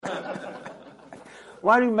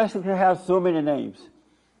Why do Mexicans have so many names?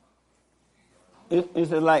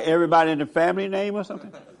 Is it like everybody in the family name or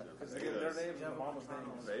something? Because they get their names and the mama's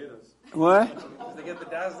names. What? They get the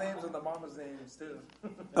dad's names and the mama's names too.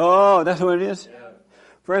 Oh, that's what it is? Yeah.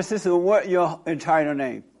 Francisco, what your entire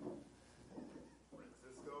name?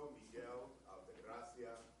 Francisco Miguel Altagracia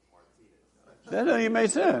Martinez. That doesn't even make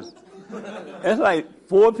sense. That's like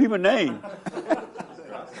 4 people's names.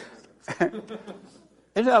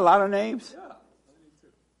 Is there a lot of names? Yeah.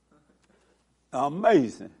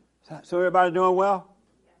 Amazing. So everybody doing well?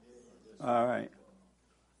 All right.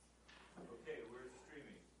 Okay, we're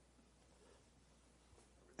streaming.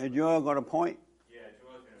 And Joel got a point? Yeah,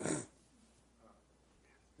 Joel's gonna.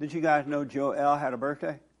 Did you guys know Joel had a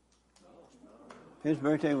birthday? His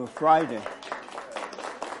birthday was Friday.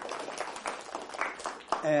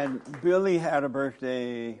 And Billy had a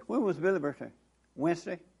birthday. When was Billy's birthday?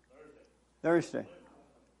 Wednesday? Thursday.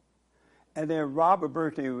 And then Robert's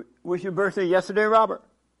birthday. Was your birthday yesterday, Robert?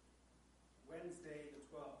 Wednesday the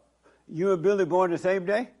 12th. You and Billy born the same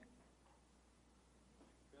day?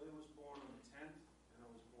 Billy was born on the 10th, and I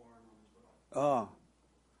was born on the 12th. Oh.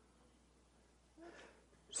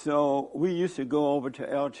 So we used to go over to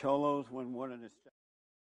El Cholo's when one of the...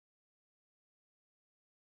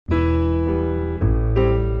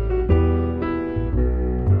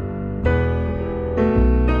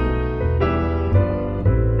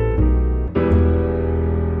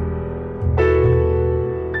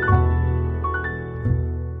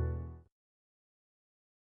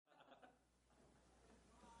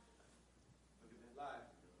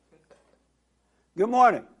 Good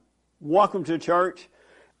morning. Welcome to church.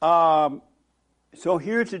 So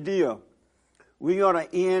here's the deal. We're going to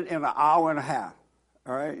end in an hour and a half.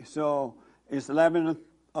 All right? So it's 11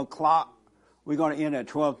 o'clock. We're going to end at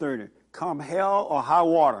 12:30. Come hell or high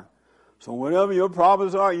water. So whatever your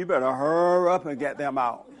problems are, you better hurry up and get them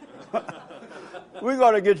out. We're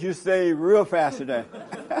going to get you saved real fast today.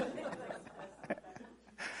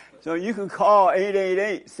 So you can call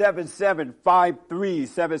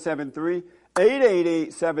 888-7753-773.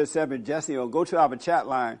 888-77-JESSE, or go to our chat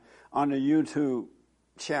line on the YouTube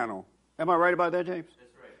channel. Am I right about that, James?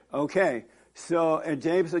 That's right. Okay. So, and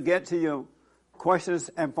James will get to your questions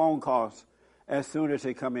and phone calls as soon as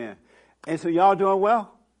they come in. And so y'all doing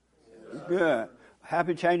well? Yes. Good.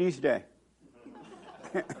 Happy Chinese Day.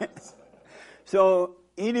 So,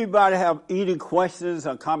 anybody have any questions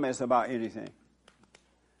or comments about anything?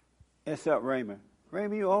 Except Raymond.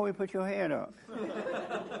 Raymond, you always put your hand up.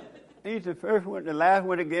 He's the first one, the last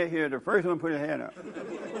one to get here. The first one put his hand up.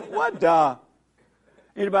 What the?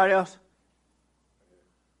 Anybody else?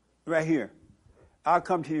 Right here. I'll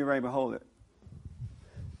come to you, Raymond. Hold it.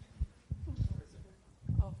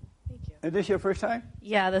 Oh, thank you. Is this your first time?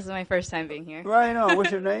 Yeah, this is my first time being here. Right on. What's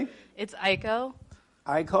your name? It's Aiko.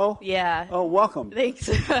 Aiko? Yeah. Oh, welcome. Thanks.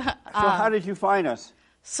 So how did you find us?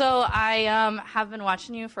 So I have been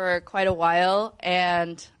watching you for quite a while,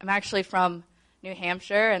 and I'm actually from New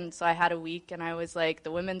Hampshire, and so I had a week, and I was like, the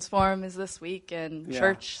women's forum is this week in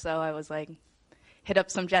church, so I was like, hit up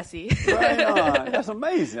some Jesse. Right on. That's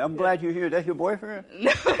amazing. I'm glad you're here. That's your boyfriend?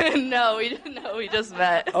 No, we just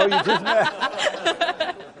met. Oh, you just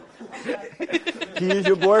met? He is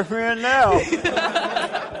your boyfriend now.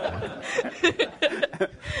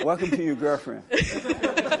 Welcome to your girlfriend.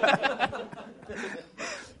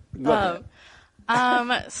 So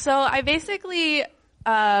I basically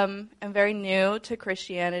am very new to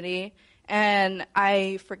Christianity, and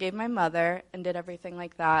I forgave my mother and did everything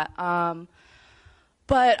like that.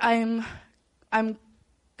 But I'm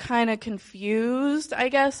kind of confused, I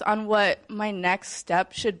guess, on what my next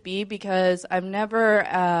step should be, because I've never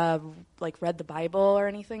read the Bible or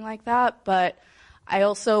anything like that. But I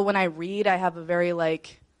also, when I read, I have a very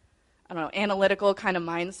analytical kind of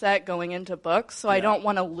mindset going into books. So I don't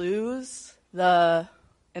want to lose the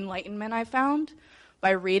enlightenment I found by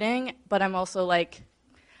reading. But I'm also I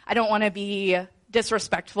don't want to be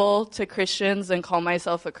disrespectful to Christians and call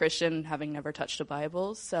myself a Christian having never touched a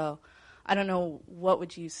Bible. So I don't know, what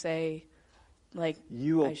would you say?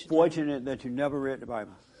 You are fortunate that you never read the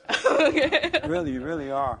Bible. Okay. Really, you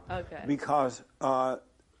really are. Okay. Because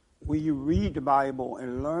when you read the Bible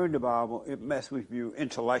and learn the Bible, it messes with you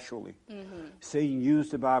intellectually. Mm-hmm. Satan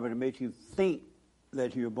used the Bible to make you think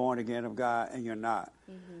that you're born again of God, and you're not.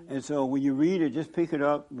 Mm-hmm. And so when you read it, just pick it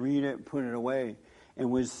up, read it, put it away. And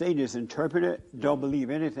when Satan is interpreted, don't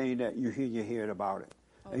believe anything that you hear about it.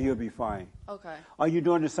 Okay. And you'll be fine. Okay. Are you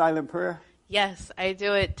doing the silent prayer? Yes, I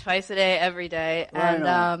do it twice a day, every day. Right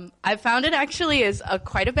and I found it actually is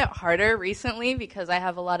quite a bit harder recently, because I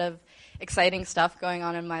have a lot of exciting stuff going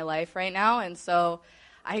on in my life right now. And so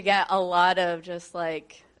I get a lot of just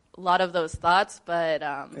like a lot of those thoughts, but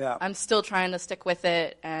Yeah. I'm still trying to stick with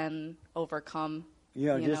it and overcome.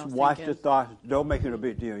 Yeah, you just know, watch thinking. the thoughts. Don't make it a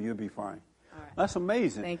big deal. You'll be fine. All right. That's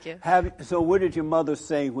amazing. Thank you. So what did your mother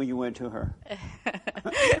say when you went to her?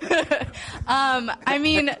 I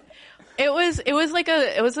mean, it was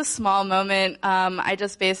a small moment. I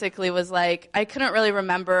just basically was like, I couldn't really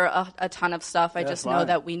remember a ton of stuff. I That's just know fine.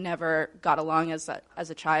 that we never got along as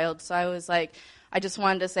a child. So I was like, I just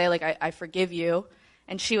wanted to say like, I forgive you.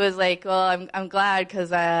 And she was like, well, I'm glad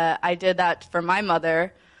because I did that for my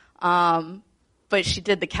mother. But she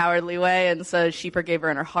did the cowardly way, and so she forgave her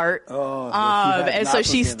in her heart. Oh, so she had and not so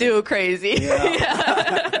she's forgiven. still crazy.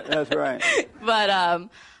 Yeah. That's right. But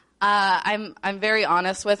I'm very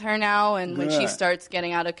honest with her now, and when she Good. starts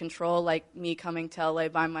getting out of control, like me coming to LA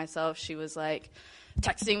by myself, she was like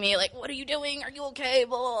texting me like, "What are you doing? Are you okay?"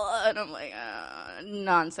 Blah, blah, blah. And I'm like,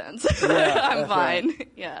 nonsense. Yeah, I'm that's fine.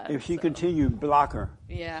 right. Yeah. If she continued, block her.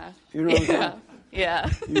 Yeah. You know what I'm Yeah. saying? Yeah.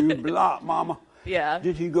 You block, mama. Yeah.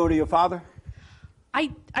 Did you go to your father?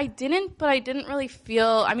 I didn't, but I didn't really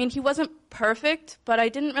feel, I mean, he wasn't perfect, but I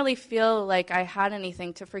didn't really feel like I had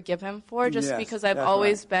anything to forgive him for just Yes, because I've that's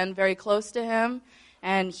always right. been very close to him,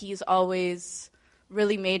 and he's always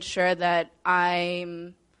really made sure that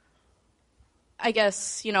I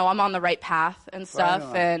guess, I'm on the right path and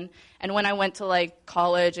stuff. on. And when I went to like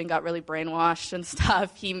college and got really brainwashed and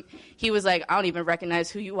stuff, he was like, I don't even recognize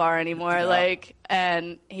who you are anymore. Yeah. Like,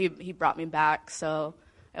 and he brought me back. So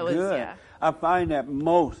it was, Good. yeah. I find that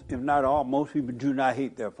most, if not all, most people do not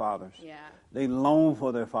hate their fathers. Yeah. They long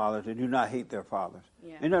for their fathers. They do not hate their fathers.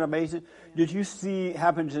 Yeah. Isn't that amazing? Did you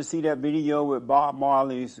happen to see that video with Bob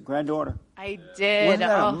Marley's granddaughter? I did. Wasn't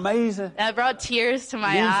that Oh, amazing? that brought tears to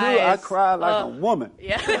my Me eyes. too. I cried like Oh, a woman.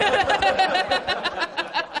 Yeah.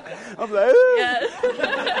 I'm like, "Ooh,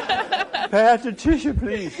 Yes. pass the tissue,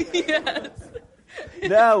 please." Yes.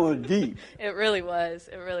 That was deep. It really was.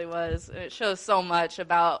 It really was. It shows so much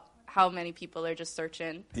about how many people are just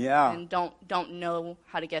searching Yeah. and don't know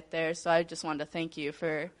how to get there. So I just wanted to thank you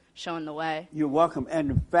for showing the way. You're welcome. And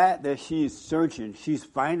the fact that she's searching, she's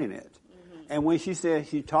finding it. Mm-hmm. And when she said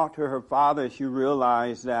she talked to her father, she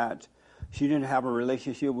realized that she didn't have a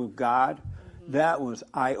relationship with God. That was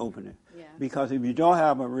eye-opening. Mm-hmm. Yeah. Because if you don't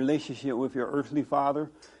have a relationship with your earthly father,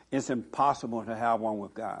 it's impossible to have one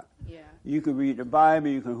with God. Yeah. You can read the Bible,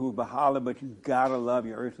 you can hoop and holler, but you gotta love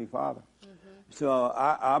your earthly father. So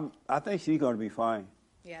I think she's gonna be fine.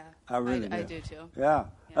 Yeah. I really I do. do too. Yeah,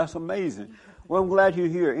 that's amazing. Well, I'm glad you're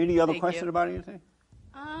here. Any other Thank question you. about anything?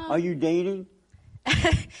 Are you dating?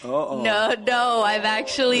 Uh-oh. No. I've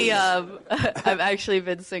actually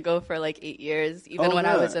been single for like 8 years. Even Oh, when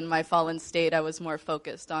I was good. in my fallen state, I was more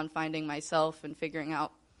focused on finding myself and figuring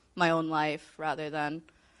out my own life rather than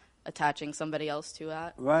attaching somebody else to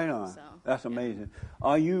that. Right on. So, That's amazing.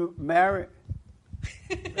 Are you married?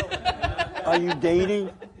 Are you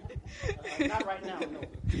dating? Not right now, no.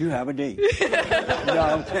 You have a date. No,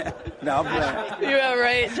 I'm playing. Yeah,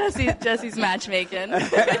 right. Jesse's matchmaking.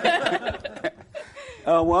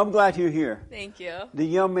 Well, I'm glad you're here. Thank you. The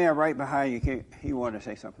young man right behind you, he wanted to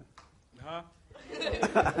say something. Huh?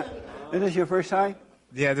 Is this your first time?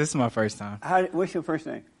 Yeah, this is my first time. What's your first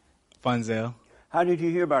name? Funzel. How did you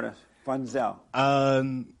hear about us? Funzel.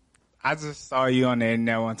 I just saw you on the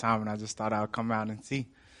internet one time, and I just thought I'd come out and see.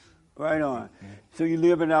 Right on. So you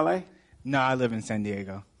live in L.A.? No, I live in San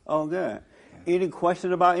Diego. Oh, good. Any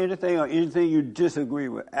question about anything or anything you disagree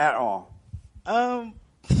with at all? No,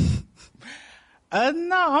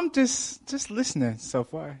 I'm just listening so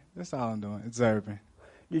far. That's all I'm doing, observing.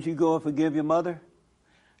 Did you go and forgive your mother?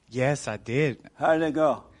 Yes, I did. How did it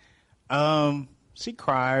go? She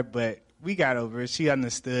cried, but we got over it. She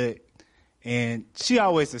understood, and she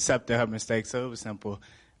always accepted her mistakes, so it was simple.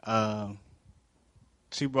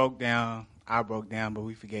 She broke down, I broke down, but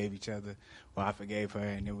we forgave each other. Well, I forgave her,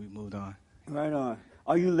 and then we moved on. Right on.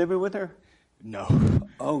 Are you living with her? No.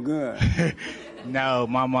 Oh, good. No,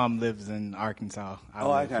 my mom lives in Arkansas. I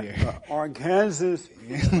I live got here. Arkansas.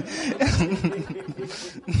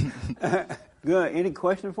 Good. Any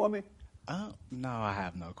question for me? No, I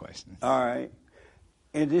have no questions. All right.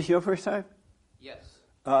 Is this your first time? Yes.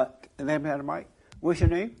 Let me have the mic. What's your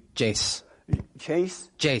name? Jace. Chase?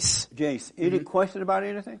 Jace. Jace. Any question about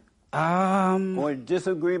anything? Or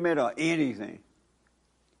disagreement or anything?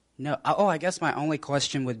 No. Oh, I guess my only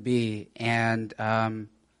question would be, and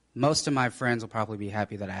most of my friends will probably be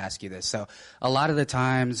happy that I ask you this. So a lot of the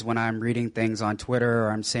times when I'm reading things on Twitter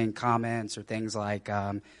or I'm seeing comments or things like,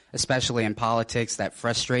 especially in politics, that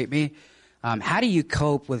frustrate me, how do you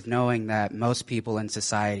cope with knowing that most people in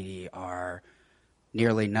society are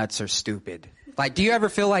nearly nuts or stupid? Like, do you ever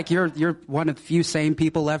feel like you're one of the few sane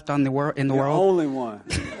people left on the world in the The world? only one.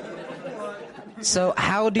 So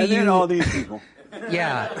how do And you? then all these people.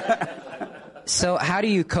 Yeah. So how do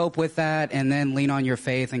you cope with that and then lean on your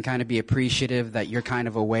faith and kind of be appreciative that you're kind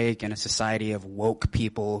of awake in a society of woke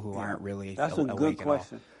people who aren't really That's a awake good at all?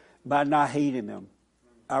 question. By not hating them.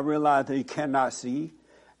 I realized they cannot see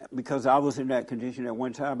because I was in that condition at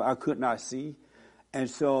one time. I could not see. And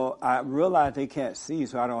so I realized they can't see,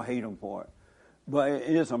 so I don't hate them for it. But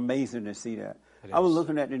it is amazing to see that. I was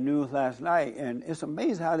looking at the news last night, and it's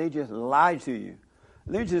amazing how they just lie to you.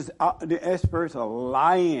 They just, the experts are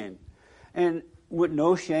lying, and with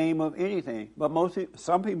no shame of anything. But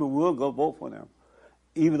some people will go vote for them,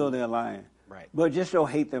 even though they're lying. Right. But just don't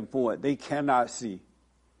hate them for it. They cannot see.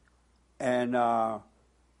 And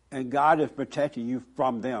God is protecting you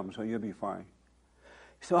from them, so you'll be fine.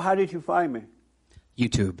 So how did you find me?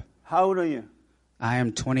 YouTube. How old are you? I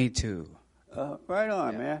am 22. Right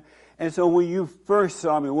on, man. And so when you first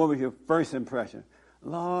saw me, what was your first impression?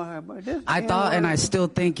 Lord, but this I thought, and I still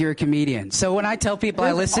think you're a comedian. So when I tell people I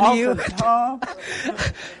this listen to you, awesome Tom.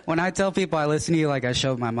 when I tell people I listen to you, like I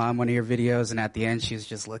showed my mom one of your videos, and at the end she was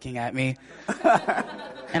just looking at me,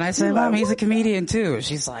 and I said, "Mom, he's a comedian too."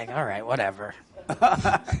 She's like, "All right, whatever."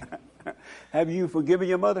 Have you forgiven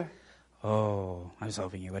your mother? Oh, I was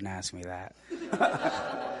hoping you wouldn't ask me that.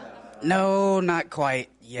 No, not quite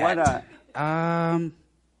yet. Why not?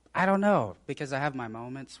 I don't know, because I have my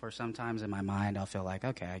moments where sometimes in my mind I'll feel like,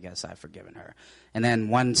 okay, I guess I've forgiven her. And then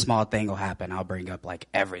one small thing will happen. I'll bring up like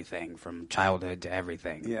everything from childhood to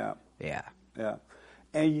everything. Yeah. Yeah. Yeah.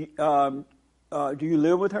 And do you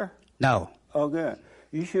live with her? No. Oh, good.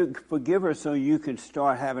 You should forgive her so you can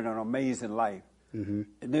start having an amazing life. Mm-hmm.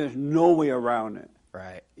 There's no way around it.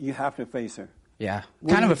 Right. You have to face her. Yeah.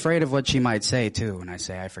 Well, Kind of afraid of what she might say, too, when I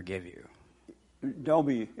say I forgive you. Don't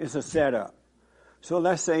be. It's a setup. So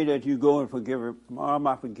let's say that you go and forgive her. Mom,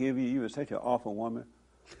 I forgive you. You were such an awful woman.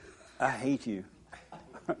 I hate you.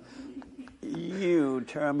 You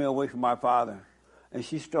turned me away from my father. And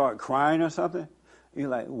she start crying or something. You're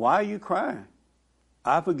like, why are you crying?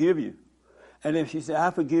 I forgive you. And if she said,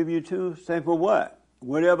 I forgive you too, say, for what?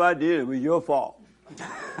 Whatever I did, it was your fault.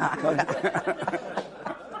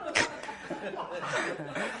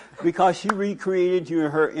 Because she recreated you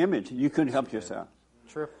in her image. You couldn't help yourself.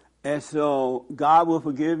 True. And so God will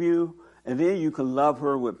forgive you, and then you can love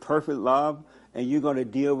her with perfect love, and you're going to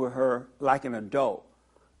deal with her like an adult,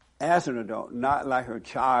 as an adult, not like her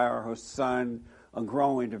child or her son, a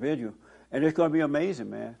grown individual. And it's going to be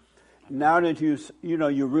amazing, man. Now that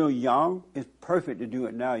you're real young, it's perfect to do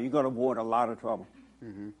it now. You're going to avoid a lot of trouble.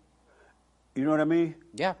 Mm-hmm. You know what I mean?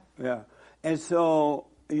 Yeah. Yeah. And so,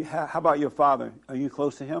 how about your father? Are you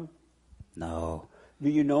close to him? No. Do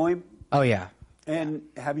you know him? Oh, yeah. And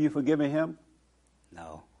have you forgiven him?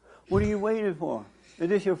 No. What are you waiting for? Is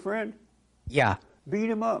this your friend? Yeah. Beat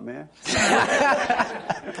him up, man.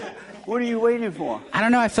 What are you waiting for? I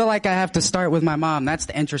don't know. I feel like I have to start with my mom. That's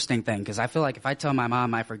the interesting thing, because I feel like if I tell my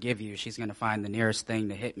mom I forgive you, she's going to find the nearest thing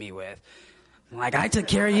to hit me with. Like, I took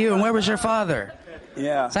care of you, and where was your father?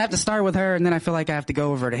 Yeah. So I have to start with her, and then I feel like I have to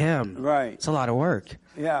go over to him. Right. It's a lot of work.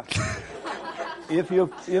 Yeah. If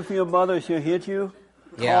your mother should hit you,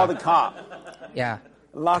 Yeah. call the cop. Yeah.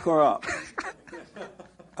 Lock her up.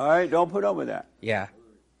 All right? Don't put up with that. Yeah.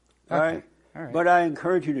 All right? All right. But I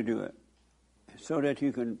encourage you to do it so that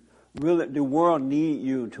you can really, the world needs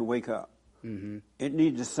you to wake up. Mm-hmm. It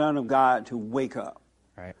needs the Son of God to wake up.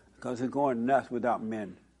 Right. Because it's going nuts without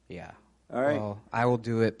men. Yeah. All right? Well, I will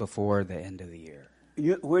do it before the end of the year.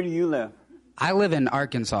 Where do you live? I live in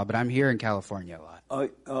Arkansas, but I'm here in California a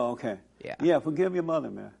lot. Oh, okay. Yeah. Yeah, forgive your mother,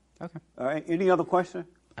 man. Okay. All right? Any other question?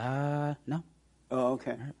 No. Oh,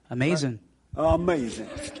 okay. Amazing. Oh, amazing.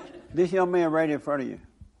 This young man right in front of you.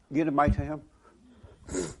 Get a mic to him.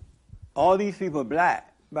 All these people are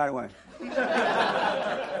black, by the way.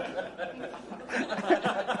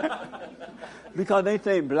 Because they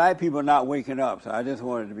think black people are not waking up, so I just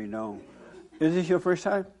wanted to be known. Is this your first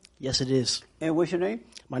time? Yes, it is. And what's your name?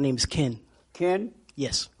 My name is Ken. Ken?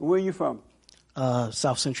 Yes. Where are you from?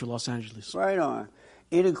 South Central Los Angeles. Right on.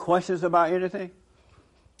 Any questions about anything?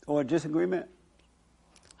 Or disagreement?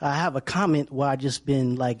 I have a comment where I just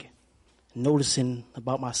been like noticing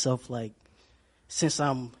about myself, like since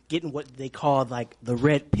I'm getting what they call like the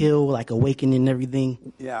red pill, like awakening and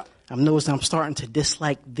everything. Yeah. I'm noticing I'm starting to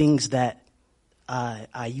dislike things that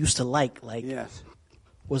I used to like Yes.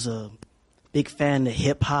 was a big fan of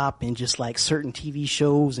hip hop and just like certain TV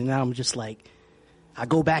shows, and now I'm just like, I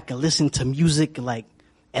go back and listen to music like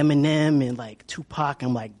Eminem and like Tupac.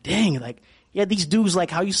 I'm like, dang, like yeah, these dudes,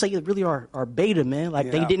 like how you say it, really are beta, man.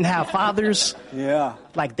 Like they Yeah. didn't have fathers. Yeah.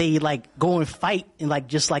 Like they like go and fight and like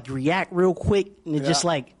just like react real quick, and it's just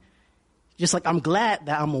like I'm glad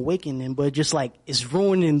that I'm awakening, but just like it's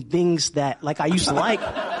ruining things that like I used to like.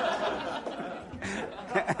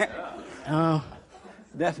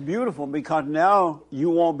 That's beautiful because now you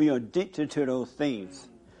won't be addicted to those things.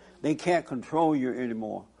 They can't control you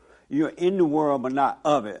anymore. You're in the world but not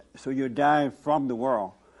of it. So you're dying from the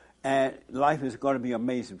world. And life is going to be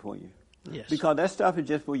amazing for you. Yes. Because that stuff is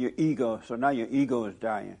just for your ego. So now your ego is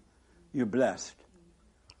dying. You're blessed.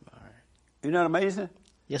 All right. Isn't that amazing?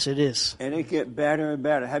 Yes, it is. And it get better and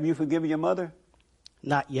better. Have you forgiven your mother?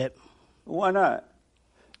 Not yet. Why not?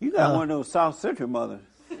 You got one of those South Central mothers.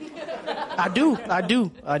 I do.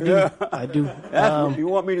 Yeah. I do. You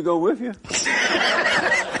want me to go with you?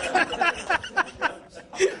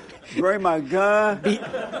 Bring my gun.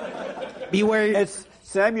 Be wary. It's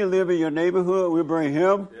Samuel live in your neighborhood. We'll bring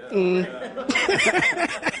him.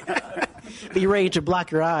 Be ready to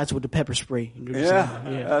block your eyes with the pepper spray. You know what I'm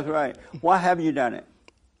saying? That's right. Why have you done it?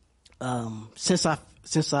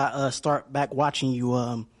 Since I start back watching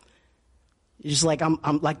you, just like I'm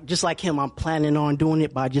like just like him, I'm planning on doing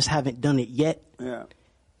it, but I just haven't done it yet. Yeah.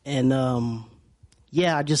 And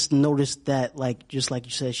I just noticed that, like, just like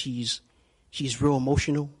you said, she's real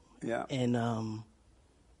emotional. Yeah. And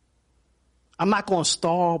I'm not going to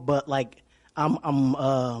stall, but like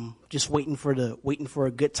I'm just waiting for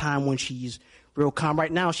a good time when she's real calm.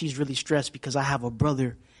 Right now, she's really stressed because I have a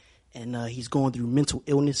brother, and he's going through mental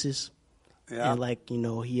illnesses. Yeah. And like, you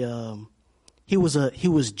know, he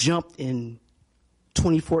was jumped in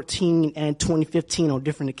 2014 and 2015 on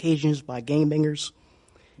different occasions by gangbangers.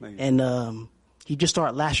 Amazing. And he just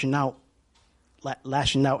started lashing out at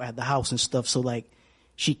the house and stuff. So like,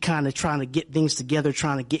 she kind of trying to get things together,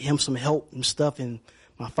 trying to get him some help and stuff. And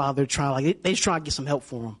my father they just trying to get some help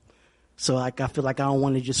for him. So like, I feel like I don't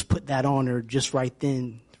want to just put that on her just right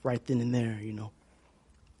then and there, you know.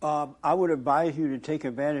 I would advise you to take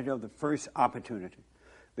advantage of the first opportunity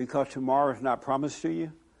because tomorrow is not promised to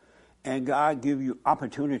you, and God give you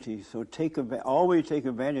opportunities. So always take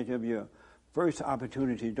advantage of your first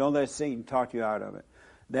opportunity. Don't let Satan talk you out of it.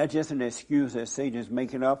 That's just an excuse that Satan is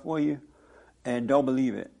making up for you, and don't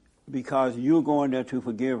believe it because you're going there to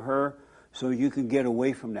forgive her so you can get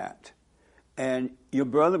away from that. And your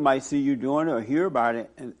brother might see you doing it or hear about it,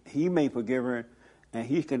 and he may forgive her, and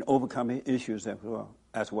he can overcome his issues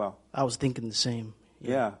as well. I was thinking the same.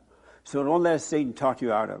 Yeah. So don't let Satan talk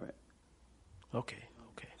you out of it. Okay.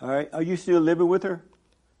 All right. Are you still living with her?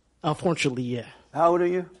 Unfortunately, yeah. How old are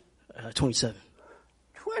you? 27.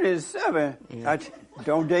 27? Yeah.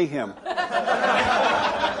 Don't date him.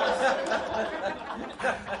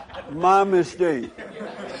 My mistake.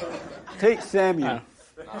 Take Samuel.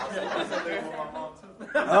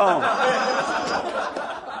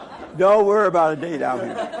 Don't worry about a date out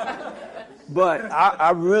here. But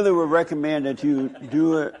I really would recommend that you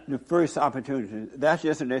do it the first opportunity. That's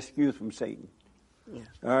just an excuse from Satan. Yeah.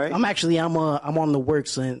 All right. I'm on the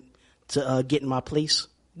works to get in my place,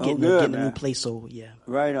 getting a new place. So yeah.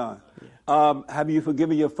 Right on. Yeah. Have you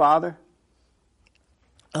forgiven your father?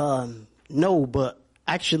 No, but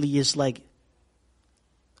actually, it's like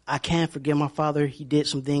I can forgive my father. He did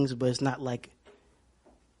some things, but it's not like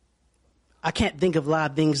I can't think of a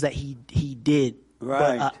lot of things that he did.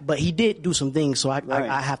 Right. But he did do some things, so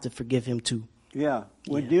I have to forgive him too. Yeah.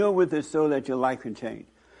 Well, deal with it so that your life can change.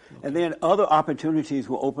 Okay. And then other opportunities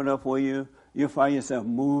will open up for you. You'll find yourself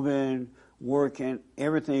moving, working.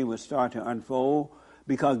 Everything will start to unfold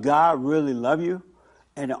because God really loves you.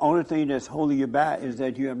 And the only thing that's holding you back is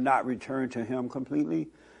that you have not returned to him completely.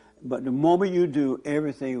 But the moment you do,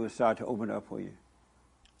 everything will start to open up for you.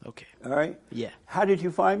 Okay. All right? Yeah. How did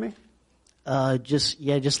you find me?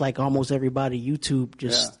 Just like almost everybody, YouTube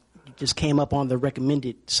just came up on the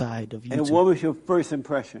recommended side of YouTube. And what was your first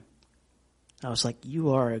impression? I was like,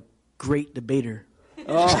 you are a great debater.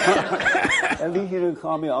 Oh, at least you didn't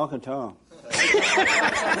call me Uncle Tom.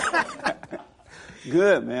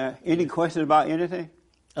 Good, man. Any questions about anything?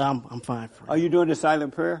 I'm fine. Are you doing the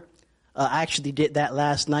silent prayer? I actually did that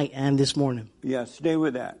last night and this morning. Yeah, stay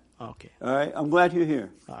with that. Okay. All right. I'm glad you're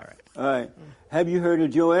here. All right. All right. Have you heard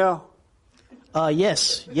of Joel?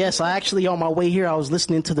 Yes. I actually, on my way here, I was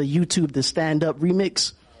listening to the YouTube, the stand-up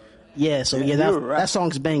remix. Yeah, so that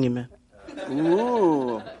song's banging, man.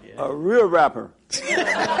 Ooh, a real rapper. See,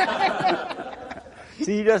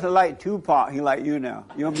 he doesn't like Tupac. He like you now.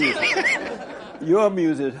 Your music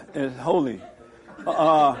is holy.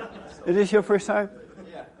 Is this your first time?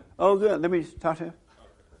 Yeah. Oh, good. Let me talk to you.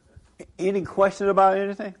 Any questions about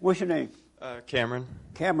anything? What's your name? Cameron.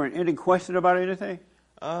 Cameron, any question about anything?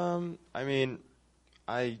 I mean,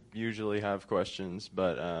 I usually have questions,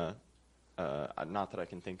 but not that I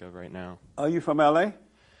can think of right now. Are you from L.A.?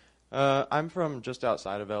 I'm from just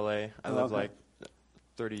outside of L.A. I live okay. like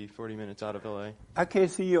 30, 40 minutes out of L.A. I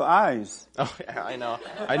can't see your eyes. Oh, yeah, I know.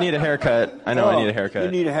 I need a haircut. I know I need a haircut.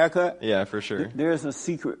 You need a haircut? Yeah, for sure. There's a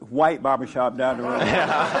secret white barbershop down the road.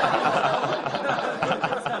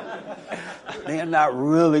 They're not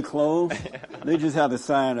really closed. They just have the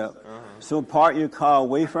sign up. So park your car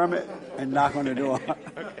away from it and knock on the door.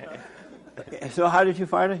 Okay. So how did you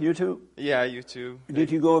find it? YouTube? Yeah, YouTube.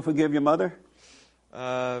 Did you go and forgive your mother?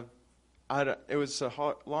 It was a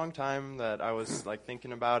long time that I was like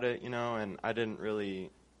thinking about it, and I didn't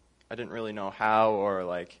really know how or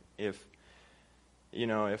like if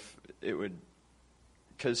it would,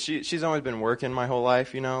 because she's always been working my whole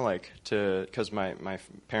life, because my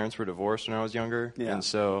parents were divorced when I was younger, and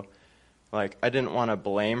so like I didn't want to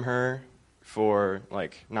blame her for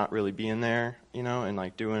like not really being there, and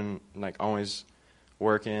like doing like always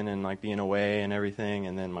working and like being away and everything,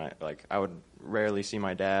 and then I would rarely see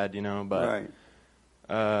my dad, but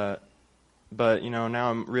right. But now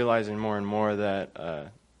I'm realizing more and more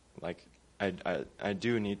that like I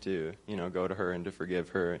do need to go to her and to forgive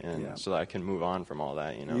her, and so that I can move on from all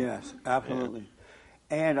that, Yes, absolutely.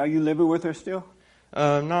 Yeah. And are you living with her still?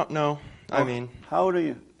 No. I mean, how old are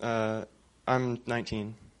you? I'm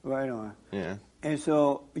 19. Right on. Yeah. And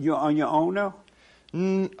so you're on your own now?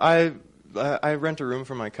 I rent a room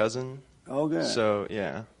from my cousin. Oh, good. So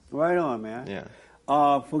yeah. Right on, man. Yeah.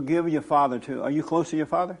 Forgive your father too. Are you close to your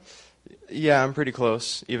father? Yeah, I'm pretty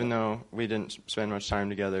close, even though we didn't spend much time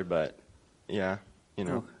together. But yeah,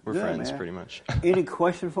 we're good, friends man. pretty much. Any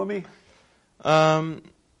question for me? I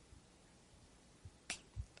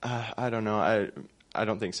don't know. I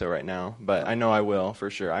don't think so right now, but I know I will for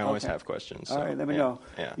sure. I always have questions. So, all right, let me know.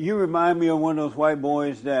 Yeah. You remind me of one of those white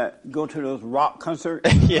boys that go to those rock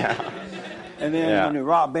concerts. Yeah. And then when the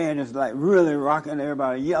rock band is like really rocking,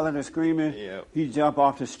 everybody yelling and screaming, he jump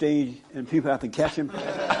off the stage and people have to catch him.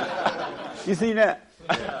 You seen that?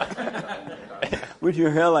 With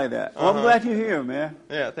your hair like that. Well, I'm glad you're here, man.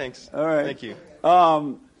 Yeah, thanks. All right. Thank you.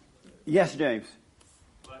 Yes, James.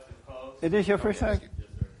 Is this your first time?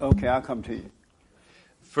 Okay, I'll come to you.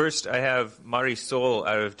 First, I have Marisol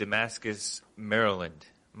out of Damascus, Maryland.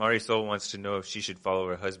 Marisol wants to know if she should follow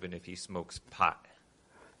her husband if he smokes pot.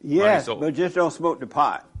 Yes, Marisol. but just don't smoke the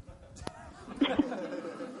pot.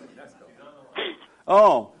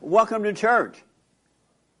 Oh, welcome to church.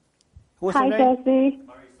 What's Hi, your name? Jesse.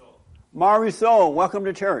 Marisol, welcome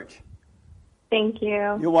to church. Thank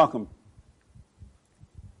you. You're welcome.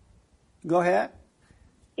 Go ahead.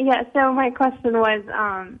 Yeah, so my question was,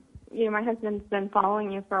 my husband's been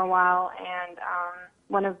following you for a while, and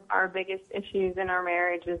one of our biggest issues in our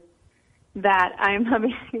marriage is that I'm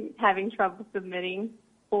having trouble submitting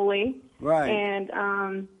fully. Right.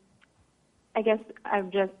 And I guess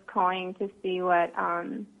I'm just calling to see what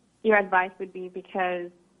your advice would be, because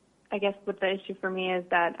I guess what the issue for me is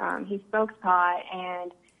that he smokes pot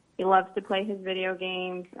and he loves to play his video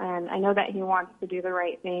games, and I know that he wants to do the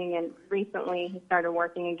right thing, and recently he started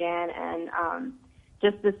working again, and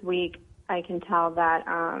just this week I can tell that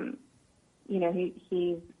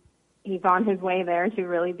he's on his way there to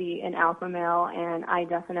really be an alpha male, and I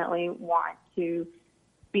definitely want to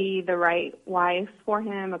be the right wife for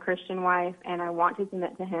him, a Christian wife, and I want to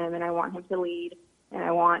submit to him, and I want him to lead, and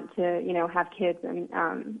I want to, have kids and,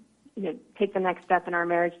 take the next step in our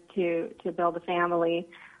marriage to build a family.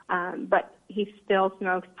 But he still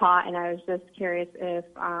smokes pot, and I was just curious if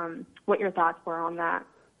what your thoughts were on that.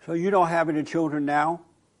 So you don't have any children now?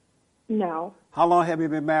 No. How long have you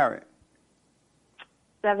been married?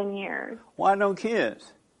 7 years. Why no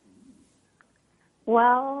kids?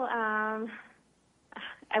 Well,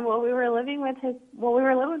 we were living with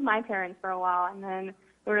my parents for a while, and then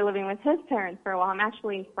we were living with his parents for a while. I'm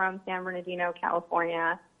actually from San Bernardino,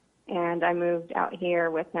 California, and I moved out here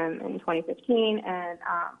with him in 2015, and,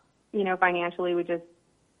 financially we just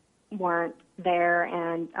weren't there,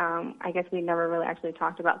 and I guess we never really actually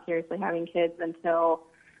talked about seriously having kids until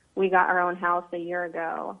we got our own house a year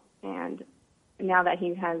ago. And now that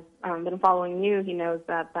he has been following you, he knows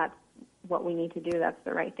that that's what we need to do. That's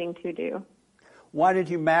the right thing to do. Why did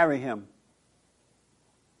you marry him?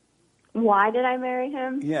 Why did I marry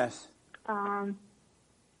him? Yes.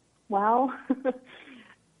 Well,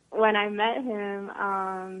 when I met him,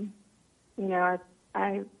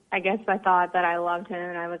 I guess I thought that I loved him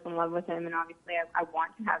and I was in love with him, and obviously I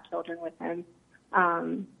want to have children with him.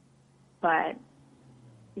 But,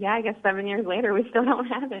 yeah, I guess 7 years later we still don't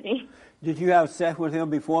have any. Did you have sex with him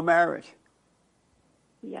before marriage?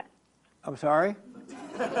 Yes. I'm sorry?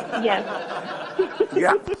 Yes.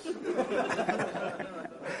 Yeah.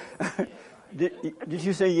 Did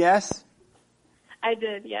you say yes? I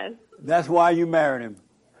did, yes. That's why you married him.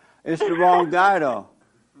 It's the wrong guy, though.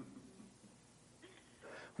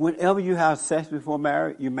 Whenever you have sex before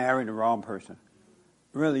marriage, you marry the wrong person.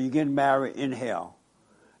 Really, you get married in hell,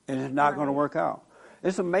 and it's not going to work out.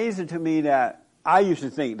 It's amazing to me that I used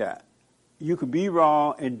to think that you could be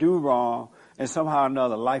wrong and do wrong, and somehow or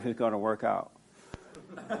another life is going to work out.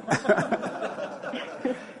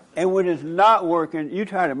 And when it's not working, you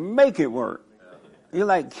try to make it work. You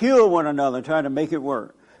like kill one another trying to make it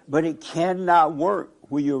work. But it cannot work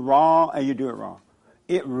when you're wrong and you do it wrong.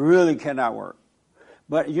 It really cannot work.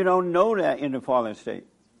 But you don't know that in the fallen state.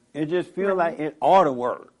 It just feels like it ought to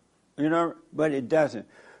work, but it doesn't.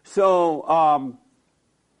 So,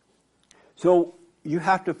 so you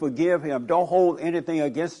have to forgive him. Don't hold anything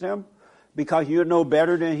against him because you know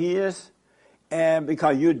better than he is. And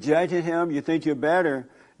because you're judging him, you think you're better.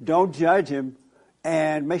 Don't judge him.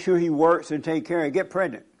 And make sure he works and take care of it. Get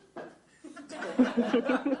pregnant.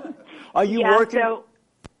 Are you working? So,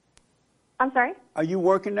 I'm sorry? Are you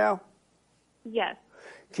working now? Yes.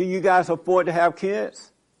 Can you guys afford to have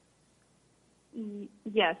kids?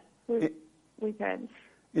 Yes, we could.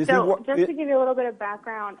 Just to give you a little bit of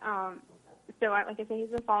background, like I said, he's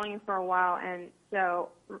been following us for a while, and so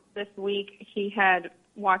this week he had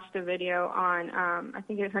watched a video on, I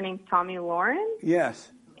think her name's Tommy Lauren.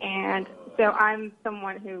 Yes. And so I'm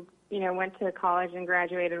someone who, went to college and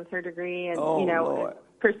graduated with her degree and, Lord.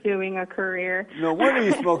 pursuing a career. No wonder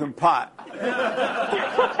you're smoking pot.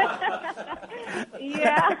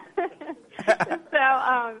 Yeah.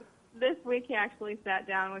 So this week he actually sat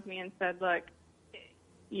down with me and said, look,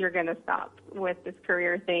 you're going to stop with this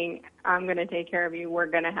career thing. I'm going to take care of you. We're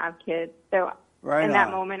going to have kids. So in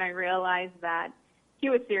that moment I realized that he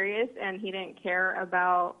was serious and he didn't care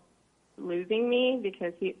about losing me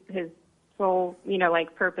because his sole,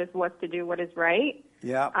 purpose was to do what is right.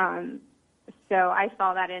 Yeah. So I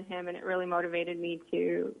saw that in him, and it really motivated me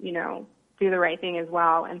to, do the right thing as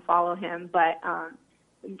well and follow him. But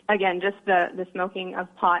again, just the smoking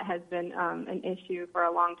of pot has been an issue for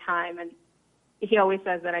a long time, and he always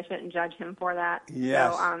says that I shouldn't judge him for that.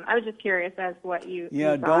 Yes. So I was just curious as to what you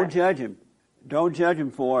don't judge him. Don't judge him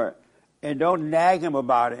for it, and don't nag him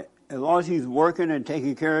about it. As long as he's working and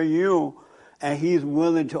taking care of you, and he's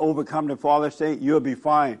willing to overcome the fallen state, you'll be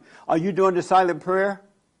fine. Are you doing the silent prayer?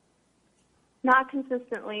 Not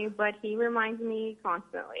consistently, but he reminds me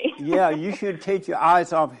constantly. Yeah, you should take your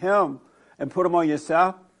eyes off him and put them on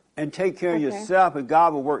yourself and take care of yourself, and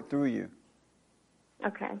God will work through you.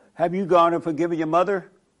 Okay. Have you gone and forgiven your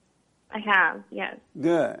mother? I have, yes.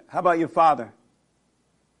 Good. How about your father?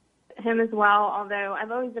 Him as well, although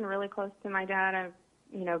I've always been really close to my dad. I've,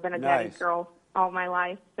 been a daddy's girl all my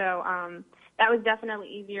life. So that was definitely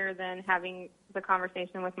easier than having the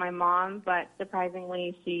conversation with my mom, but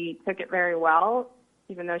surprisingly, she took it very well,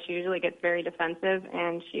 even though she usually gets very defensive,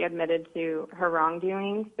 and she admitted to her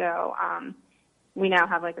wrongdoing. So we now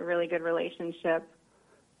have a really good relationship.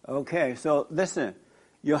 Okay, so listen,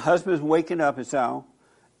 your husband's waking up, it sounds.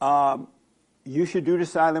 You should do the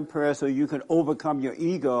silent prayer so you can overcome your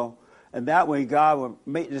ego, and that way God will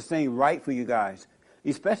make this thing right for you guys,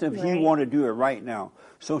 especially if you want to do it right now.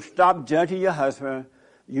 So stop judging your husband.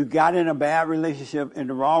 You got in a bad relationship in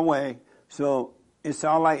the wrong way, so it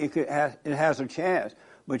sounds like it has a chance,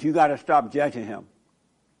 but you got to stop judging him.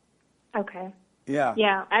 Okay. Yeah.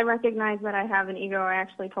 Yeah, I recognize that I have an ego. I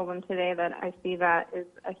actually told him today that I see that is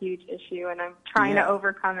a huge issue, and I'm trying to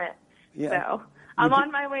overcome it. Yeah. So I'm on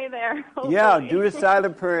my way there. Hopefully. Yeah, do the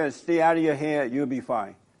silent prayer and stay out of your head. You'll be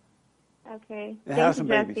fine. Okay. And have some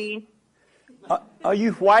Jesse. babies. Are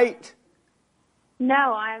you white?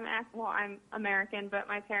 No, I'm American, but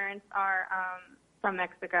my parents are from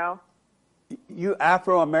Mexico. You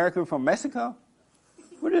Afro-American from Mexico?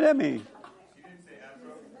 What did that mean? She didn't say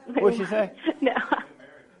Afro. What'd she say? No.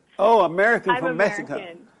 Oh, American I'm from American.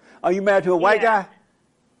 Mexico. Are you married to a white guy?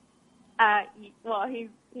 Well, he's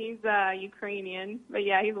Ukrainian, but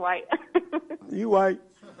yeah, he's white. You white?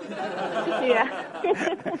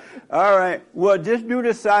 Yeah. All right. Well, just do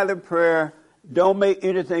the silent prayer. Don't make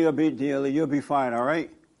anything a big deal, and you'll be fine, all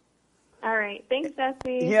right? All right. Thanks,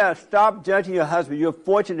 Jesse. Yeah, stop judging your husband. You're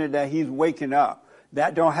fortunate that he's waking up.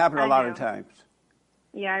 That don't happen a lot of times.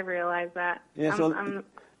 Yeah, I realize that. Yeah, so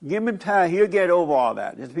give him time. He'll get over all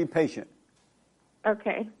that. Just be patient.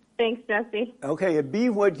 Okay. Thanks, Jesse. Okay, and be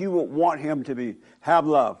what you would want him to be. Have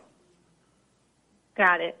love.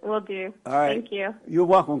 Got it. Will do. All right. Thank you. You're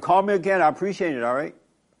welcome. Call me again. I appreciate it, all right?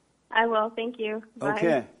 I will. Thank you. Bye.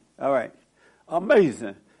 Okay. All right.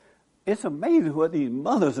 Amazing. It's amazing what these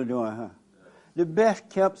mothers are doing, huh? The best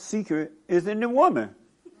kept secret is in the woman.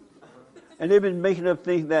 And they've been making up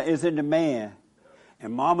things that is in the man.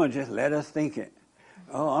 And mama just let us think it.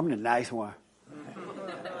 Oh, I'm the nice one.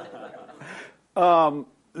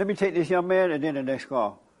 Let me take this young man and then the next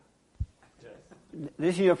call.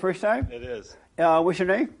 This is your first time? It is. What's your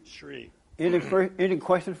name? Shri. Any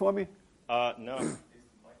questions for me? No.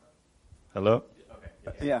 Hello?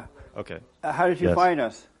 Yeah. Okay. How did you Yes. find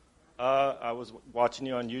us? I was watching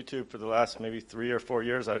you on YouTube for the last maybe 3 or 4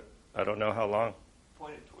 years. I don't know how long.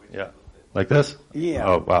 Yeah. Like this? Yeah.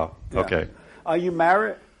 Oh, wow. Yeah. Okay. Are you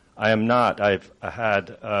married? I am not. I had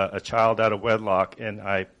a child out of wedlock, and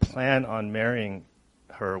I plan on marrying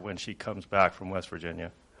her when she comes back from West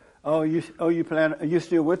Virginia. You plan? Are you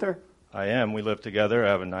still with her? I am. We live together. I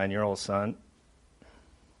have a 9-year-old son.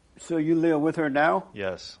 So you live with her now?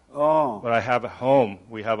 Yes. Oh. But I have a home.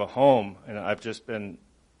 We have a home, and I've just been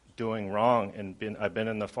doing wrong, and I've been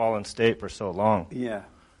in the fallen state for so long. Yeah.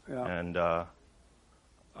 Yeah. And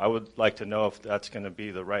I would like to know if that's going to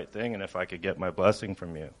be the right thing, and if I could get my blessing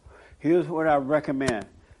from you. Here's what I recommend.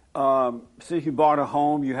 Since you bought a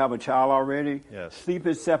home, you have a child already. Yes. Sleep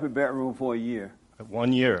in separate bedroom for a year.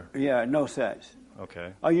 1 year. Yeah, no sex.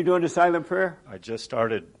 Okay. Are you doing the silent prayer? I just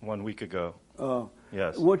started 1 week ago. Oh.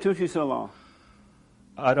 Yes. What took you so long?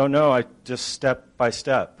 I don't know. I just step by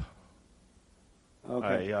step.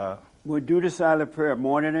 Okay. Well, do the silent prayer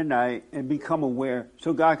morning and night and become aware,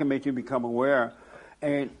 so God can make you become aware.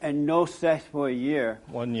 And no sex for a year.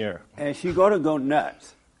 1 year. And she's going to go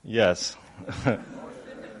nuts. Yes.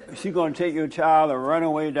 She's going to take your child and run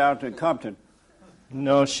away down to Compton.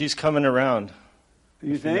 No, she's coming around.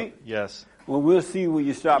 You think? Yes. Well, we'll see when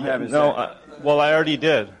you stop having sex. No, well, I already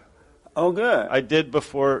did. Oh, good. I did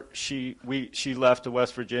before she left to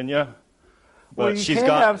West Virginia. But Well, you she's can't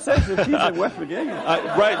got have sex if she's in West Virginia.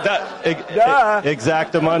 right. That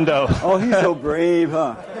exactamundo. Oh, he's so brave,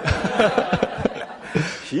 huh?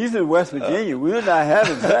 She's in West Virginia. We're not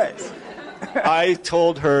having sex. I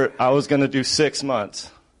told her I was going to do 6 months,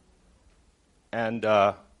 and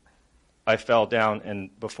I fell down.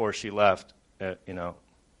 And before she left,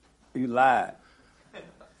 You lied.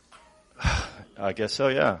 I guess so.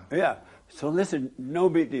 Yeah. Yeah. So listen, no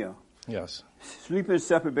big deal. Yes. Sleep in a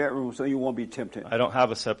separate bedroom so you won't be tempted. I don't have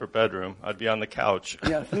a separate bedroom. I'd be on the couch.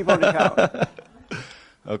 Yeah, sleep on the couch.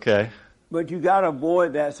 Okay. But you got to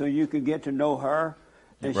avoid that so you can get to know her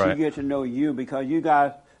and Right. she get to know you, because you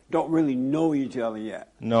guys don't really know each other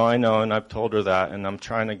yet. No, I know, and I've told her that, and I'm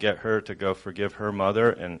trying to get her to go forgive her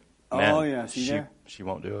mother, and man, Oh, yeah, see there? she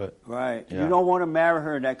won't do it. Right. Yeah. You don't want to marry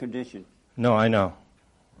her in that condition. No, I know,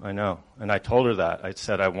 and I told her that. I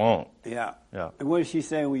said I won't. Yeah. Yeah. And what did she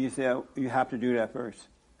say when you said you have to do that first?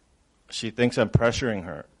 She thinks I'm pressuring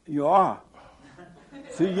her. You are.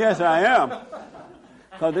 See, yes, I am.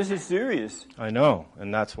 Because this is serious. I know,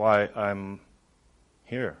 and that's why I'm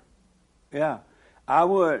here. Yeah. I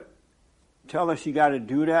would tell her she got to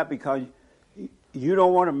do that because you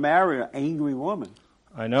don't want to marry an angry woman.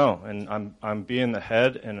 I know, and I'm being the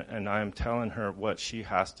head, and I'm telling her what she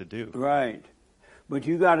has to do. Right. But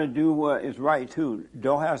you got to do what is right, too.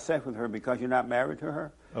 Don't have sex with her because you're not married to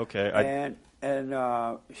her. Okay. And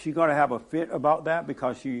she's going to have a fit about that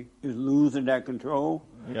because she is losing that control.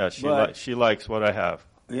 Yeah, she likes what I have.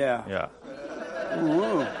 Yeah. Yeah.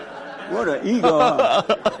 Ooh, what an ego, huh?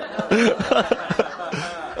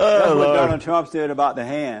 That's what Lord. Donald Trump said about the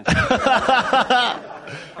hand.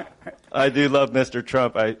 I do love Mr.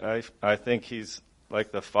 Trump. I think he's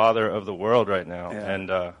like the father of the world right now. Yeah.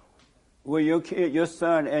 And Well, your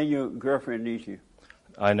son and your girlfriend need you.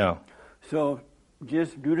 I know. So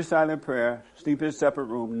just do the silent prayer, sleep in a separate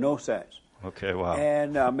room, no sex. Okay, wow.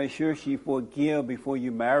 And make sure she forgive before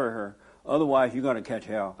you marry her. Otherwise, you're going to catch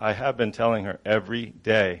hell. I have been telling her every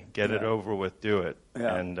day, get it over with, do it.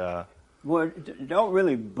 Yeah. And Well, don't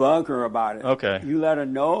really bug her about it. Okay. You let her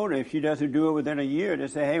know, and if she doesn't do it within a year,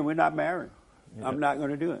 just say, hey, we're not married. I'm not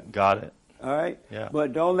going to do it. got it. All right? Yeah.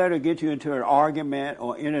 But don't let her get you into an argument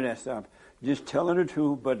or any of that stuff. Just tell her the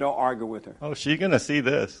truth, but don't argue with her. Oh, she's going to see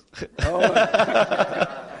this. Oh,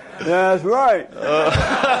 that's right.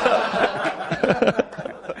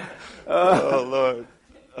 Oh, Lord.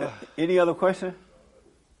 Any other question?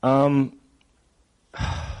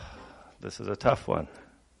 This is a tough one.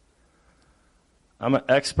 I'm an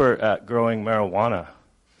expert at growing marijuana.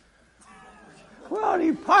 Where all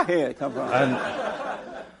these potheads come from?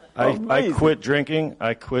 I Amazing. quit drinking.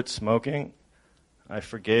 I quit smoking. I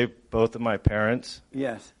forgave both of my parents.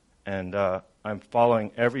 Yes. And I'm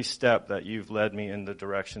following every step that you've led me in the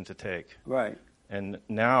direction to take. Right. And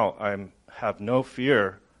now I have no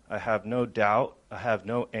fear I have no doubt. I have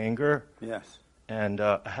no anger. Yes. And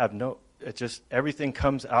everything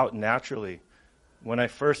comes out naturally. When I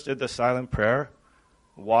first did the silent prayer,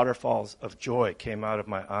 waterfalls of joy came out of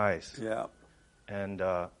my eyes. Yeah. And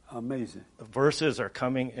amazing. Verses are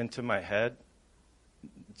coming into my head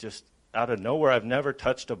just out of nowhere. I've never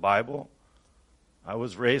touched a Bible. I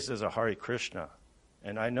was raised as a Hare Krishna.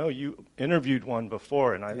 And I know you interviewed one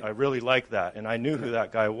before, and I really like that. And I knew who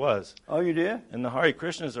that guy was. Oh, you did? And the Hare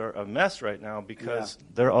Krishnas are a mess right now because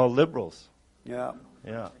they're all liberals. Yeah.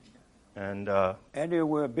 Yeah. And they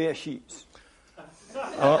wear bed sheets.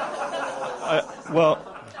 Well,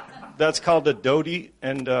 that's called a dhoti,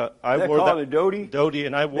 and I wore that. A dhoti? Dhoti,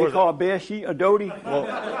 and I wore They call a bed sheet a dhoti? Well,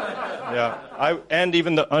 yeah. And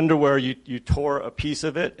even the underwear, you tore a piece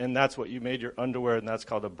of it, and that's what you made your underwear, and that's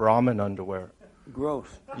called a Brahmin underwear. Gross.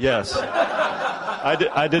 Yes.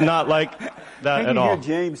 I did not like that at all. I hear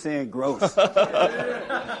James saying gross.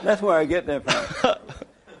 That's where I get that from.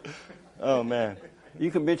 Oh, man.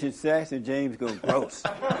 You can mention sex, and James goes gross.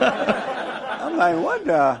 I'm like, what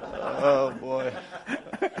the? Oh, boy.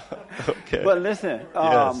 Okay. But listen,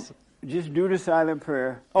 yes. Just do the silent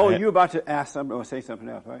prayer. Oh, you're about to ask something or say something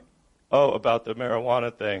else, right? Oh, about the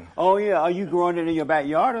marijuana thing. Oh, yeah. Are you growing it in your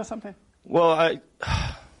backyard or something? Well, I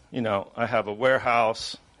have a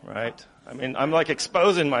warehouse, right? I mean, I'm like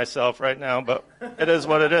exposing myself right now, but it is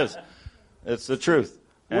what it is. It's the truth.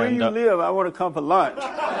 Where do you live? I want to come for lunch.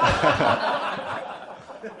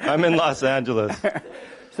 I'm in Los Angeles.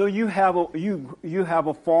 So you have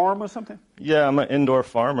a farm or something? Yeah, I'm an indoor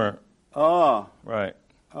farmer. Oh. Right.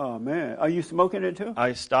 Oh, man. Are you smoking it too?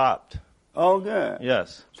 I stopped. Oh, good.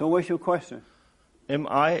 Yes. So what's your question? Am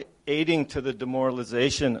I aiding to the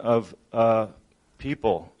demoralization of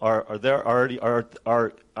people? Are there already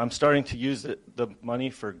I'm starting to use the money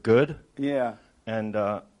for good? Yeah. And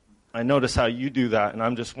I notice how you do that, and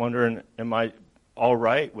I'm just wondering, am I all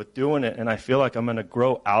right with doing it? And I feel like I'm going to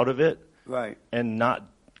grow out of it, right, and not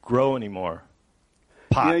grow anymore.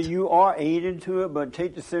 Pot. Yeah, you are aiding to it, but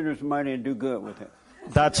take the sinner's money and do good with it.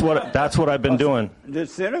 That's what I've been doing. The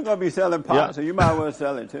sinner gonna be selling pot, so you might as well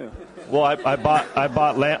sell it too. Well, I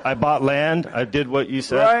bought land. I did what you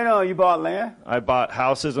said. Right on. You bought land. I bought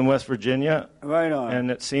houses in West Virginia. Right on.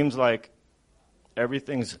 And it seems like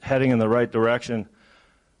everything's heading in the right direction.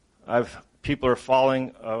 People are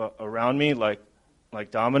falling around me like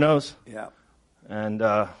dominoes. Yeah. And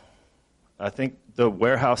I think the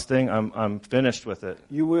warehouse thing, I'm finished with it.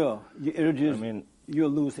 You will. You'll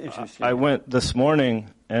lose interest. I went this morning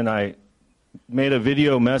and I made a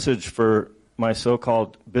video message for my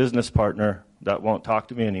so-called business partner that won't talk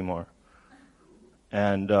to me anymore.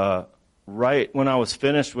 And right when I was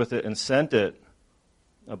finished with it and sent it,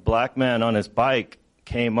 a black man on his bike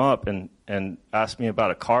came up and asked me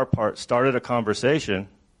about a car part, started a conversation,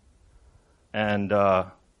 and,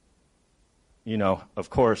 of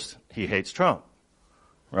course, he hates Trump,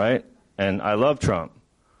 right? And I love Trump.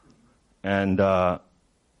 And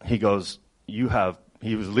he goes, he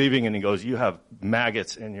was leaving and he goes, you have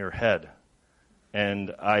maggots in your head.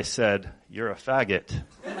 And I said, you're a faggot.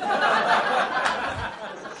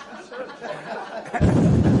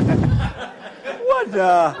 What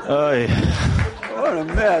the? What a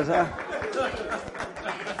mess, huh?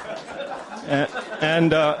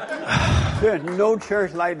 There's no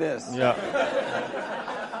church like this. Yeah.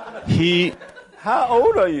 How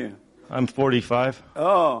old are you? I'm 45.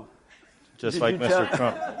 Oh. Just like Mr.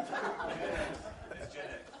 Trump.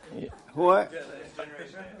 What?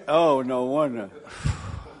 Oh, no wonder.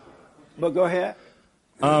 But go ahead.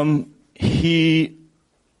 He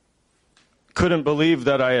couldn't believe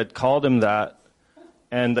that I had called him that,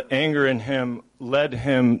 and the anger in him led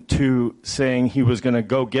him to saying he was going to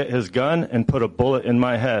go get his gun and put a bullet in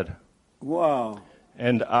my head. Wow.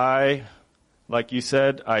 And I, like you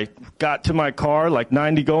said, I got to my car like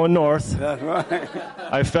 90 going north. That's right.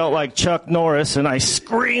 I felt like Chuck Norris, and I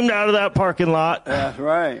screamed out of that parking lot. That's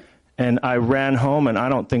right. And I ran home, and I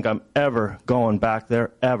don't think I'm ever going back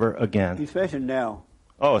there ever again. Especially now.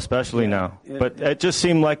 Oh, especially now. But it just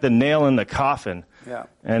seemed like the nail in the coffin. Yeah.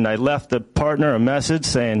 And I left the partner a message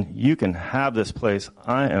saying, you can have this place.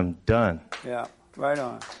 I am done. Yeah, right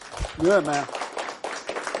on. Good, man.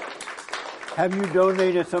 Have you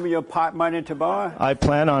donated some of your pot money to Bar? I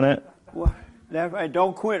plan on it. Well, that's right.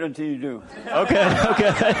 Don't quit until you do. Okay.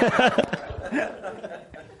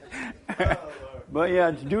 But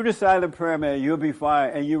yeah, do the silent prayer, man. You'll be fine.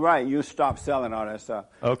 And you're right. You'll stop selling all that stuff.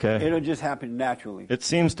 Okay. It'll just happen naturally. It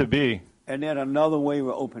seems to be. And then another way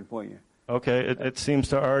will open for you. Okay. It seems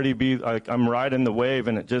to already be like I'm riding the wave,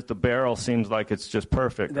 and the barrel seems like it's just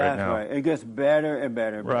perfect right now. That's right. It gets better and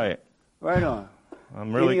better. Right. Right on.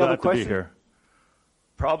 I'm really Any other glad to be questions? here.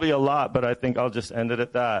 Probably a lot, but I think I'll just end it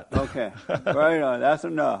at that. Okay. Right on. That's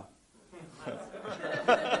enough.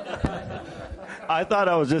 I thought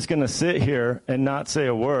I was just going to sit here and not say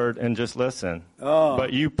a word and just listen. Oh.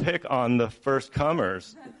 But you pick on the first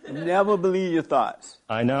comers. Never believe your thoughts.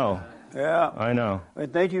 I know. Yeah. I know. Well,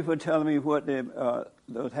 thank you for telling me what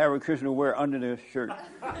those Hare Krishna wear under their shirt,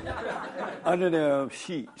 under their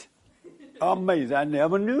sheet. Amazing. I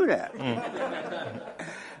never knew that.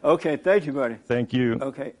 Okay. Thank you, buddy. Thank you.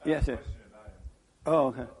 Okay. Yes, sir. Oh,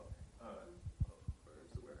 okay.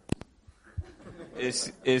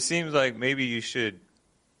 It seems like maybe you should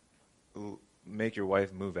make your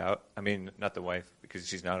wife move out. I mean, not the wife, because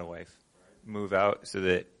she's not a wife. Move out so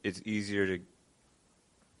that it's easier to...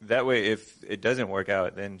 That way, if it doesn't work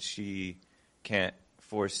out, then she can't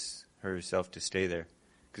force herself to stay there.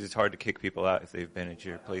 Because it's hard to kick people out if they've been at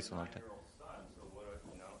your place a long time.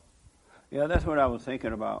 Yeah, that's what I was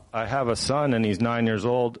thinking about. I have a son, and he's 9 years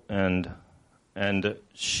old, and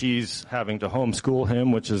she's having to homeschool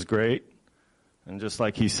him, which is great. And just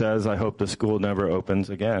like he says, I hope the school never opens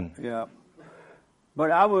again. Yeah. But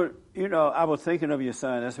I was thinking of your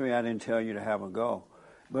son. That's why I didn't tell you to have a go.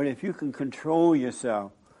 But if you can control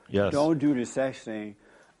yourself, yes. Don't do the sex thing,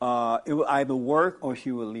 it will either work or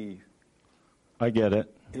she will leave. I get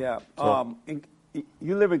it. Yeah. So,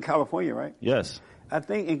 you live in California, right? yes. I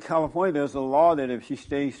think in California there's a law that if she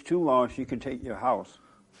stays too long, she can take your house.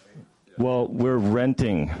 Well, we're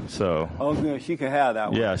renting, so. Oh, good. She can have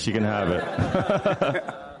that one. Yeah, she can have it.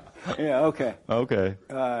 Yeah, okay. Okay.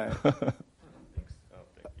 All right.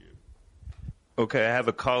 Okay, I have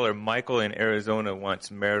a caller. Michael in Arizona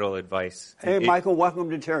wants marital advice. Hey, Michael, welcome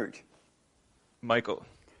to church. Michael,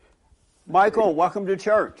 welcome to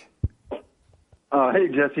church. Hey,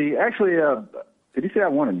 Jesse. Actually, did he say I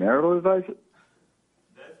wanted marital advice?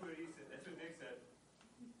 That's what he said. That's what Nick said.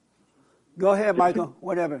 Go ahead, Michael.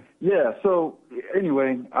 Whatever. Yeah. So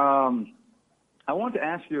anyway, I want to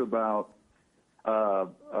ask you about. I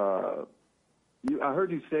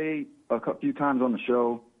heard you say a few times on the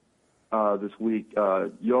show this week.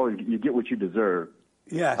 You get what you deserve.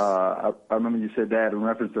 Yes. I remember you said that in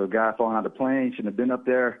reference to a guy falling out of the plane, shouldn't have been up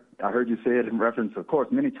there. I heard you say it in reference, of course,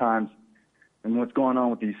 many times. And what's going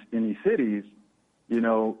on with in these cities, we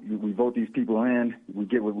vote these people in, we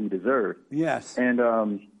get what we deserve. Yes. And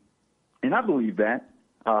I believe that.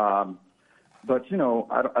 But I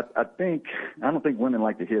don't think women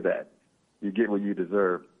like to hear that. You get what you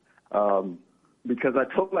deserve. Because I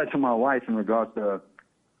told that to my wife in regards to,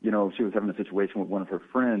 she was having a situation with one of her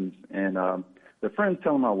friends, and the friend's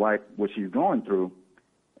telling my wife what she's going through,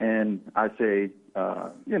 and I say,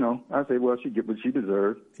 well, she get what she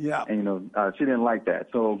deserves. Yeah. And, she didn't like that.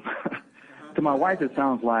 So to my wife, it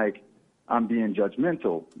sounds like I'm being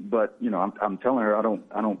judgmental, but, I'm telling her I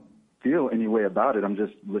don't feel any way about it. I'm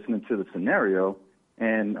just listening to the scenario,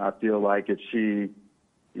 and I feel like if she,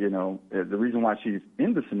 the reason why she's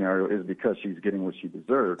in the scenario is because she's getting what she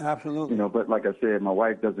deserves. Absolutely. But like I said, my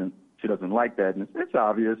wife doesn't like that, and it's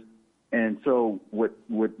obvious. And so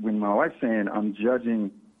when my wife's saying I'm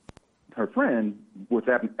judging her friend, what's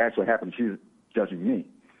actually happened, she's judging me.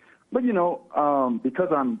 But,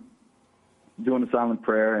 because I'm doing the silent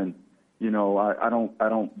prayer and, I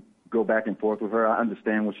don't go back and forth with her. I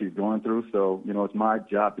understand what she's going through. So, it's my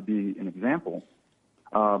job to be an example.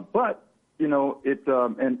 But,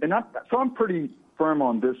 so I'm pretty firm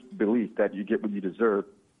on this belief that you get what you deserve.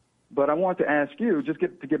 But I want to ask you, just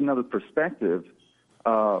to get another perspective,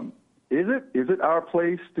 is it our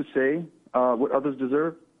place to say what others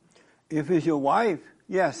deserve? If it's your wife,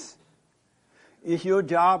 yes. It's your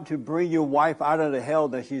job to bring your wife out of the hell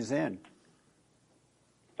that she's in.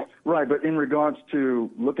 Right, but in regards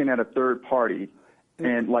to looking at a third party,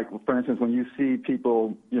 and like, for instance, when you see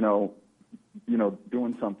people,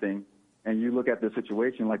 doing something, and you look at the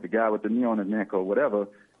situation, like the guy with the knee on his neck or whatever,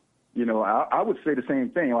 I would say the same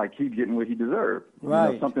thing, like he's getting what he deserved.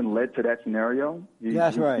 Right. Something led to that scenario.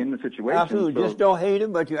 That's right. In the situation. Absolutely. So, just don't hate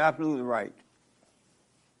him, but you're absolutely right.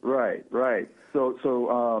 Right.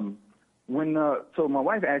 So when my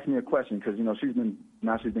wife asked me a question, because she's been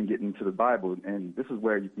getting into the Bible, and this is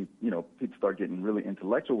where you can people start getting really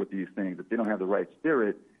intellectual with these things. If they don't have the right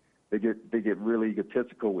spirit, they get really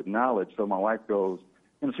egotistical with knowledge. So my wife goes,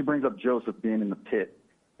 she brings up Joseph being in the pit,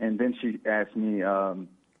 and then she asks me,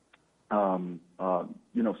 do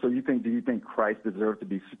you think Christ deserved to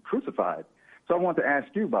be crucified? So I want to ask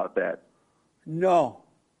you about that. No.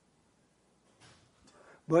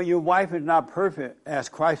 But your wife is not perfect as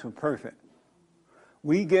Christ was perfect.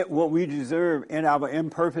 We get what we deserve in our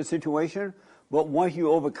imperfect situation, but once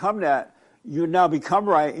you overcome that, you now become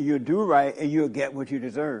right, and you do right, and you'll get what you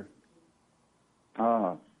deserve.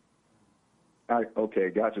 Okay,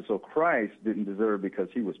 gotcha. So Christ didn't deserve because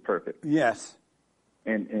he was perfect. Yes.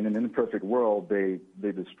 And in an imperfect world, they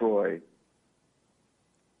destroy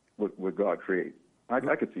what God creates. I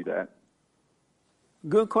could see that.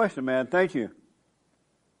 Good question, man. Thank you.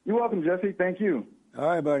 You're welcome, Jesse. Thank you. All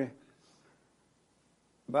right, buddy.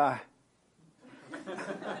 Bye.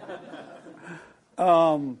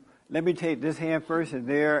 Let me take this hand first, and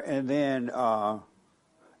there, and then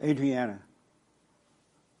Adriana.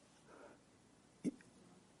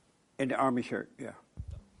 In the army shirt, yeah.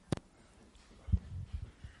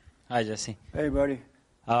 Hi, Jesse. Hey, buddy.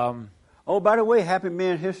 Oh, by the way, Happy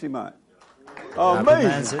Men's History Month. Happy Amazing.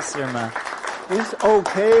 Men's History Month. It's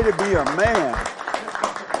okay to be a man.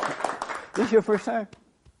 This your first time?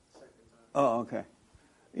 Oh, okay.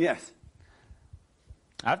 Yes.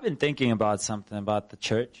 I've been thinking about something about the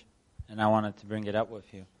church, and I wanted to bring it up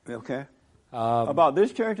with you. Okay. About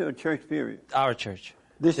this church or church period? Our church.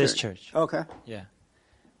 This church. Okay. Yeah.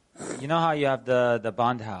 You know how you have the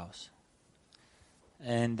bond house?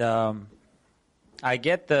 And I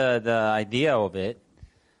get the idea of it,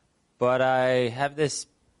 but I have this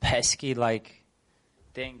pesky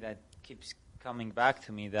thing that keeps coming back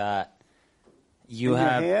to me that you in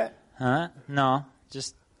have. Your head? Huh? No,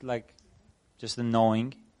 just the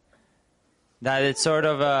knowing that it's sort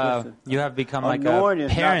of you have become like a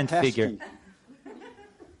parent figure.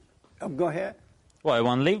 Go ahead. Well, it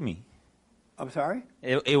won't leave me. I'm sorry?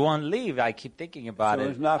 It won't leave. I keep thinking about So it.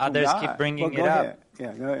 it's not from Others God. keep bringing Well, it go up. ahead.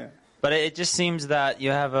 Yeah, go ahead. But it just seems that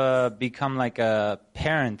you have become like a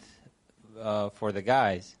parent for the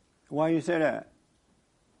guys. Why you say that?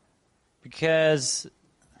 Because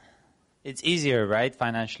it's easier, right,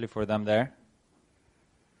 financially for them there.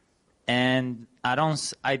 And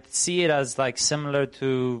I see it as like similar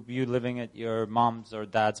to you living at your mom's or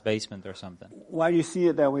dad's basement or something. Why do you see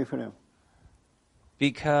it that way for them?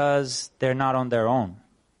 Because they're not on their own.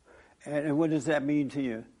 And what does that mean to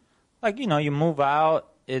you? Like, you move out,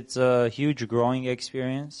 it's a huge growing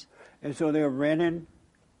experience. And so they're renting,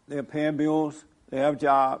 they're paying bills, they have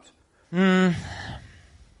jobs.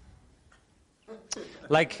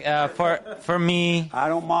 Like for me, I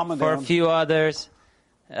don't mama for them. a few others,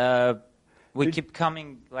 we keep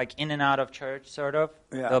coming like in and out of church, sort of.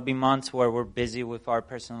 Yeah. There'll be months where we're busy with our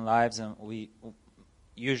personal lives, and we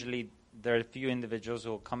usually there are a few individuals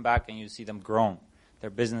who will come back and you see them grown. Their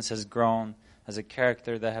business has grown, as a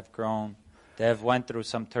character they have grown. They have went through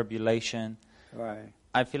some turbulation. Right.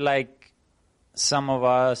 I feel like some of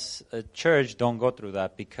us at church don't go through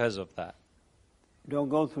that because of that. Don't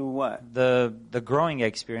go through what? The growing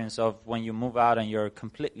experience of when you move out and you're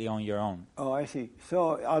completely on your own. Oh, I see.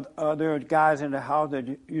 So are there guys in the house that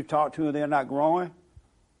you talk to and they're not growing?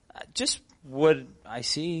 Just what I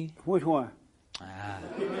see. Which one?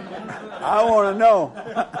 I want to know.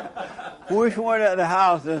 Which one at the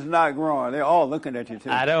house is not growing? They're all looking at you, too.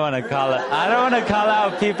 I don't want to call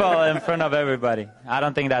out people in front of everybody. I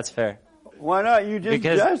don't think that's fair. Why not? You just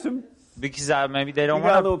judge them. Because maybe they don't You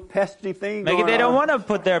got a want little pesky thing Maybe going they don't on. want to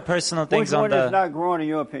put their personal things Which on one is not growing, in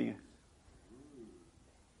your opinion?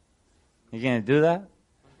 You gonna do that?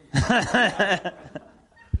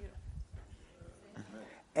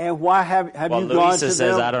 And why have you gone to Luisa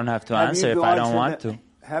says them? I don't have to Have answer you if I gone don't want to.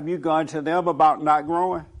 Have you gone to them about not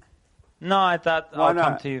growing? No, I thought Why I'll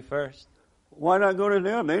come not? to you first. Why not go to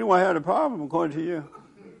them? They don't have the problem, according to you.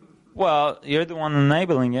 Well, you're the one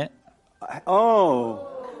enabling it. Oh,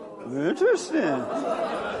 interesting.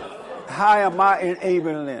 How am I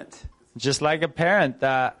enabling it? Just like a parent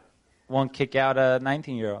that won't kick out a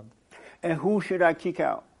 19-year-old. And who should I kick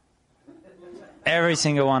out? Every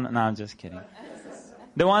single one. No, I'm just kidding.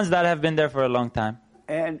 The ones that have been there for a long time.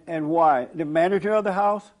 And why? The manager of the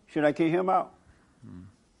house? Should I kick him out?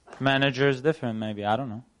 Manager is different, maybe. I don't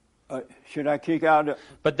know. Should I kick out the...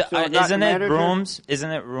 But So not the isn't it manager? rooms?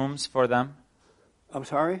 Isn't it rooms for them? I'm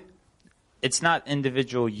sorry? It's not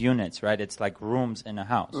individual units, right? It's like rooms in a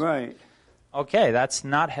house. Right. Okay, that's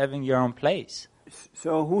not having your own place.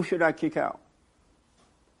 So who should I kick out?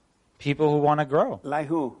 People who want to grow. Like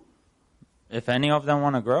who? If any of them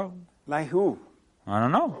want to grow. Like who? I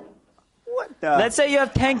don't know. What the? Let's say you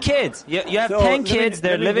have 10 kids. You have So, 10 let me- kids.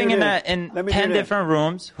 They're let me living do in this. in Let me 10 do this. different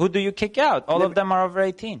rooms. Who do you kick out? All of them are over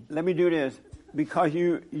 18. Let me do this. Because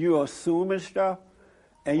you assuming stuff,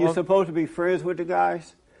 and you're Well- supposed to be friends with the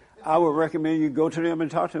guys, I would recommend you go to them and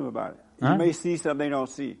talk to them about it. Huh? You may see something they don't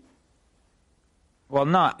see. Well,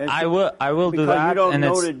 no, And I so- will do because that. you don't and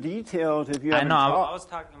know it's, the details if you I haven't know. I talked. was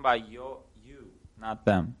talking about you, not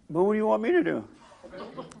them. But what do you want me to do?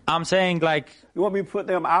 I'm saying like You want me to put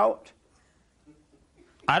them out?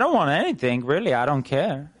 I don't want anything, really. I don't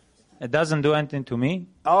care. It doesn't do anything to me.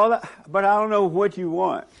 But I don't know what you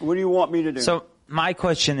want. What do you want me to do? So my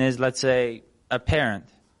question is, let's say a parent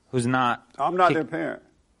who's not... I'm not their parent.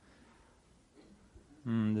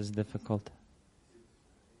 This is difficult.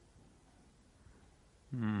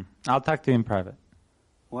 I'll talk to you in private.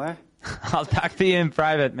 What? I'll talk to you in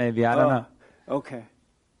private, maybe. I don't know. Okay.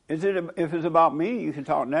 If it's about me, you can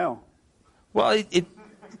talk now. Well,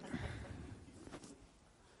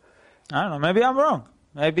 I don't know. Maybe I'm wrong.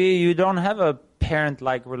 Maybe you don't have a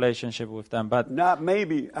parent-like relationship with them, but... Not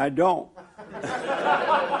maybe. I don't.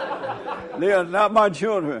 They are not my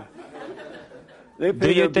children. They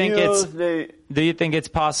pay their bills. Do you think it's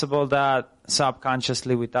possible that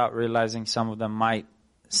subconsciously, without realizing, some of them might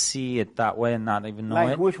see it that way and not even know it?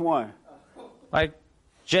 Like which one? Like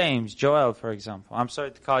James, Joel, for example. I'm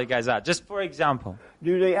sorry to call you guys out. Just for example.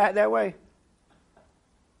 Do they act that way?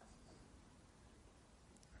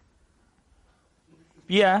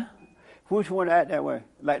 Yeah. Which one act that way?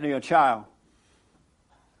 Like they're a child?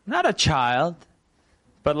 Not a child,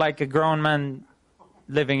 but like a grown man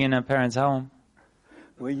living in a parent's home.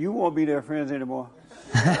 Well, you won't be their friends anymore.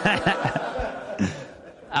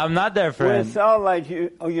 I'm not their friend. Well, it sounds like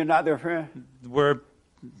you. Oh, you're not their friend? We're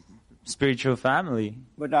spiritual family.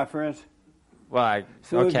 But not friends? Well,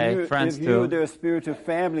 okay, friends too. If you're their spiritual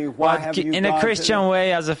family, why have you in gone a Christian to them?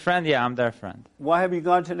 way, as a friend, yeah, I'm their friend. Why have you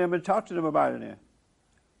gone to them and talked to them about it then?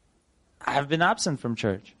 I've been absent from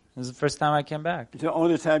church. This is the first time I came back. It's the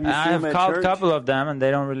only time you see them at I've called church? a couple of them, and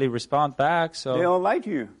they don't really respond back. So They don't like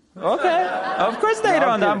you. Okay, of course they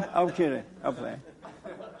don't. I'm kidding. I'm playing.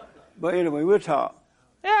 But anyway, we'll talk.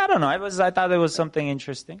 Yeah, I don't know. I thought it was something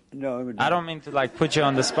interesting. No, I don't mean to put you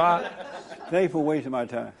on the spot. Thank you for wasting my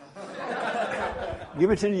time.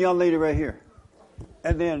 Give it to the young lady right here,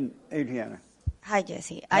 and then Adriana. Hi,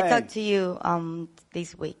 Jesse. I talked to you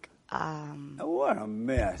this week. What a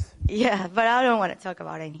mess. Yeah, but I don't want to talk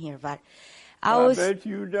about it in here. But I bet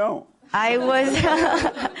you don't. I was.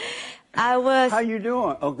 How you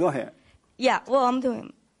doing? Oh, go ahead. Yeah, well, I'm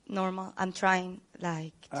doing normal. I'm trying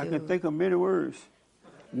I can think of many words.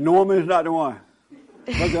 Norman is not the one.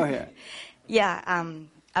 But go ahead. Yeah,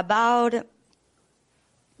 about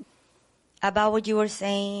what you were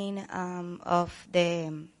saying of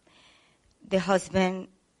the husband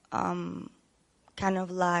kind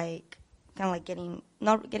of like getting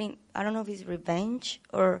not getting, I don't know if it's revenge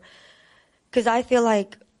or because I feel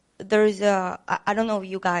like there's I don't know if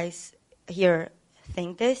you guys here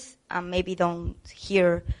think this, maybe don't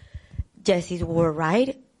hear Jesse's word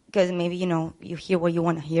right, because maybe you hear what you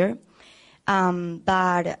want to hear,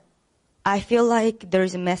 but I feel like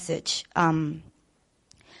there's a message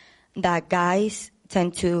that guys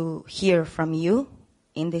tend to hear from you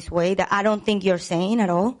in this way that I don't think you're saying at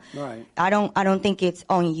all. Right. I don't think it's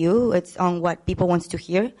on you. It's on what people wants to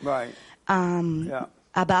hear. Right. Yeah.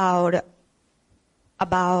 About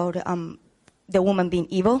the woman being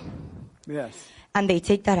evil. Yes. And they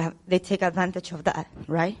take advantage of that,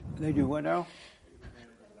 right? They do what now?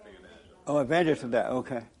 Oh, advantage of that.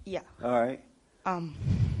 Okay. Yeah. All right.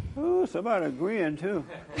 Oh, somebody agreeing too.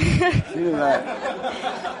 She was like.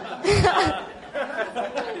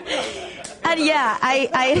 And yeah,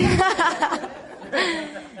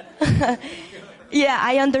 yeah,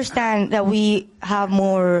 I understand that we're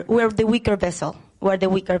the weaker vessel. We're the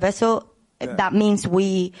weaker vessel. Yeah. That means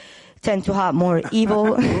we tend to have more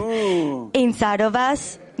evil inside of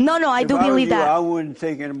us. No, I do believe that. I wouldn't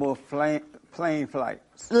take any more plane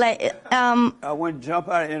flights. I wouldn't jump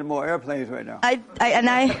out of any more airplanes right now.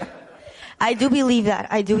 I do believe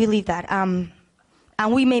that. I do believe that. And I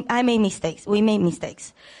made mistakes. We made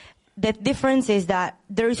mistakes. The difference is that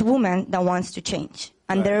there is women that wants to change,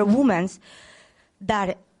 and there are women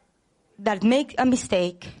that make a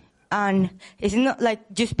mistake, and it's not like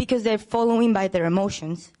just because they're following by their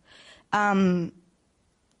emotions. That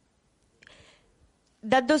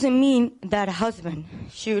doesn't mean that a husband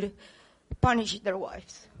should punish their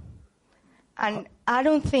wives, and I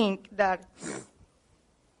don't think that.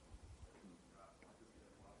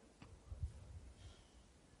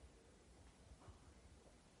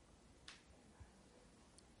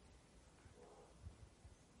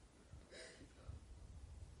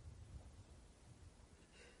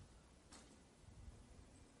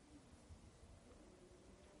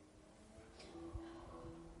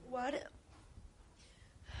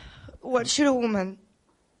 What should a woman?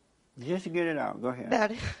 Just get it out. Go ahead.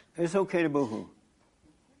 That. It's okay to boo-hoo.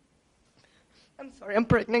 I'm sorry, I'm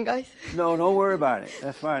pregnant, guys. No, don't worry about it.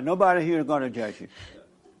 That's fine. Nobody here is going to judge you.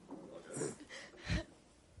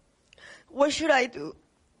 What should I do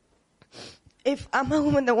if I'm a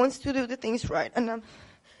woman that wants to do the things right, and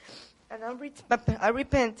And I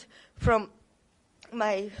repent from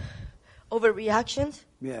my overreactions.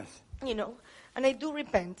 Yes. You know, and I do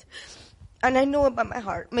repent. And I know about my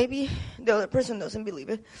heart. Maybe the other person doesn't believe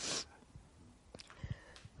it.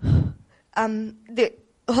 The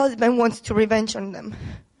husband wants to revenge on them.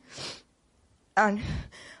 And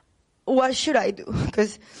what should I do?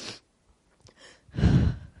 Because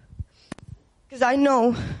I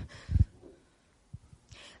know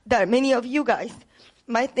that many of you guys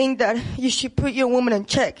might think that you should put your woman in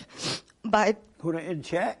check by... Put her in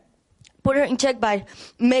check? Put her in check by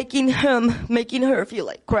making her feel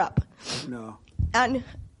like crap. No. And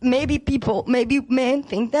maybe men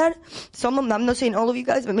think that. Some of them, I'm not saying all of you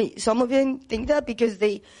guys, but some of them think that because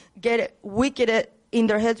they get wicked in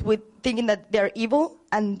their heads with thinking that they're evil,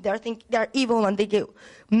 and they're evil, and they get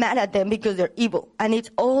mad at them because they're evil. And it's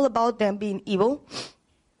all about them being evil.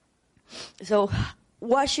 So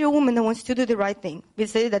what should a woman that wants to do the right thing? We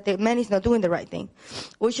say that the man is not doing the right thing.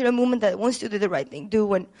 What should a woman that wants to do the right thing do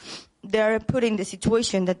when they're put in the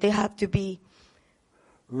situation that they have to be?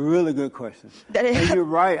 Really good question. And you're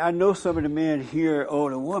right. I know some of the men here,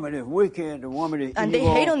 the woman is wicked, the woman is and evil.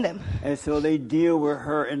 And they hate on them. And so they deal with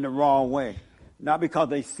her in the wrong way. Not because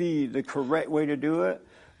they see the correct way to do it,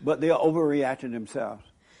 but they're overreacting themselves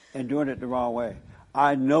and doing it the wrong way.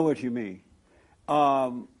 I know what you mean.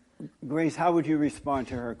 Grace, how would you respond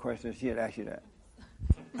to her question if she had asked you that?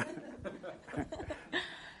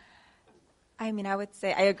 I mean, I would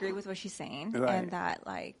say I agree with what she's saying, right. And that,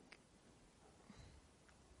 like,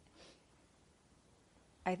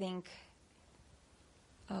 I think,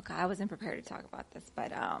 oh God, I wasn't prepared to talk about this,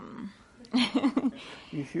 but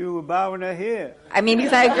you sure were bowing her head. I mean,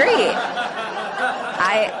 because I agree.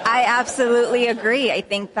 I absolutely agree. I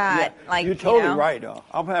think that, like, you're totally right, though.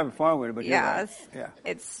 I'm having fun with it, but yeah, you're right.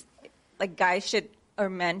 It's like guys should,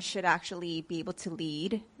 or men should actually be able to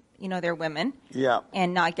lead, their women. Yeah.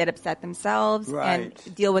 And not get upset themselves. Right.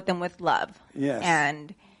 And deal with them with love. Yes.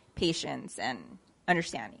 And patience and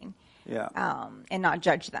understanding. Yeah. And not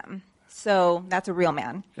judge them. So that's a real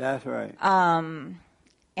man. That's right.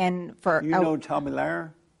 And for Tommy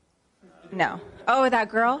Lara? No. Oh, that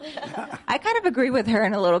girl? I kind of agree with her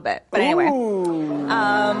in a little bit. But anyway.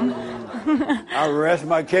 I rest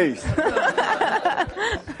my case.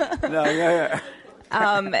 No, go ahead.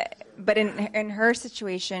 But in her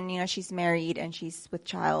situation, she's married and she's with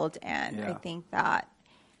child, and I think that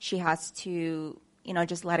she has to,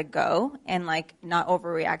 just let it go and like not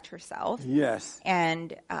overreact herself. Yes.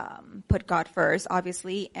 And put God first,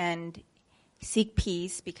 obviously, and seek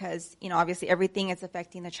peace because, obviously everything is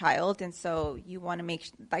affecting the child. And so you want to make,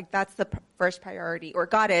 that's the first priority, or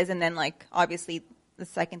God is. And then, obviously the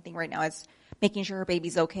second thing right now is making sure her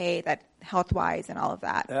baby's okay, that health-wise and all of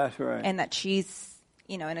that. That's right. And that she's,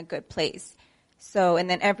 in a good place. So, and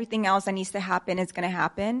then everything else that needs to happen is going to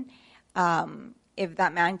happen. If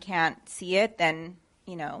that man can't see it, then,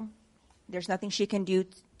 there's nothing she can do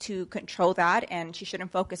to control that, and she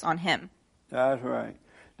shouldn't focus on him. That's right.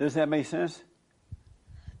 Does that make sense?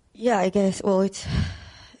 Yeah, I guess. Well,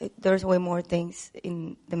 there's way more things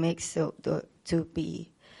in the mix to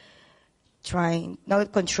be trying,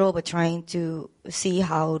 not control, but trying to see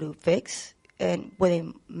how to fix, and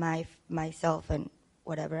within myself and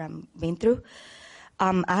whatever I'm been through.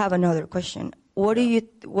 I have another question. What do you?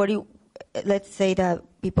 Let's say that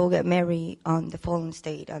people get married on the fallen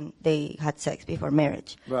state and they had sex before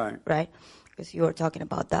marriage. Right. Right? Because you were talking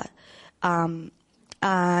about that. And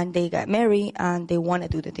they got married and they want to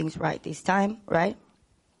do the things right this time, right?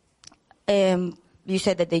 You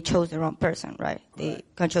said that they chose the wrong person, right? They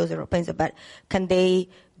can chose the wrong person, but can they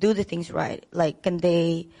do the things right? Like, can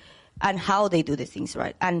they, and how they do the things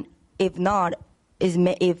right? And if not,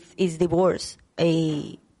 is divorce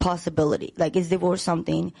a possibility? Like, is divorce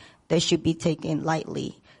something that should be taken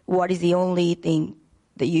lightly? What is the only thing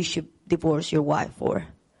that you should divorce your wife for?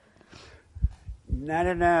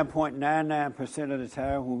 99.99% of the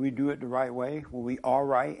time, when we do it the right way, when we are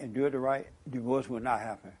right and do it the right, divorce will not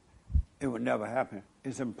happen. It would never happen.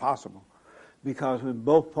 It's impossible. Because when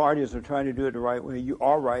both parties are trying to do it the right way, you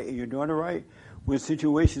are right and you're doing it right, when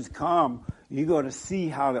situations come, you're going to see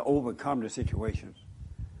how to overcome the situations.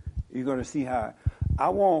 You're going to see how. I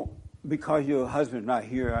won't, because your husband's not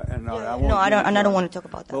here, and I won't. No, I don't want to talk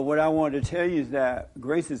about that. But what I wanted to tell you is that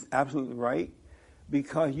Grace is absolutely right,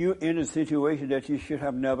 because you're in a situation that you should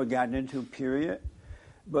have never gotten into, period.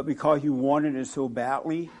 But because you wanted it so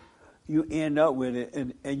badly, you end up with it,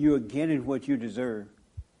 and you're getting what you deserve.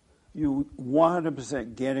 You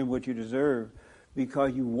 100% getting what you deserve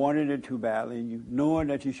because you wanted it too badly, and you knowing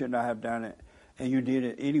that you should not have done it, and you did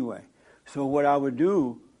it anyway. So what I would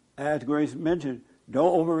do, as Grace mentioned,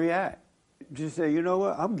 Don't overreact. Just say, you know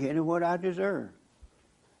what? I'm getting what I deserve.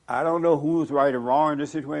 I don't know who's right or wrong in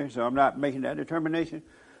this situation, so I'm not making that determination.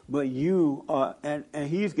 But you are, and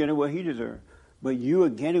he's getting what he deserves. But you are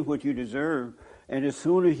getting what you deserve. And as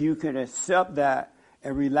soon as you can accept that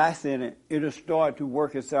and relax in it, it'll start to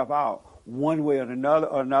work itself out one way or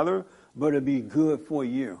another, but it'll be good for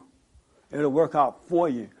you. It'll work out for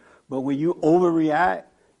you. But when you overreact,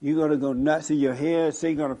 you're going to go nuts in your head.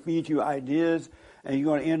 Satan's going to feed you ideas, and you're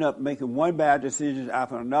going to end up making one bad decision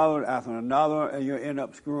after another, and you'll end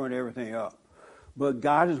up screwing everything up. But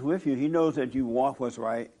God is with you. He knows that you want what's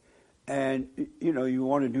right, and you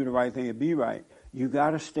want to do the right thing and be right. You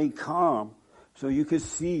got to stay calm so you can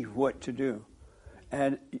see what to do.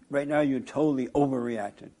 And right now you're totally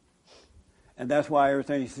overreacting. And that's why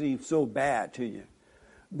everything seems so bad to you.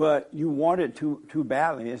 But you want it too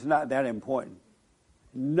badly. It's not that important.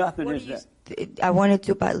 Nothing is that. I wanted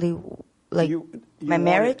to badly, my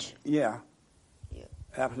marriage? Yeah,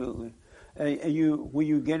 absolutely. And when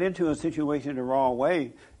you get into a situation the wrong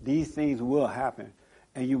way, these things will happen,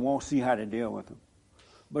 and you won't see how to deal with them.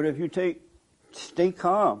 But if you stay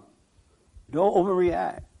calm, don't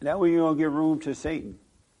overreact. That way you don't give room to Satan,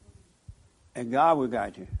 and God will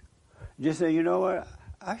guide you. Just say, you know what?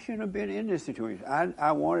 I shouldn't have been in this situation.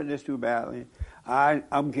 I wanted this too badly.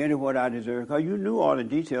 I'm getting what I deserve. Because you knew all the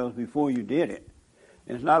details before you did it.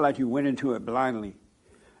 It's not like you went into it blindly.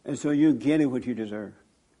 And so you're getting what you deserve.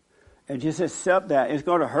 And just accept that. It's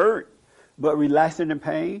going to hurt, but relax in the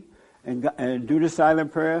pain and do the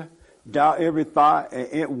silent prayer. Doubt every thought. And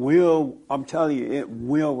it will, I'm telling you, it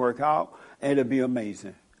will work out. And it'll be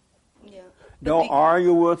amazing. Yeah. Don't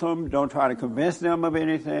argue with them. Don't try to convince them of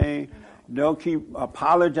anything. Don't keep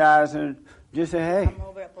apologizing. Just say, hey. I'm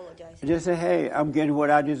over-apologizing. Just say, hey, I'm getting what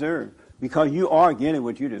I deserve. Because you are getting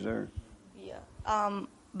what you deserve. Yeah.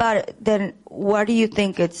 But then what do you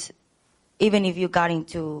think it's, even if you got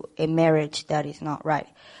into a marriage that is not right,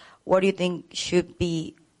 what do you think should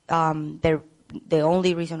be the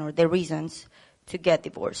only reason or the reasons to get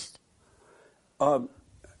divorced?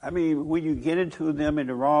 When you get into them in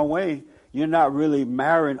the wrong way, you're not really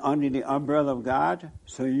married under the umbrella of God.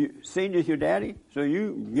 So Satan is your daddy. So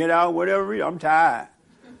you get out whatever. I'm tired.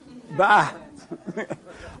 Bye.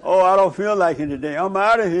 Oh, I don't feel like it today. I'm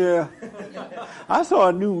out of here. I saw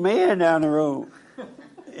a new man down the road.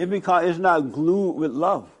 Because it's not glued with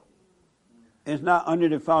love. It's not under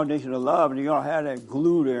the foundation of love, and you're going to have that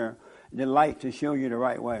glue there, the light to show you the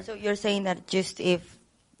right way. So you're saying that just if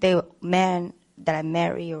the man that I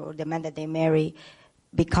marry or the man that they marry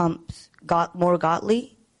becomes more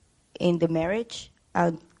godly in the marriage,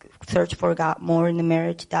 search for God more in the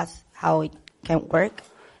marriage, that's how it can work?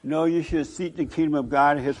 No, you should seek the kingdom of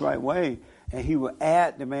God in his right way, and he will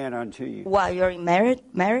add the man unto you. While you're married?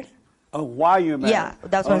 Oh, while you're married? Yeah,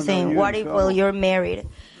 that's what I'm saying. What if you're married?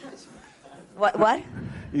 What?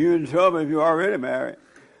 You're in trouble if you're already married.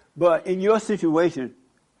 But in your situation,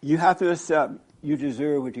 you have to accept you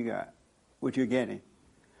deserve what you got, what you're getting.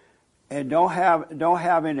 And don't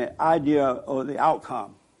have any idea of the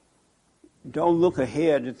outcome. Don't look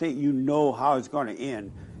ahead to think you know how it's going to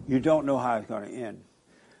end. You don't know how it's going to end.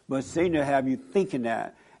 But Satan will have you thinking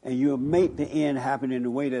that, and you'll make the end happen in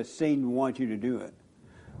the way that Satan wants you to do it.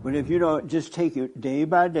 But if you don't, just take it day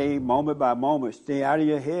by day, moment by moment, stay out of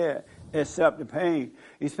your head, accept the pain.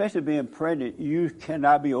 Especially being pregnant, you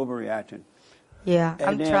cannot be overreacting. Yeah,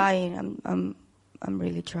 I'm trying. I'm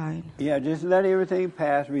really trying. Yeah, just let everything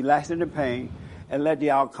pass, relax in the pain, and let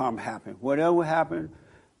the outcome happen. Whatever will happen,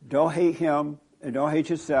 don't hate him and don't hate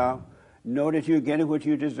yourself. Know that you're getting what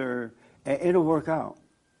you deserve, and it'll work out.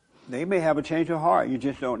 They may have a change of heart, you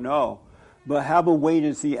just don't know. But have a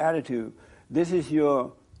wait-and-see attitude. This is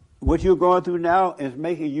what you're going through now is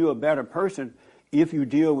making you a better person if you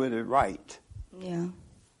deal with it right. Yeah.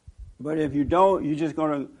 But if you don't, you're just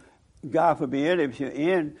going to, God forbid, if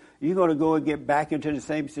you're going to go and get back into the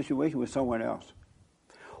same situation with someone else.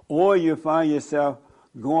 Or you find yourself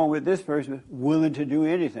going with this person willing to do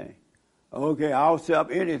anything. Okay, I'll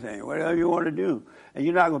accept anything, whatever you want to do. And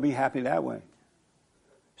you're not going to be happy that way.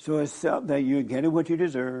 So accept that you're getting what you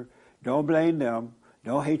deserve. Don't blame them.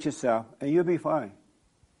 Don't hate yourself. And you'll be fine.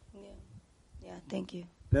 Yeah, thank you.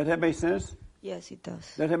 Does that make sense? Yes, it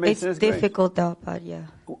does. Does that make sense? It's difficult though, but yeah.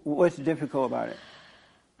 What's difficult about it?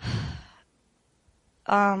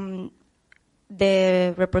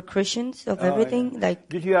 The repercussions of everything. Yeah.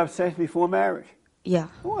 Did you have sex before marriage? Yeah.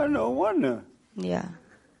 Well, no wonder. Yeah.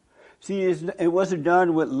 See, it wasn't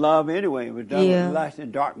done with love anyway. It was done with lust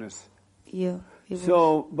and darkness. Yeah.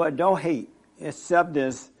 So, but don't hate. Accept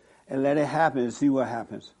this and let it happen and see what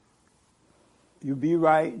happens. You be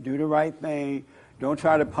right, do the right thing. Don't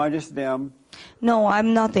try to punish them. No,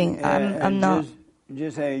 I'm nothing. I'm not.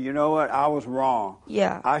 Just say, you know what? I was wrong.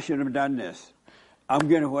 Yeah. I should have done this. I'm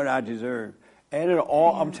getting what I deserve. And it'll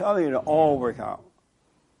all, I'm telling you, it'll all work out.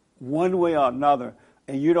 One way or another.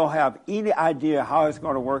 And you don't have any idea how it's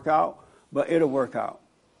going to work out, but it'll work out.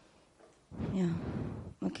 Yeah.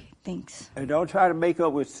 Okay, thanks. And don't try to make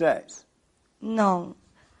up with sex. No.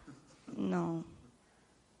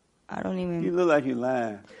 I don't even. You look like you're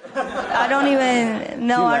lying. I don't even.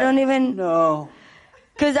 No, I don't even. No.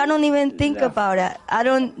 Because I don't even think about it. I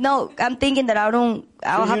don't. No, I'm thinking that I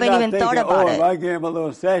haven't even thought about it. If I give him a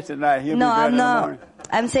little sex tonight, he'll be better I'm in the not. morning.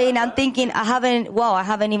 I'm saying I'm thinking I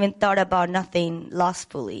haven't even thought about nothing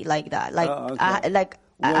lustfully like that. Like okay.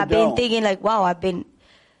 I've been thinking like, wow, I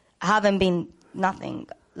haven't been nothing.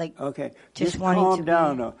 Like okay, just wanting calm to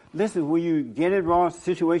down be. though. Listen, when you get it wrong,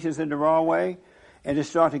 situations in the wrong way, and it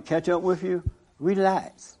start to catch up with you,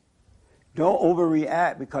 relax. Don't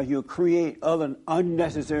overreact because you'll create other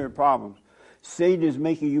unnecessary problems. Satan is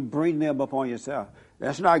making you bring them upon yourself.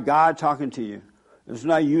 That's not God talking to you. It's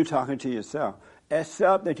not you talking to yourself.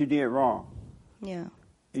 Accept that you did wrong. Yeah.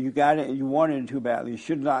 You got it and you wanted it too badly. You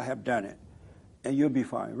should not have done it. And you'll be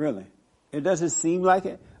fine, really. It doesn't seem like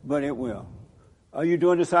it, but it will. Are you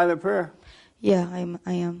doing the silent prayer? Yeah,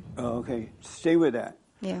 I am. Oh, okay. Stay with that.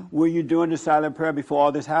 Yeah. Were you doing the silent prayer before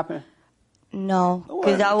all this happened? No,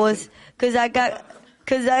 because I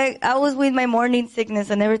was with my morning sickness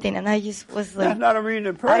and everything, and I just was like. That's not a reason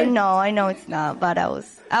to pray. I know it's not, but I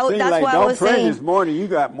was. That's like, what I was don't pray saying. this morning. You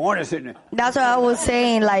got morning sickness. That's what I was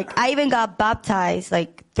saying. Like I even got baptized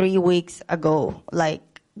like 3 weeks ago. Like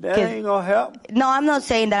that ain't gonna help. No, I'm not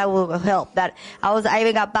saying that will help. That I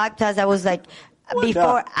even got baptized. I was like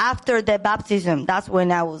after the baptism. That's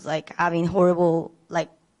when I was like having horrible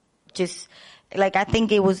I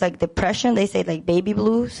think it was like depression. They say like baby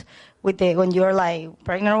blues when you're like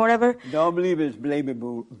pregnant or whatever. Don't believe it's baby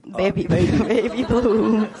blues. Baby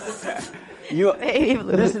blues.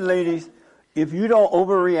 Listen, ladies, if you don't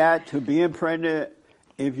overreact to being pregnant,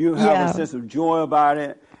 if you have a sense of joy about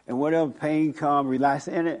it, and whatever pain comes, relax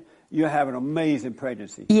in it, you'll have an amazing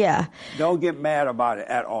pregnancy. Yeah. Don't get mad about it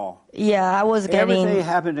at all. Yeah, I was getting. Everything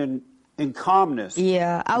happened in calmness.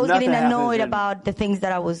 Yeah, I was Nothing getting annoyed happens about the things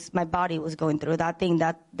that my body was going through. That thing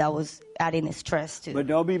that was adding the stress too. But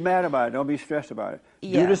don't be mad about it. Don't be stressed about it.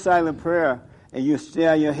 Yeah. Do the silent prayer, and you stay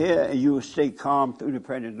on your head, and you will stay calm through the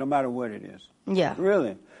pregnancy, no matter what it is. Yeah.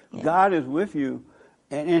 Really. Yeah. God is with you,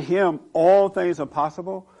 and in Him, all things are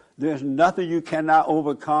possible. There's nothing you cannot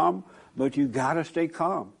overcome, but you got to stay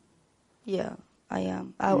calm. Yeah, I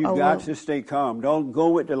am. You got to stay calm. Don't go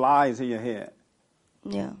with the lies in your head.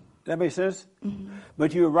 Yeah. That makes sense? Mm-hmm.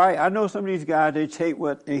 But you're right. I know some of these guys, they take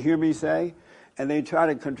what they hear me say, and they try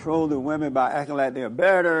to control the women by acting like they're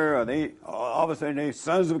better, or all of a sudden they're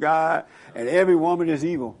sons of God, and every woman is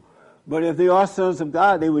evil. But if they are sons of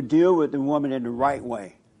God, they would deal with the woman in the right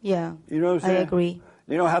way. Yeah. You know what I'm saying? I agree.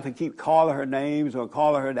 They don't have to keep calling her names or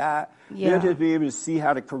calling her that. Yeah. They'll just be able to see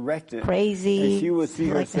how to correct it. Crazy. And she will see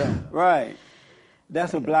herself. Right.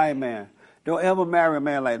 That's a blind man. Don't ever marry a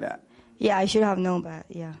man like that. Yeah, I should have known that.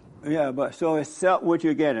 Yeah. Yeah, but so accept what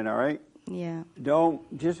you're getting, all right? Yeah.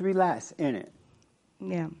 Don't, just relax in it.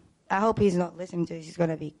 Yeah. I hope he's not listening to this. He's going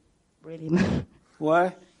to be really mad.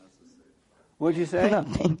 What? What'd you say?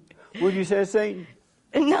 Nothing. What'd you say, Satan?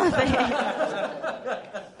 Nothing.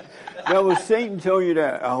 That was Satan telling you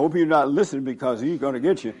that. I hope you're not listening because he's going to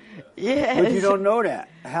get you. Yes. But you don't know that.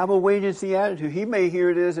 Have a wait-and-see attitude. He may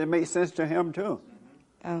hear this. It makes sense to him, too.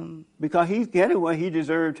 Because he's getting what he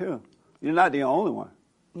deserved, too. You're not the only one.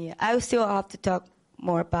 Yeah, I still have to talk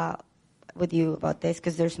more with you about this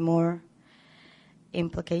because there's more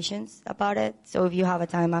implications about it. So if you have a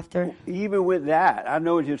time after. Even with that, I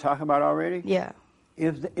know what you're talking about already. Yeah.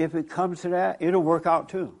 If it comes to that, it'll work out,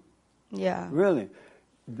 too. Yeah. Really.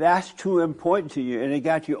 That's too important to you, and it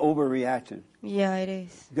got you overreacting. Yeah, it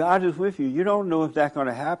is. God is with you. You don't know if that's going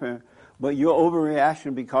to happen, but your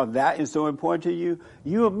overreaction, because that is so important to you,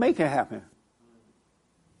 you will make it happen.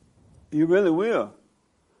 You really will.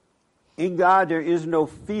 In God, there is no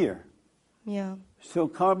fear. Yeah. So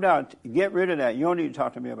calm down. Get rid of that. You don't need to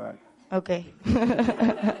talk to me about it. Okay.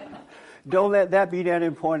 Don't let that be that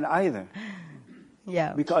important either.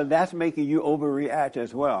 Yeah. Because that's making you overreact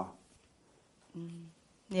as well.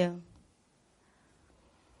 Yeah.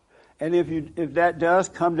 And if that does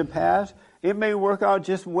come to pass, it may work out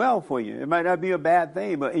just well for you. It might not be a bad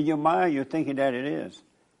thing, but in your mind, you're thinking that it is.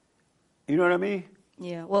 You know what I mean?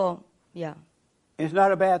 Yeah. Well, yeah. It's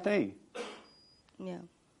not a bad thing. Yeah.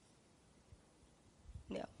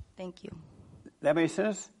 Yeah. Thank you. That makes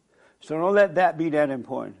sense? So don't let that be that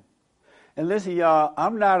important. And listen, y'all,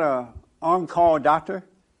 I'm not a on-call doctor.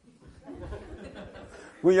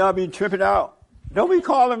 Will y'all be tripping out? Don't be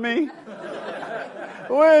calling me.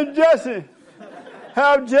 Where's Jesse?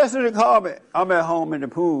 Have Jesse to call me. I'm at home in the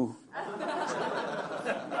pool.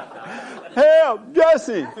 Help,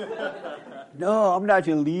 Jesse. No, I'm not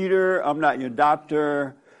your leader. I'm not your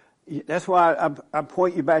doctor. That's why I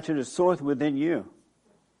point you back to the source within you.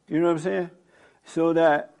 You know what I'm saying? So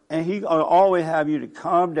that, and he will always have you to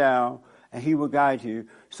calm down, and he will guide you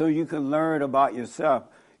so you can learn about yourself.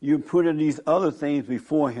 You put in these other things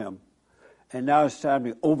before him, and now it's time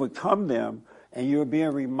to overcome them, and you're being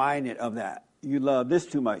reminded of that. You love this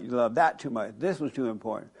too much. You love that too much. This was too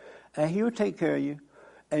important. And he will take care of you,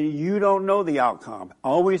 and you don't know the outcome.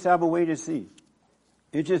 Always have a way to see.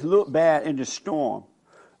 It just looked bad in the storm.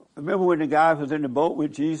 Remember when the guy was in the boat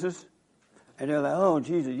with Jesus? And they're like, oh,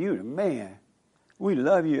 Jesus, you the man. We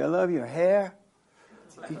love you. I love your hair.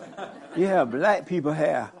 You have black people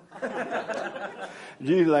hair.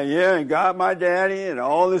 Jesus like, yeah, and God my daddy and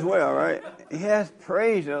all is well, right? Yes,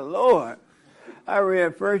 praise the Lord. I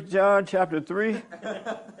read 1 John chapter 3.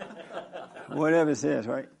 Whatever it says,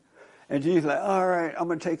 right? And Jesus like, all right, I'm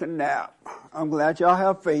going to take a nap. I'm glad y'all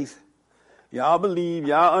have faith. Y'all believe.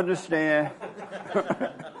 Y'all understand.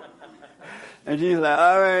 And Jesus like,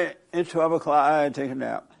 all right, it's 12 o'clock. I take a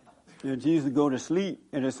nap. And Jesus go to sleep.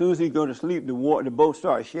 And as soon as he go to sleep, the boat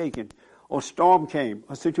starts shaking. Or storm came,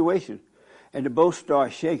 a situation. And the boat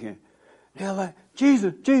starts shaking. They're like,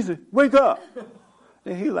 Jesus, wake up.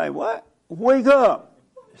 And he's like, what? Wake up.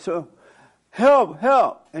 So, help.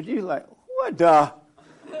 And Jesus like, what the?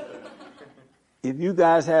 If you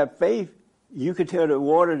guys have faith, you could tell the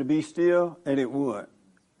water to be still, and it would.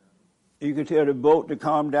 You could tell the boat to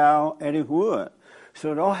calm down, and it would.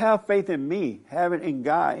 So don't have faith in me. Have it in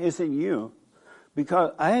God. It's in you.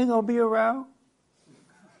 Because I ain't going to be around.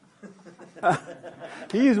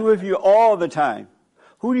 He's with you all the time.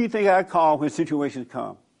 Who do you think I call when situations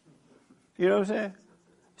come? You know what I'm saying?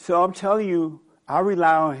 So I'm telling you, I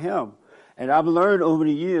rely on him. And I've learned over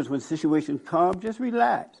the years when situations come, just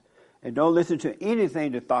relax. And don't listen to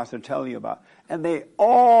anything the thoughts are telling you about. And they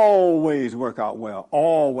always work out well.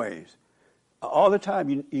 Always. All the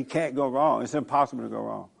time. You can't go wrong. It's impossible to go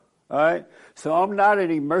wrong. All right? So I'm not an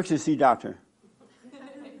emergency doctor.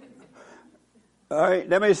 All right?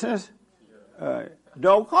 That makes sense? All right.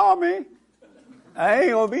 Don't call me. I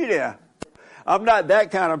ain't going to be there. I'm not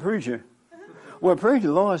that kind of preacher. Well, praise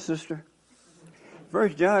the Lord, sister.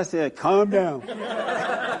 1 John said, calm down.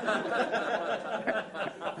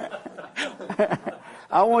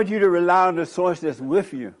 I want you to rely on the source that's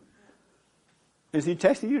with you. Is he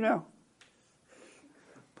texting you now?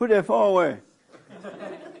 Put that phone away.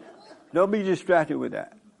 Don't be distracted with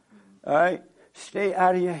that. All right? Stay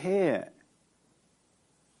out of your head.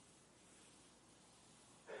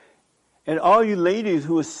 And all you ladies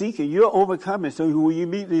who are seeking, you're overcoming. So when you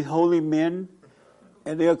meet these holy men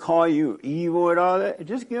and they'll call you evil and all that,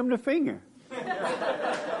 just give them the finger.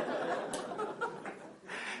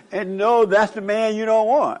 And know that's the man you don't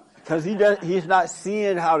want. Because he's not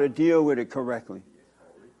seeing how to deal with it correctly.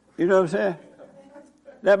 You know what I'm saying?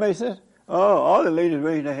 That makes sense? Oh, all the ladies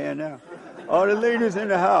raising their hand now. All the ladies in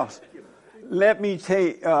the house. Let me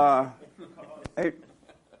take, all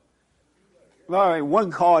right,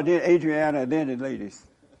 one call, then Adriana, then the ladies.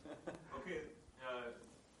 Okay,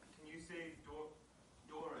 can you say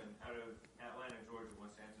Doran out of Atlanta, Georgia,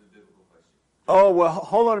 wants to answer the biblical question? Oh, well,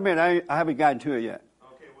 hold on a minute. I haven't gotten to it yet.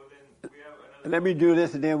 Okay, well then we have another. Let me do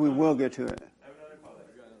this and then we will get to it. I have another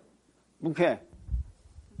caller. Okay.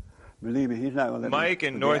 Believe me, he's not going to let Mike me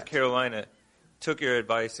in forget. North Carolina took your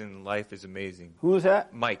advice and life is amazing. Who is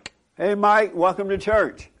that? Mike. Hey, Mike, welcome to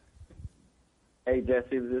church. Hey,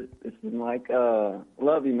 Jesse, this is Mike.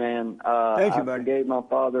 Love you, man. Thank you, I buddy. forgave my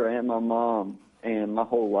father and my mom, and my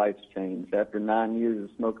whole life's changed. After 9 years of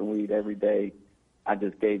smoking weed every day, I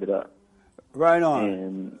just gave it up. Right on.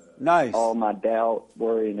 And nice. All my doubt,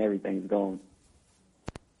 worry, and everything's gone.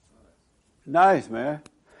 Nice, man.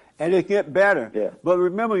 And it get better. Yeah. But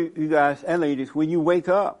remember, you guys and ladies, when you wake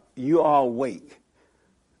up, you are awake.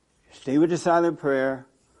 Stay with the silent prayer.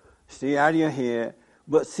 Stay out of your head.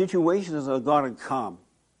 But situations are going to come.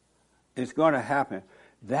 It's going to happen.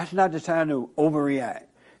 That's not the time to overreact.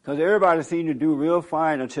 Because everybody seems to do real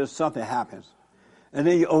fine until something happens. And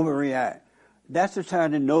then you overreact. That's the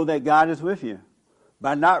time to know that God is with you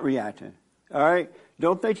by not reacting. All right?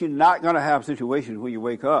 Don't think you're not going to have situations when you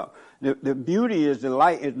wake up. The beauty is the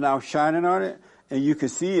light is now shining on it, and you can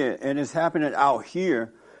see it, and it's happening out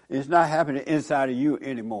here. It's not happening inside of you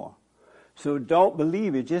anymore. So don't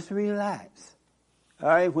believe it. Just relax. All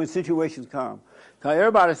right, when situations come. Because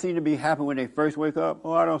everybody seems to be happy when they first wake up.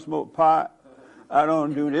 Oh, I don't smoke pot. I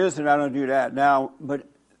don't do this and I don't do that. Now, but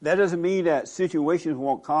that doesn't mean that situations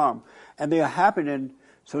won't come. And they are happening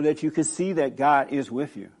so that you can see that God is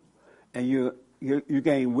with you. And you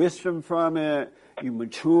gain wisdom from it. You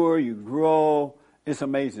mature. You grow. It's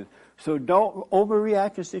amazing. So don't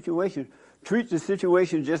overreact to situations. Treat the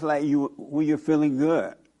situation just like you when you're feeling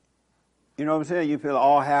good. You know what I'm saying? You feel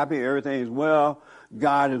all happy. Everything is well.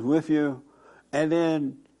 God is with you. And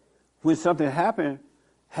then when something happens,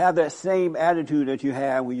 have that same attitude that you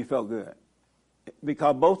had when you felt good.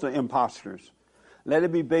 Because both are imposters. Let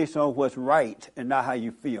it be based on what's right and not how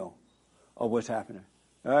you feel or what's happening.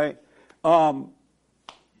 All right? You done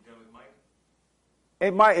with Mike?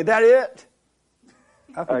 Hey, Mike, is that it?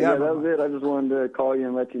 I forgot. Yeah, that was it. I just wanted to call you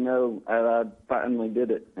and let you know I finally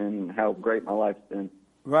did it and how great my life's been.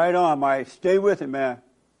 Right on, Mike. Stay with it, man.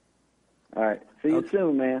 All right. See you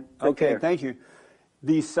soon, man. Take care. Thank you.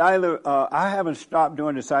 The silent, I haven't stopped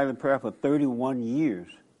doing the silent prayer for 31 years.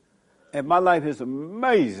 And my life is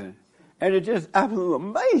amazing. And it's just absolutely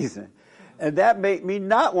amazing. And that made me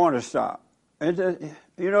not want to stop. And just,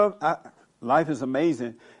 life is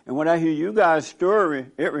amazing. And when I hear you guys' story,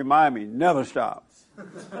 it reminds me, never stop.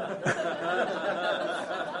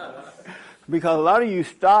 Because a lot of you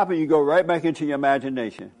stop and you go right back into your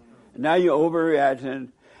imagination. And now you're overreacting,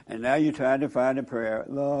 and now you're trying to find a prayer.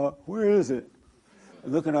 Lord, where is it?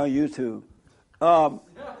 Looking on YouTube.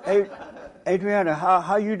 Hey, Adriana,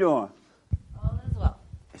 how you doing? All is well.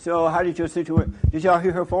 So how did your situation? Did y'all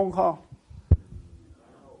hear her phone call?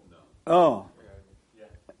 No. Oh.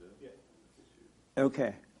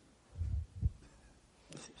 Okay.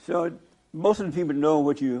 So most of the people know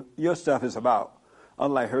what your stuff is about,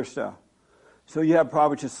 unlike her stuff. So you have a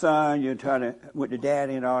problem with your son, you're trying to, with the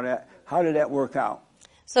daddy and all that. How did that work out?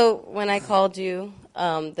 So when I called you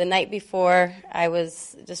the night before, I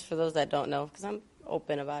was, just for those that don't know, because I'm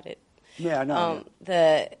open about it. Yeah, I know.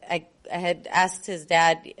 I had asked his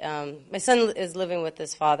dad, my son is living with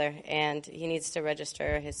his father, and he needs to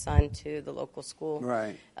register his son to the local school.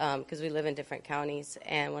 Right. Because we live in different counties.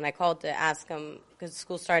 And when I called to ask him, because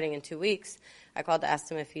school's starting in 2 weeks, I called to ask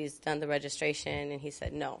him if he's done the registration, and he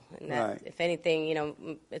said no. And that, Right. if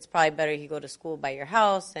anything, it's probably better he go to school by your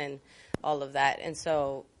house and all of that. And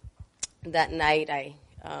so that night, I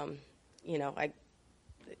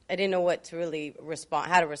didn't know what to really respond,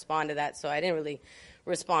 how to respond to that, so I didn't really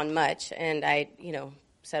respond much. And I,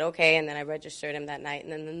 said okay, and then I registered him that night.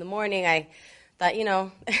 And then in the morning, I thought,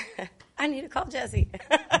 I need to call Jesse.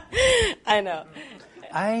 I know.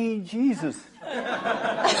 I ain't Jesus.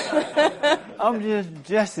 I'm just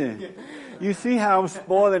Jesse. You see how I'm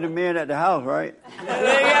spoiling the men at the house, right?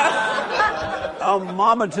 There you go. I'm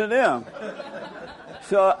mama to them.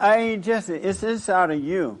 So I ain't Jesse. It's inside of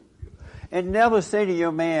you. And never say to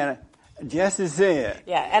your man, Jesse said.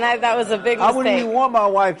 Yeah, and that was a big mistake. I wouldn't even want my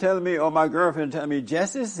wife telling me, or my girlfriend telling me,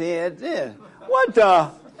 Jesse said this. What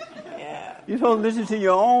the? Yeah. You're supposed to listen to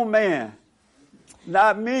your own man,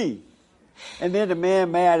 not me. And then the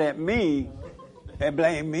man mad at me and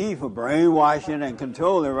blame me for brainwashing and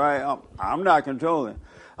controlling, right? I'm not controlling.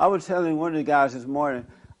 I was telling one of the guys this morning,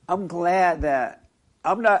 I'm glad that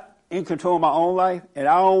I'm not in control of my own life, and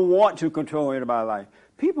I don't want to control anybody's life.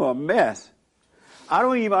 People are a mess. I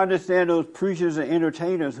don't even understand those preachers and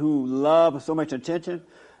entertainers who love so much attention.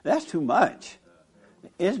 That's too much.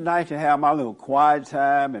 It's nice to have my little quiet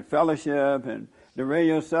time and fellowship and the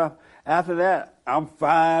radio stuff. After that, I'm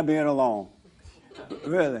fine being alone.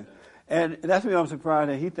 Really. And that's why I'm surprised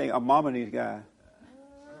that he think I'm mama these guys.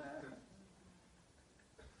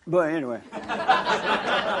 But anyway.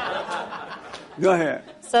 Go ahead.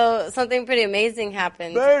 So something pretty amazing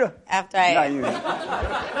happened Beta. after I... Not you.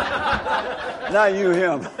 Not you,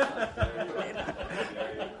 him.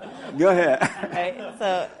 Go ahead. Right,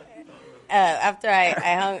 so after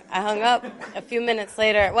I hung up, a few minutes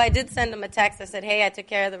later, I did send him a text. I said, hey, I took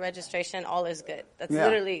care of the registration. All is good. That's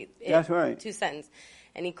literally it. That's right. 2 sentences.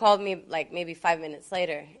 And he called me maybe 5 minutes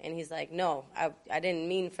later, and he's like, no, I didn't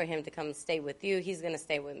mean for him to come stay with you. He's going to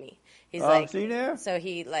stay with me. He's see there? So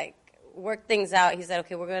he worked things out. He said,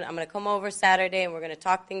 okay, I'm going to come over Saturday, and we're going to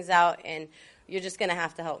talk things out, and you're just going to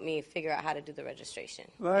have to help me figure out how to do the registration.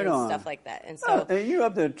 Right and on. stuff like that. And so and you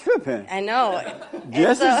up there tripping. I know.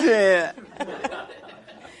 Just as said.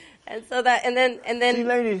 And so that, and then. See,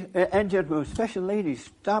 ladies and gentlemen, especially ladies,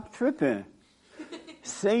 stop tripping.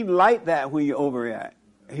 Satan like that when you overreact.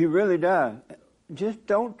 He really does. Just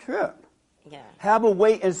don't trip. Yeah. Have a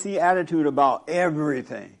wait and see attitude about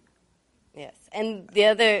everything. Yes. And the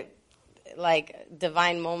other like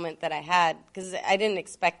divine moment that I had, because I didn't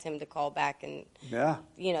expect him to call back. And Yeah.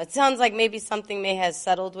 it sounds like maybe something may have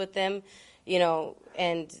settled with him,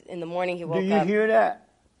 and in the morning he woke Do you up. hear that?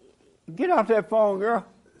 Get off that phone, girl.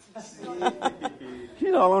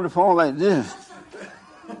 She's all on the phone like this.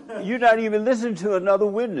 You're not even listening to another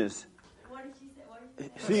witness.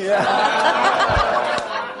 See that?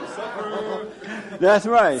 That's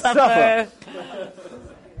right. Suffer.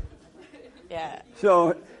 Yeah.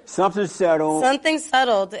 So something settled. Something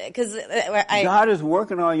settled, because God is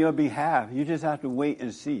working on your behalf. You just have to wait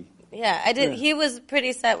and see. Yeah, I did. He was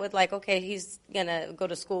pretty set with like, okay, he's gonna go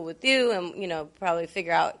to school with you, and probably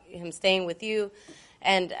figure out him staying with you.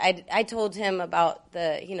 And I told him about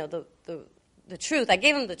the truth. I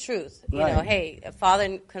gave him the truth. Right. Hey, a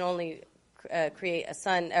father can only create a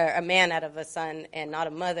son or a man out of a son, and not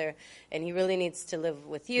a mother, and he really needs to live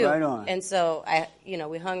with you. Right on. And so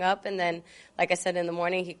we hung up, and then, like I said, in the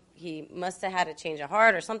morning he must have had a change of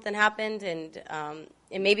heart or something happened, and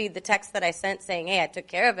maybe the text that I sent saying, hey, I took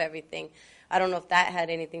care of everything, I don't know if that had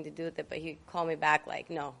anything to do with it, but he called me back like,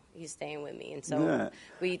 no, he's staying with me. And so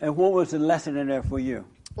And what was the lesson in there for you?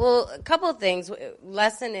 Well, a couple of things.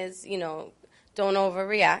 Lesson is, don't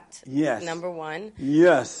overreact. Yes. Number one.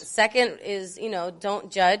 Yes. Second is,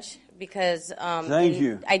 don't judge, because Thank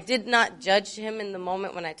you. I did not judge him in the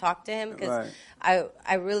moment when I talked to him, because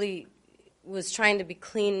I really was trying to be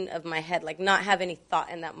clean of my head, like not have any thought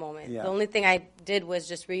in that moment. Yeah. The only thing I did was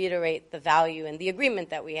just reiterate the value and the agreement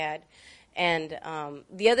that we had. And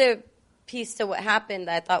the other piece to what happened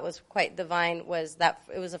that I thought was quite divine was that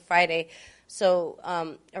it was a Friday. So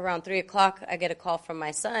around 3 o'clock, I get a call from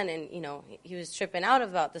my son, and he was tripping out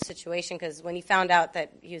about the situation, because when he found out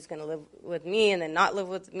that he was going to live with me and then not live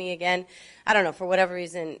with me again, I don't know, for whatever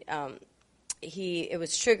reason, it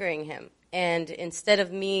was triggering him. And instead of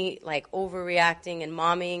me like overreacting and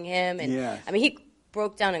mommying him, and he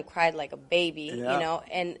broke down and cried like a baby,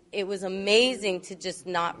 and it was amazing to just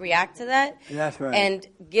not react to that. That's right. And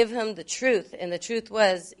give him the truth. And the truth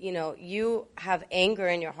was, you have anger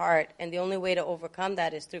in your heart, and the only way to overcome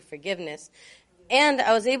that is through forgiveness. And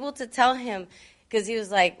I was able to tell him, because he was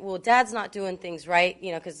like, well, Dad's not doing things right,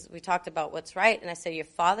 because we talked about what's right. And I said, your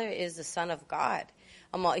father is the Son of God.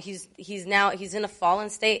 He's in a fallen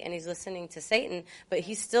state, and he's listening to Satan, but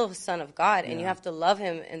he's still the Son of God, and you have to love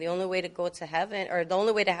him. And the only way to go to heaven, or the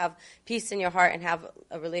only way to have peace in your heart and have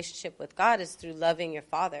a relationship with God, is through loving your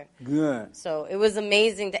father. Good. So it was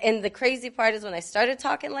amazing. And the crazy part is when I started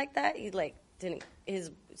talking like that, he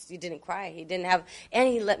didn't cry. He didn't have, and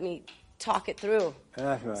he let me talk it through.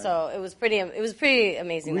 That's right. So it was pretty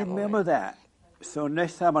amazing. Remember that. So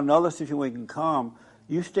next time another situation comes,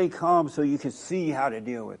 you stay calm so you can see how to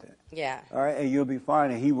deal with it. Yeah. All right, and you'll be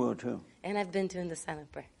fine, and he will too. And I've been doing the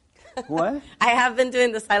silent prayer. What? I have been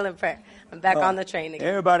doing the silent prayer. I'm back on the train again.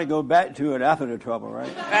 Everybody go back to it after the trouble,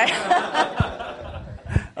 right? Right.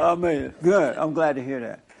 Oh, man. Good. I'm glad to hear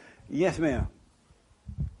that. Yes, ma'am.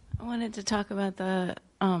 I wanted to talk about the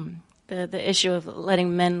issue of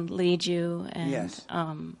letting men lead you, and yes.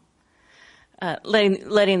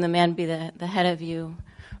 letting the man be the head of you.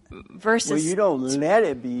 Versus, well, you don't let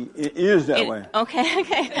it be. It is that way.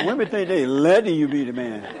 Okay. Women think they letting you be the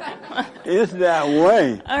man. It's that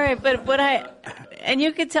way. All right, but and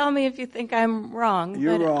you could tell me if you think I'm wrong.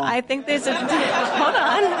 You're but wrong. I think there's hold on.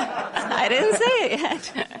 I didn't say it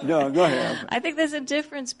yet. No, go ahead. I think there's a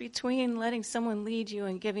difference between letting someone lead you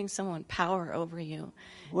and giving someone power over you.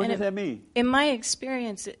 What does that mean? In my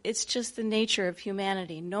experience, it's just the nature of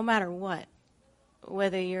humanity, no matter what.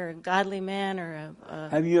 Whether you're a godly man or a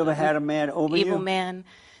have you ever had a man over evil you? Man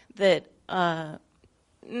that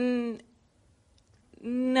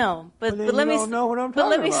no, but let me know what I'm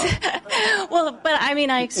talking about. But I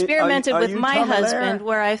mean, I experimented with my husband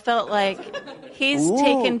where I felt like he's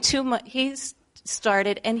taken too much. He's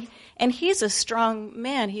started and he's a strong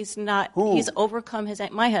man. He's not. Who? He's overcome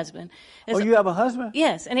my husband. You have a husband?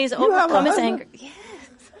 Yes, and he's you overcome his anger. Yes.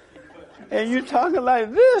 And you're talking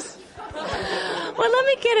like this. Well, let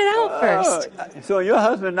me get it out first. So your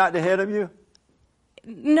husband not the head of you?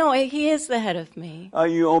 No, he is the head of me. Are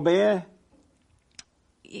you obeying?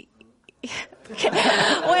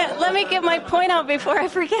 Well, let me get my point out before I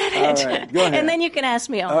forget it. All right, go ahead. And then you can ask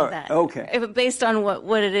me all of that. Okay. Based on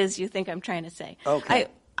what it is you think I'm trying to say. Okay.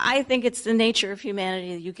 I think it's the nature of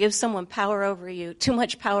humanity. You give someone power over you, too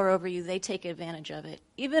much power over you, they take advantage of it.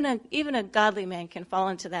 Even a godly man can fall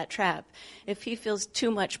into that trap. If he feels too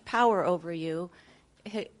much power over you,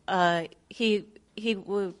 he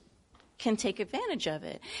can take advantage of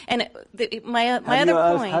it. And my other point. Has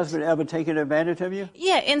your husband ever taken advantage of you?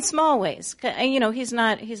 Yeah, in small ways. He's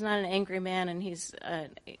not an angry man, and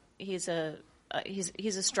he's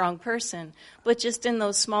a strong person. But just in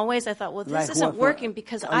those small ways, I thought, well, this isn't working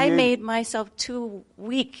because I made myself too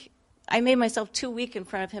weak. I made myself too weak in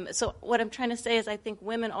front of him. So what I'm trying to say is I think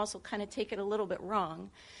women also kind of take it a little bit wrong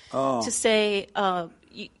to say,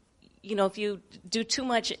 you know, if you do too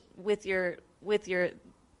much with your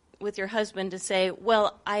husband, to say,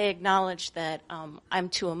 well, I acknowledge that I'm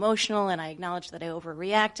too emotional, and I acknowledge that I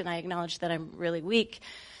overreact, and I acknowledge that I'm really weak.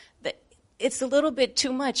 That it's a little bit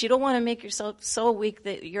too much. You don't want to make yourself so weak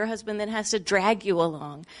that your husband then has to drag you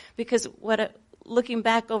along. Because looking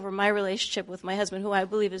back over my relationship with my husband, who I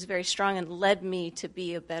believe is very strong and led me to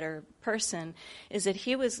be a better person, is that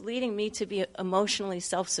he was leading me to be emotionally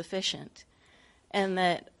self-sufficient. And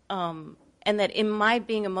that in my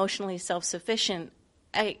being emotionally self-sufficient,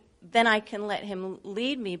 I can let him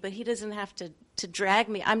lead me, but he doesn't have to drag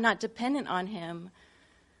me. I'm not dependent on him.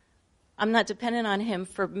 I'm not dependent on him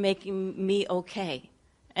for making me okay.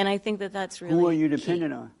 And I think that that's really Who are you key.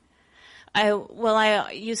 dependent on?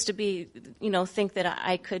 I used to be, think that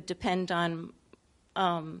I could depend on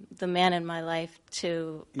the man in my life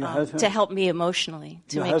to help me emotionally,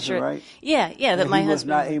 to Your make husband, sure. right? Yeah, that my husband was husband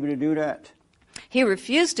not able to do that. He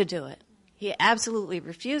refused to do it. He absolutely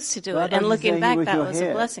refused to do Well, I it. thought And you looking said he back, was that your was a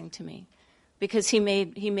head. blessing to me, because he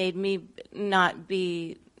made me not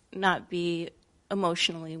be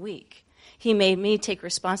emotionally weak. He made me take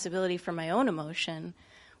responsibility for my own emotion,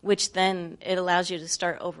 which then it allows you to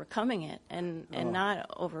start overcoming it and not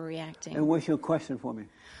overreacting. And what's your question for me?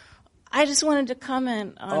 I just wanted to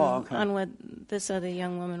comment on okay. on what this other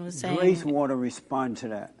young woman was saying. Grace want to respond to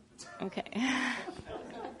that. Okay.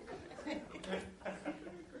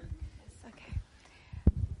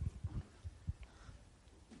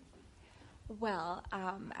 Well,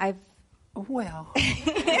 I've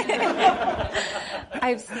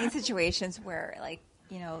seen situations where, like,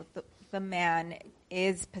 the man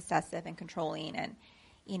is possessive and controlling, and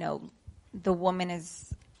the woman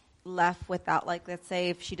is left without, like, let's say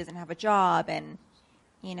if she doesn't have a job and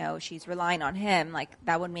she's relying on him, like,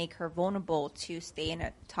 that would make her vulnerable to stay in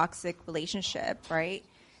a toxic relationship, right?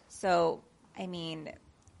 So I mean,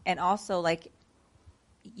 and also, like,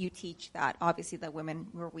 you teach that obviously that women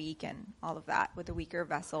were weak and all of that with a weaker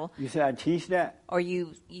vessel. You said I teach that? Or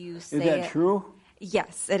you say Is that it. true?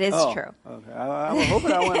 Yes, it is true. Okay. I was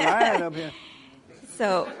hoping I wasn't lying up here.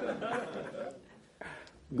 So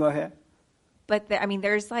go ahead. But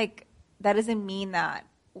there's like, that doesn't mean that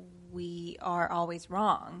we are always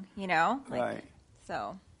wrong, Like, right.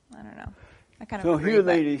 So I don't know. I kind of So agree, here, but-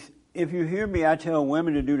 ladies, if you hear me, I tell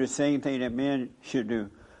women to do the same thing that men should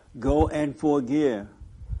do. Go and forgive.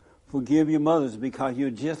 Forgive your mothers, because you're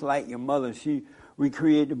just like your mother. She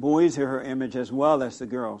recreated the boys in her image as well as the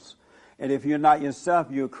girls. And if you're not yourself,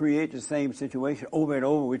 you'll create the same situation over and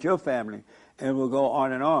over with your family, and will go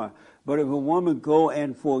on and on. But if a woman go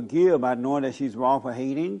and forgive by knowing that she's wrong for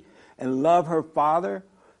hating and love her father,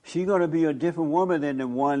 she's going to be a different woman than the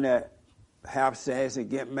one that have sex and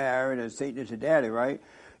get married and say to daddy, right?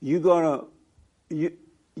 You're going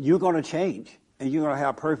to change, and you're going to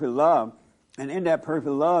have perfect love. And in that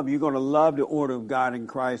perfect love, you're going to love the order of God in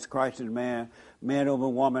Christ. Christ is man, man over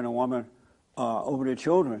woman, and woman over the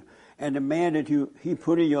children. And the man that he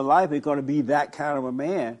put in your life is going to be that kind of a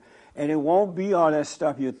man. And it won't be all that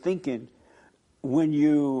stuff you're thinking when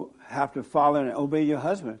you have to follow and obey your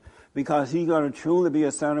husband, because he's going to truly be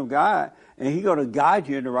a son of God, and he's going to guide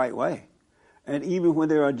you in the right way. And even when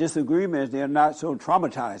there are disagreements, they're not so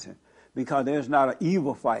traumatizing, because there's not an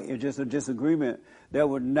evil fight. It's just a disagreement that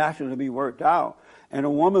would naturally be worked out. And a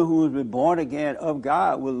woman who has been born again of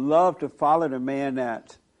God would love to follow the man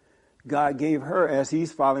that God gave her as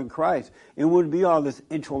he's following Christ. It wouldn't be all this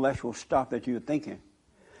intellectual stuff that you're thinking.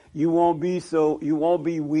 You won't be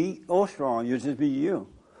weak or strong. You'll just be you.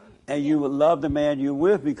 And you would love the man you're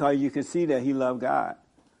with because you can see that he loved God.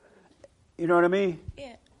 You know what I mean?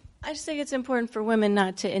 Yeah. I just think it's important for women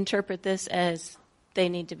not to interpret this as they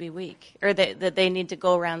need to be weak, or that they need to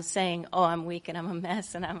go around saying, "Oh, I'm weak and I'm a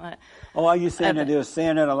mess and I'm a." Oh, are you saying that they're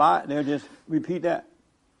saying that a lot? They'll just repeat that?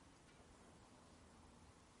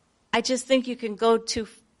 I just think you can go too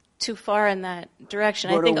far in that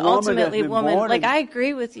direction. But I think a woman ultimately, that's been born like, again- I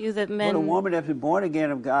agree with you that men. But a woman that's been born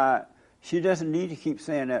again of God, she doesn't need to keep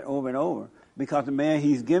saying that over and over, because the man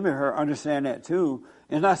he's given her understand that too.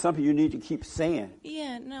 It's not something you need to keep saying.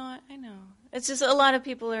 Yeah, no, I know. It's just a lot of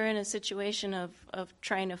people are in a situation of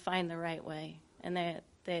trying to find the right way, and it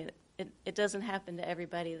doesn't happen to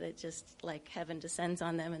everybody that just, like, heaven descends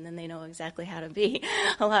on them and then they know exactly how to be.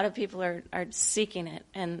 A lot of people are seeking it,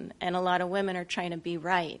 and a lot of women are trying to be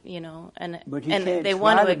right, and But you and can't they try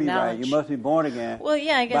want to to be right. acknowledge. You must be born again. Well,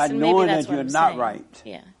 yeah, I guess by and knowing maybe that's that what you're I'm not saying. right.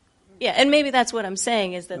 Yeah. Yeah, and maybe that's what I'm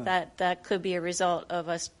saying is that could be a result of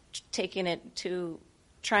us taking it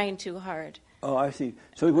trying too hard. Oh, I see.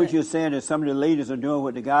 So what you're saying is some of the ladies are doing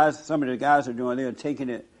what some of the guys are doing. They're taking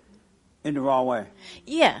it in the wrong way.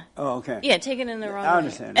 Yeah. Oh, okay. Yeah, taking it in the wrong way. I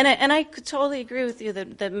understand. And I could totally agree with you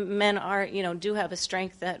that men are, do have a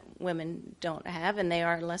strength that women don't have, and they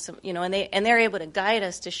are less, and they're able to guide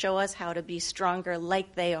us to show us how to be stronger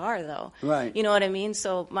like they are, though. Right. You know what I mean?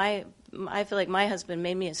 So I feel like my husband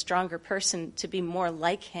made me a stronger person to be more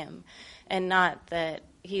like him, and not that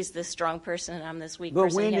he's this strong person and I'm this weak person.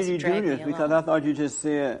 But when did he do this? Because I thought you just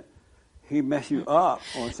said he messed you up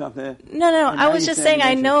or something. No. I was just saying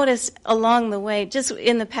I noticed along the way, just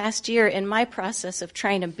in the past year, in my process of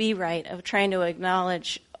trying to be right, of trying to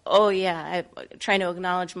acknowledge, trying to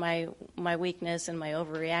acknowledge my weakness and my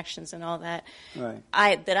overreactions and all that. Right.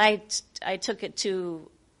 I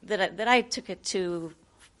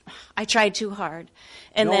tried too hard,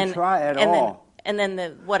 and Don't try at all. And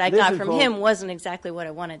then what I got from him wasn't exactly what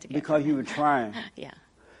I wanted to get. Because you were trying. Yeah.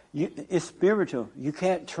 It's spiritual. You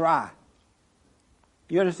can't try.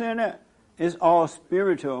 You understand that? It's all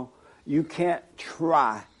spiritual. You can't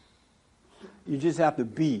try. You just have to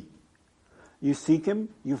be. You seek him,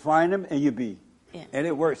 you find him, and you be. Yeah. And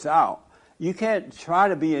it works out. You can't try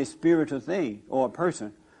to be a spiritual thing or a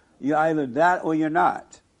person. You're either that or you're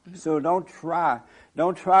not. Mm-hmm. So don't try.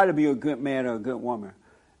 Don't try to be a good man or a good woman.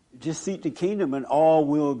 Just seek the kingdom and all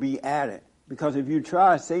will be added. Because if you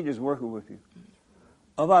try, Satan is working with you.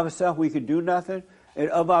 Of ourselves, we can do nothing. And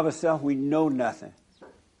of ourselves, we know nothing.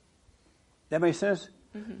 That makes sense?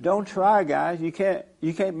 Mm-hmm. Don't try, guys. You can't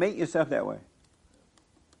make yourself that way.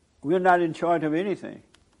 We're not in charge of anything.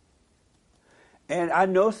 And I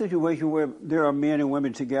know situations where there are men and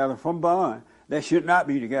women together from bond that should not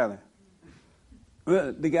be together.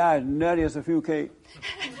 The guy is nutty as a fruit cake.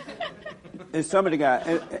 And some of the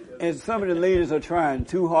guys, and some of the ladies are trying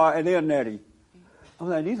too hard, and they're nutty. I'm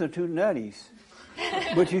like, these are two nutties.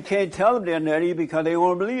 But you can't tell them they're nutty because they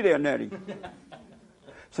won't believe they're nutty.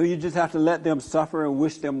 So you just have to let them suffer and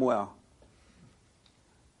wish them well.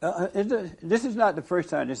 This is not the first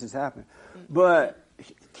time this has happened. But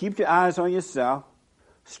keep your eyes on yourself.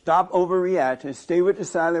 Stop overreacting. Stay with the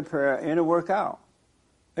silent prayer, and it'll work out.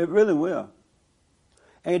 It really will.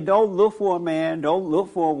 And don't look for a man, don't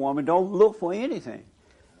look for a woman, don't look for anything.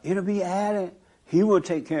 It'll be added. He will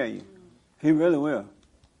take care of you. He really will.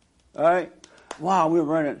 All right? Wow, we're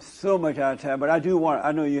running so much out of time, but I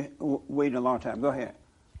know you're waiting a long time. Go ahead.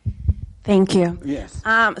 Thank you. Yes.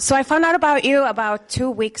 So I found out about you about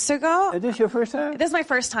 2 weeks ago. Is this your first time? This is my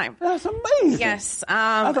first time. That's amazing. Yes.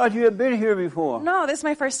 I thought you had been here before. No, this is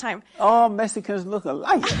my first time. All Mexicans look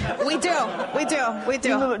alike. We do.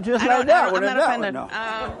 You look just like that one. I'm not offended. No,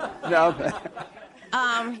 okay.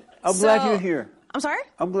 I'm glad you're here. I'm sorry?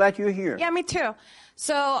 I'm glad you're here. Yeah, me too.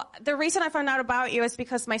 So the reason I found out about you is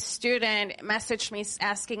because my student messaged me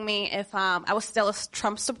asking me if I was still a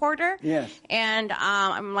Trump supporter. Yes. And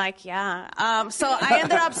I'm like, yeah. So I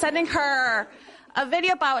ended up sending her a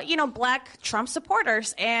video about, black Trump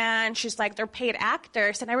supporters. And she's like, they're paid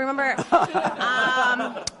actors. And I remember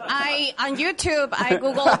on YouTube, I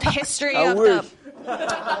Googled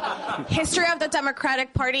history of the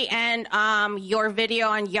Democratic Party, and your video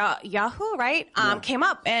on Yahoo, right? Came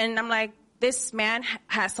up. And I'm like, this man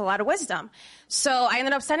has a lot of wisdom. So I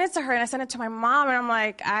ended up sending it to her, and I sent it to my mom, and I'm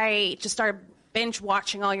like, I just started binge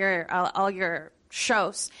watching all your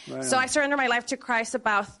shows. Right. So I surrendered my life to Christ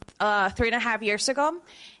about 3.5 years ago,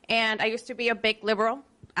 and I used to be a big liberal,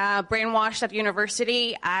 brainwashed at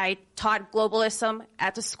university. I taught globalism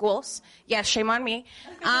at the schools. Yes, shame on me.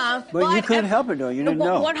 But you couldn't help it, though. You didn't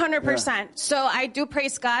know. 100%. Yeah. So I do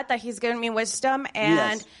praise God that He's given me wisdom,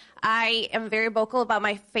 and yes. I am very vocal about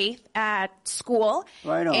my faith at school.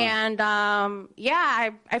 Right on. And,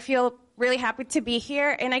 I feel really happy to be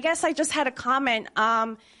here. And I guess I just had a comment.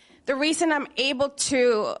 The reason I'm able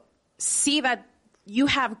to see that you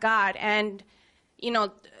have God and,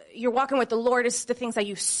 you're walking with the Lord is the things that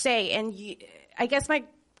you say. And I guess my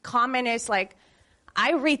comment is like,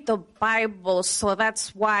 I read the Bible, so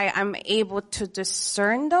that's why I'm able to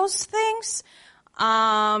discern those things.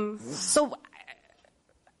 I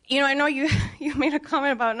know you made a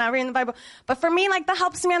comment about not reading the Bible, but for me, that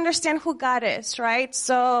helps me understand who God is, right?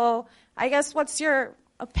 So I guess what's your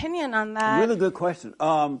opinion on that? Really good question.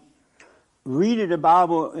 Reading the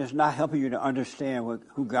Bible is not helping you to understand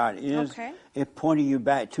who God is. Okay. It's pointing you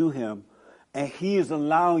back to Him, and He is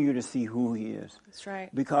allowing you to see who He is. That's right.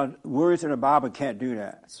 Because words in the Bible can't do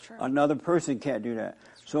that. That's true. Another person can't do that.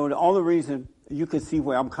 So the only reason you can see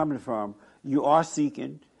where I'm coming from, you are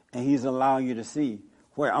seeking, and He's allowing you to see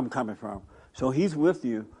where I'm coming from. So He's with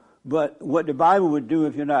you, But what the Bible would do,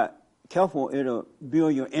 if you're not careful, it'll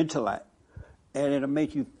build your intellect, and it'll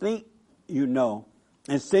make you think you know.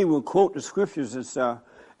 And Satan will quote the scriptures and stuff,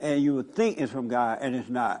 and you would think it's from God, and it's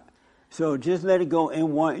not. So just let it go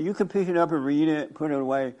in one. You can pick it up and read it, put it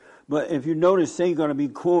away. But if you notice, Satan's going to be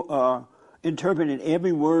interpreting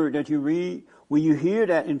every word that you read. When you hear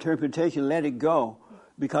that interpretation, let it go,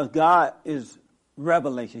 because God is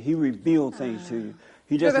revelation. He reveals things to you.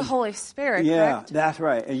 He Through the Holy Spirit, yeah, correct? that's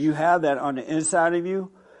right. And you have that on the inside of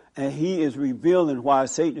you, and He is revealing why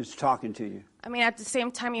Satan is talking to you. I mean, at the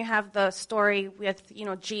same time, you have the story with,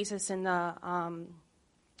 Jesus and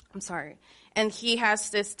and he has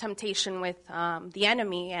this temptation with the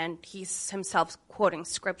enemy, and he's himself quoting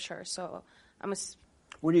scripture. So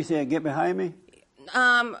What do you say? Get behind me.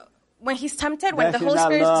 When he's tempted, when the Holy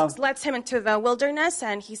Spirit lets him into the wilderness,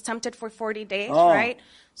 and he's tempted for 40 days, right?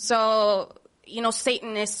 So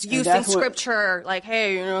Satan is using scripture, like,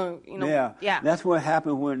 hey, yeah. That's what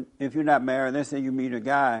happens if you're not married. Let's say you meet a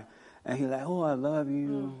guy, and he's like, oh, I love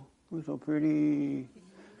you. You're so pretty.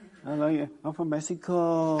 I love you. I'm from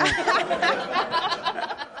Mexico.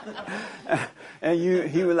 And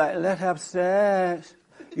he was like, let's have sex.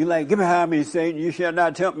 You're like, get behind me, Satan. You shall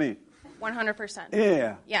not tempt me.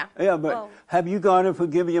 100%. Yeah. Yeah, but have you gone and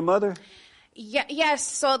forgiven your mother? Yeah, yes.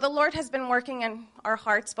 So the Lord has been working in our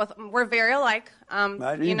hearts. Both we're very alike.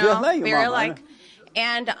 Very alike.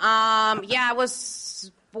 And I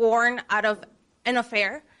was born out of an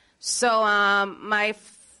affair. So my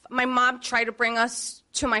mom tried to bring us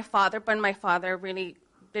to my father, but my father really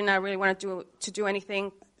did not really want to do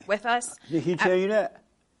anything with us. Did he tell you that?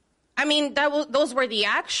 I mean, those were the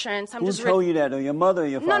actions. Who told you that? Or your mother or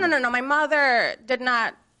your father? No. My mother did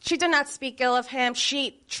not. She did not speak ill of him.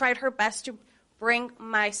 She tried her best to bring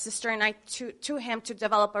my sister and I to him to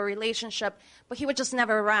develop a relationship, but he was just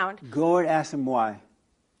never around. Go and ask him why.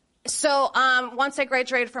 So once I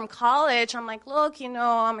graduated from college, I'm like, look,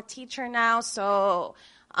 I'm a teacher now. So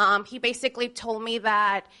he basically told me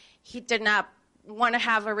that he did not want to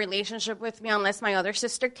have a relationship with me unless my other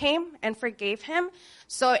sister came and forgave him.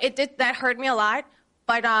 So that hurt me a lot.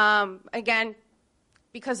 But again,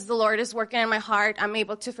 because the Lord is working in my heart, I'm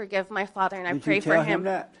able to forgive my father, and I pray for him. Did you tell him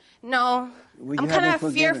that? No. I'm kind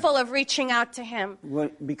of fearful of reaching out to him. Well,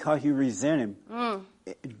 because you resent him.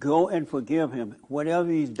 Go and forgive him. Whatever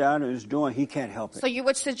he's done or is doing, he can't help it. So you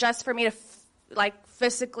would suggest for me to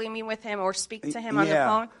physically meet with him or speak to him on the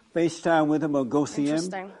phone? FaceTime with him or go see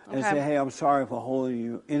him and Okay. say, hey, I'm sorry for holding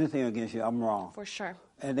you. Anything against you, I'm wrong. For sure.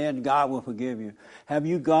 And then God will forgive you. Have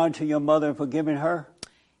you gone to your mother and forgiven her?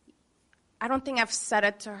 I don't think I've said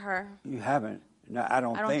it to her. You haven't? No, I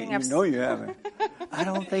don't think you I've know you haven't. I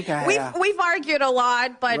don't think I have. We've argued a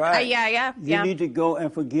lot, but Right. yeah. You need to go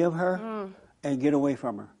and forgive her and get away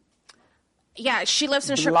from her. Yeah, she lives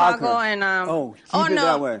in Block Chicago, her. and Keep it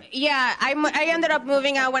that way. Yeah, I ended up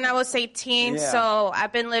moving out when I was 18, Yeah. so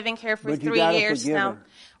I've been living here for But you 3 gotta years forgive now.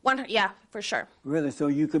 her. Yeah, for sure. Really, so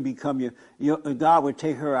you could become God would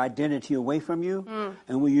take her identity away from you,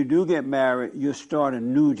 and when you do get married, you'll start a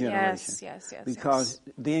new generation. Yes. Because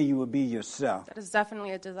then you will be yourself. That is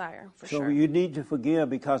definitely a desire, for So sure. you need to forgive,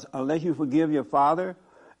 because unless you forgive your father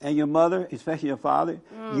and your mother, especially your father,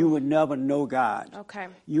 you would never know God. Okay.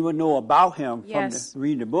 You would know about Him Yes. from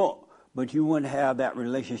reading the book, but you wouldn't have that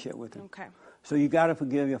relationship with Him. Okay. So you got to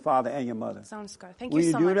forgive your father and your mother. Sounds good. Thank Will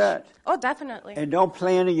you so you do much. that? Oh, definitely. And don't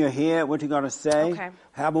plan in your head what you're going to say. Okay.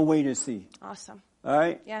 Have a wait and see. Awesome. All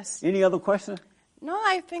right? Yes. Any other questions? No,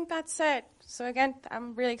 I think that's it. So again,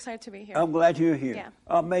 I'm really excited to be here. I'm glad you're here. Yeah.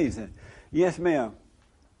 Amazing. Yes, ma'am.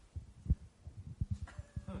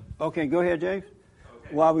 Okay, go ahead, James.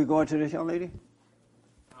 Okay. While we going to this young lady?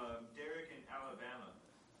 Derek in Alabama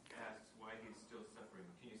asks why he's still suffering.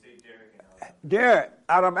 Can you say Derek in Alabama? Derek,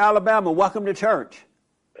 out of Alabama, welcome to church.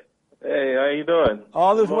 Hey, how you doing?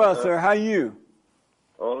 All is well, sir. How are you?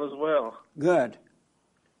 All is well. Good.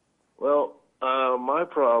 Well, my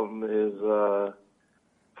problem is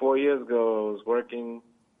 4 years ago I was working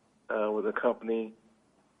with a company.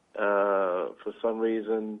 For some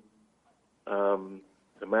reason,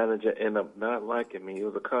 the manager ended up not liking me. It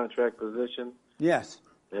was a contract position. Yes.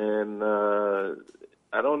 And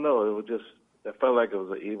I don't know. It was just, I felt like it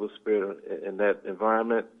was an evil spirit in that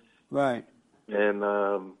environment. Right. And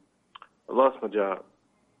I lost my job.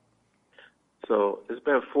 So it's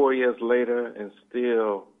been 4 years later, and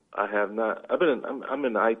still I have not. I'm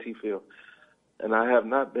in the IT field, and I have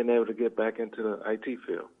not been able to get back into the IT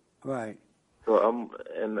field. Right. So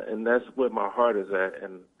and that's where my heart is at,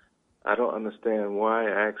 and I don't understand why.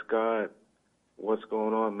 I ask God, what's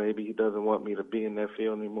going on? Maybe He doesn't want me to be in that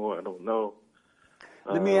field anymore. I don't know.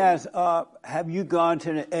 Let me ask, have you gone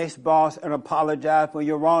to the ex-boss and apologized for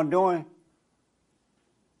your wrongdoing?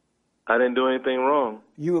 I didn't do anything wrong.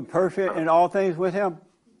 You were perfect in all things with him?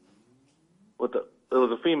 It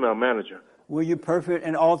was a female manager. Were you perfect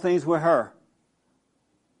in all things with her?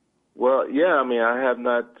 Well, yeah, I mean, I have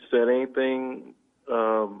not said anything.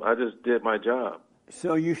 I just did my job.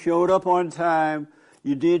 So you showed up on time,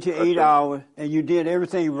 you did your 8 hours, and you did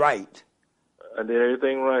everything right. I did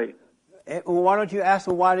everything right. Well, why don't you ask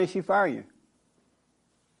her why did she fire you?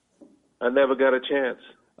 I never got a chance.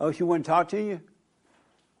 Oh, she wouldn't talk to you?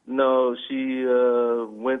 No, she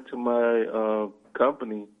went to my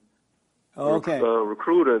company,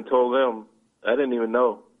 recruiter, and told them. I didn't even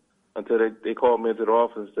know until they called me into the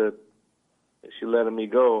office that she letting me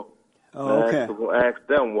go. Oh, okay. I asked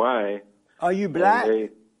them why. Are you black?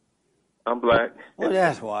 I'm black. Well,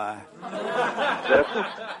 that's why.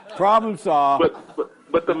 Problem solved.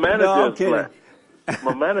 But the manager is black.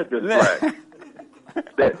 My manager is black.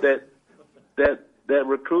 that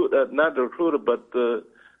recruit, not the recruiter, but the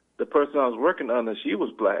person I was working under, she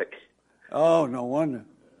was black. Oh, no wonder.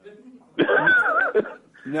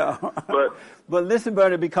 No. But listen,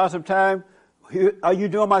 brother, because of time, are you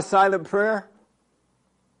doing my silent prayer?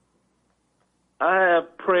 I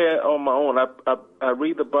have prayer on my own. I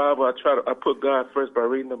read the Bible. I put God first by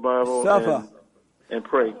reading the Bible and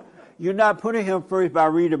pray. You're not putting him first by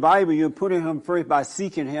reading the Bible. You're putting him first by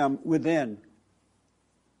seeking him within.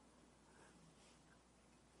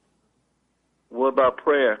 What about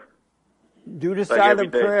prayer? Do the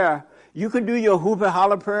silent prayer. You can do your hoop and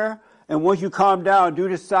holler prayer, and once you calm down, do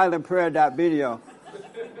the silent prayer video.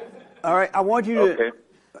 All right, I want you to,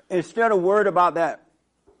 instead of worried about that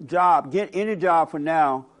job, get any job for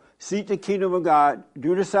now, seek the kingdom of God,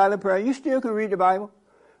 do the silent prayer. You still can read the Bible,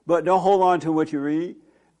 but don't hold on to what you read.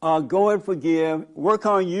 Go and forgive, work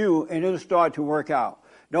on you, and it'll start to work out.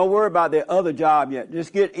 Don't worry about the other job yet.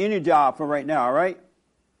 Just get any job for right now, all right?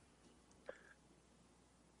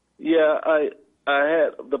 Yeah, I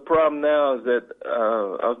had the problem now is that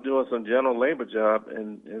I was doing some general labor job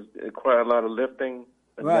and it required a lot of lifting.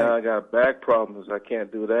 And now I got back problems. I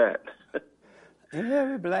can't do that.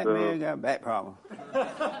 Every black man got a back problem.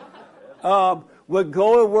 Well,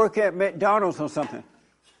 go and work at McDonald's or something.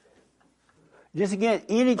 Just get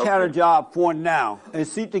any kind of job for now and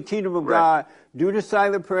seek the kingdom of God. Do the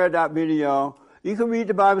silent prayer video. You can read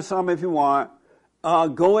the Bible some if you want.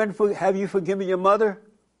 Go and have you forgiven your mother?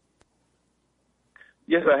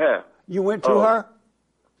 Yes, I have. You went to her?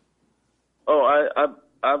 Oh,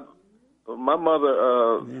 my mother.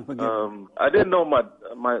 I didn't know my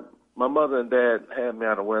mother and dad had me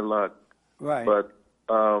out of wedlock. Right. But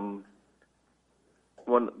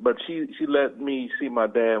she let me see my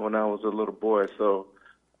dad when I was a little boy, so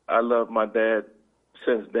I love my dad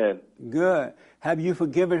since then. Good. Have you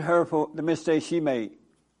forgiven her for the mistake she made?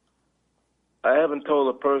 I haven't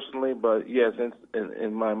told her personally, but yes,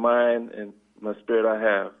 in my mind and my spirit I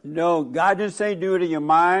have. No, God didn't say do it in your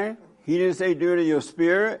mind. He didn't say do it in your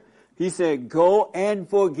spirit. He said go and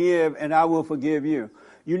forgive and I will forgive you.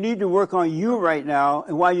 You need to work on you right now,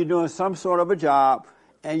 and while you're doing some sort of a job,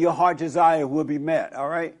 and your heart desire will be met, all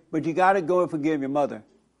right? But you got to go and forgive your mother.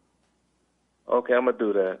 Okay, I'm going to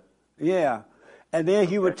do that. Yeah. And then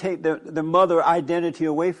he would take the mother identity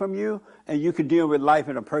away from you, and you could deal with life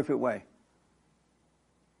in a perfect way.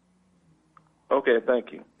 Okay,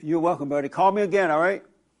 thank you. You're welcome, buddy. Call me again, all right?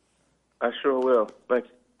 I sure will. Thank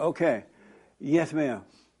you. Okay. Yes, ma'am.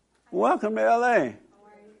 Welcome to L.A.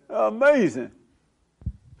 Amazing.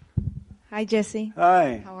 Hi, Jesse.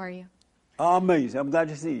 Hi. How are you? Amazing. I'm glad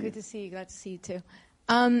to see you. Good to see you. Glad to see you, too.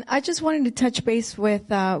 I just wanted to touch base with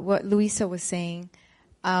what Luisa was saying.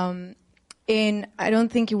 And I don't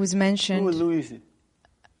think it was mentioned. Who was Luisa?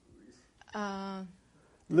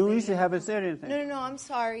 Luisa haven't said anything. No, I'm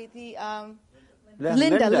sorry. That's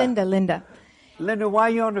Linda. Linda, why are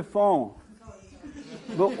you on the phone?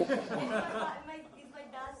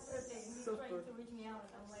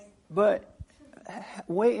 But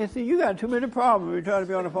wait and see, you got too many problems. You're trying to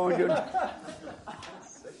be on the phone.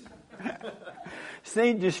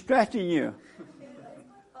 Satan distracting you.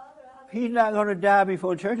 He's not going to die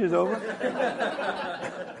before church is over.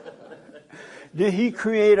 Did he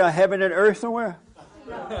create a heaven and earth somewhere?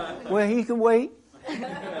 Well, he can wait.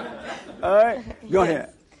 All right, go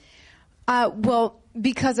ahead. Well,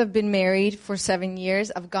 because I've been married for 7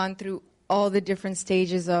 years, I've gone through all the different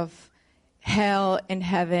stages of hell and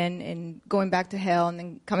heaven, and going back to hell and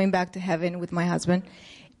then coming back to heaven with my husband.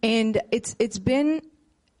 And it's been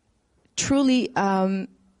truly,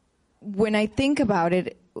 when I think about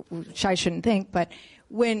it, which I shouldn't think, but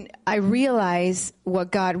when I realize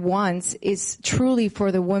what God wants is truly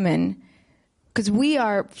for the women, because we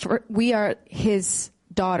are His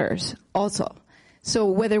daughters also. So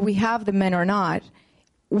whether we have the men or not,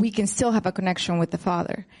 we can still have a connection with the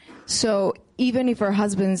Father. So even if our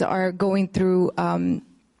husbands are going through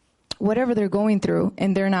whatever they're going through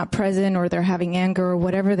and they're not present or they're having anger or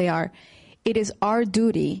whatever they are, it is our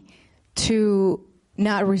duty to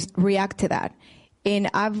not react to that. And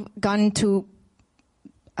I've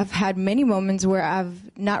had many moments where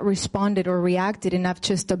I've not responded or reacted, and I've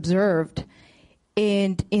just observed.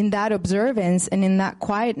 And in that observance and in that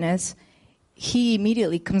quietness, he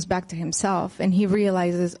immediately comes back to himself and he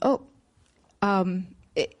realizes, and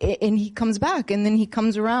he comes back, and then he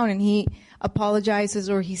comes around and he apologizes,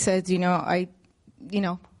 or he says, sorry,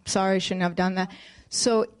 I shouldn't have done that.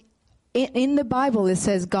 So in the Bible, it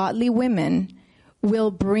says godly women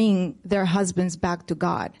will bring their husbands back to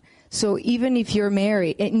God. So even if you're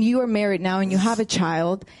married, and you are married now and you have a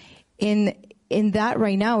child, in that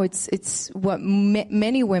right now, it's what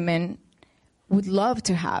many women would love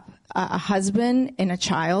to have, a husband and a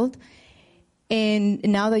child. And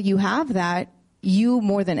now that you have that, you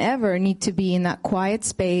more than ever need to be in that quiet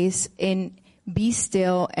space and be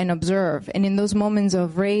still and observe. And in those moments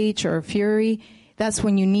of rage or fury, that's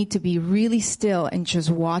when you need to be really still and just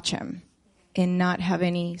watch him and not have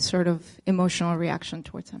any sort of emotional reaction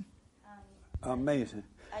towards him. Amazing.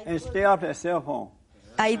 And stay off that cell phone.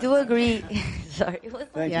 I do agree. Sorry. It was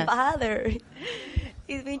my Thank you. father.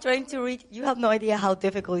 He's been trying to reach. You have no idea how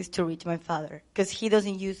difficult it is to reach my father because he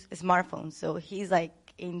doesn't use smartphones. So he's like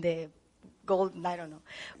in the golden, I don't know.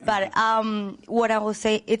 But what I will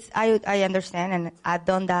say, I understand, and I've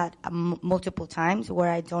done that multiple times where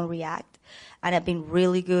I don't react. And I've been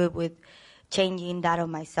really good with changing that of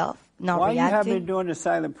myself. Why you have been doing the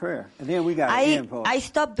silent prayer? And then we got info. I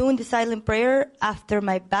stopped doing the silent prayer after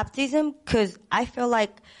my baptism because I feel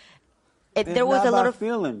like there was a lot of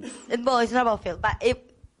feelings. Well, it's not about feelings,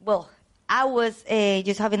 but I was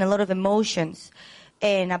just having a lot of emotions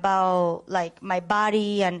and about like my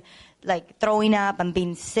body and like throwing up and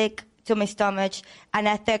being sick to my stomach, and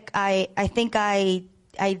I think I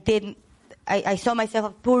saw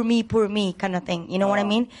myself poor me kind of thing. You know what I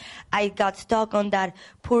mean? I got stuck on that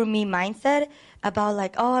poor me mindset about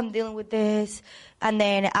like, I'm dealing with this. And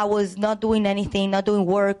then I was not doing anything, not doing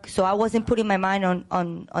work. So I wasn't putting my mind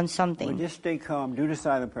on something. Well, just stay calm. Do the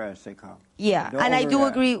silent prayer. Stay calm. Yeah. Don't I do overreact.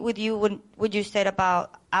 agree with you when what you said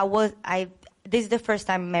about this is the first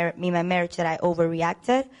time in my marriage that I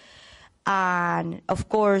overreacted. And of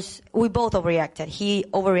course, we both overreacted. He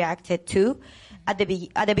overreacted too. At the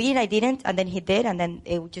beginning, I didn't, and then he did, and then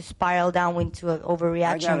it just spiraled down into an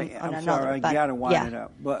overreaction on another. Sorry, I gotta wind it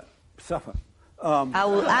up, but suffer.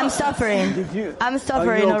 I'm suffering. I'm suffering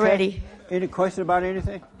are you okay? already. Any question about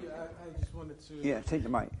anything? I just wanted to. Yeah, take the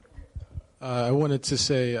mic. I wanted to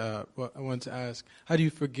say. I wanted to ask, how do you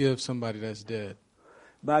forgive somebody that's dead?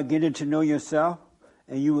 By getting to know yourself,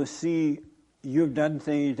 and you will see you've done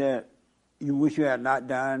things that you wish you had not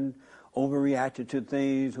done, overreacted to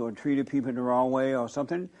things, or treated people the wrong way or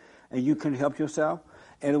something, and you can help yourself,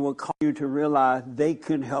 and it will cause you to realize they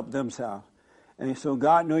couldn't help themselves. And so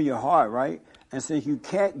God knows your heart, right? And since you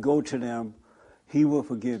can't go to them, he will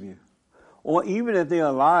forgive you. Or even if they're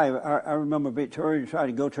alive, I remember Victoria tried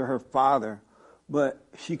to go to her father, but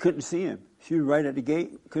she couldn't see him. She was right at the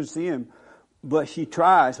gate, couldn't see him. But she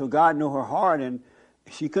tried, so God knew her heart, and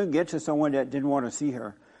she couldn't get to someone that didn't want to see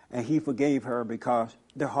her. And he forgave her because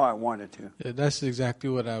their heart wanted to. Yeah, that's exactly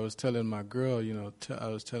what I was telling my girl. I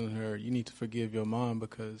was telling her, you need to forgive your mom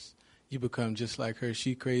because you become just like her.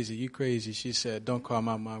 She crazy, you crazy. She said, don't call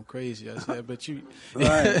my mom crazy. I said, but you...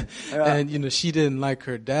 Right. Yeah. And, she didn't like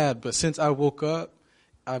her dad. But since I woke up,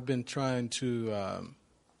 I've been trying to...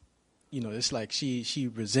 it's like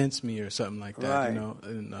she resents me or something like that, Right.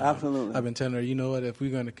 And, Absolutely. I've been telling her, you know what, if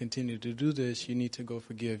we're going to continue to do this, you need to go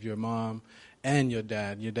forgive your mom and your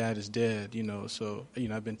dad. Your dad is dead, so,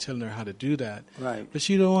 I've been telling her how to do that. Right. But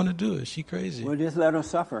she don't want to do it. She crazy. Well, just let her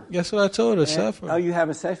suffer. That's what I told her, And, suffer. Are you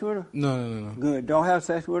having sex with her? No. Good. Don't have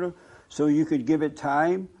sex with her so you could give it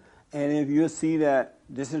time. And if you see that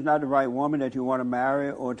this is not the right woman that you want to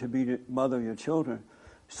marry or to be the mother of your children,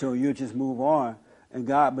 so you just move on.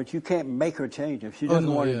 But you can't make her change. If she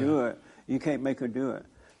doesn't want to do it, you can't make her do it.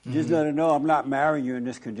 Just let her know, I'm not marrying you in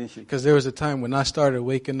this condition. Because there was a time when I started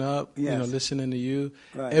waking up, Yes. listening to you.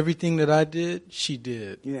 Right. Everything that I did, she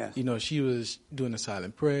did. Yes. She was doing a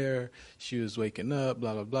silent prayer. She was waking up,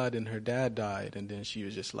 blah, blah, blah. Then her dad died, and then she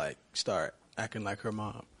was just start acting like her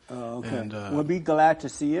mom. Oh, okay. And, We'll be glad to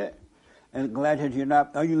see it, and glad that you're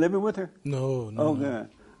not. Are you living with her? No. Oh, good.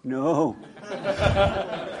 No.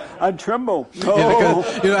 I tremble. No. Yeah,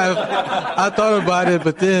 because, I thought about it,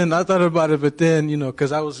 but then,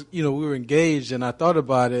 because I was, we were engaged, and I thought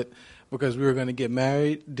about it because we were going to get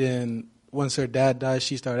married. Then once her dad died,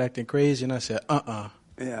 she started acting crazy, and I said,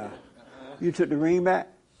 Yeah. You took the ring back?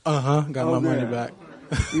 Got my money back.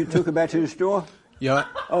 You took it back to the store? Yeah.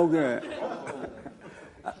 Oh, good.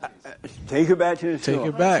 Take it back to the store. Take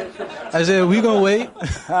it back. I said, we going to wait.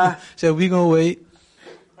 Huh? Said, we going to wait.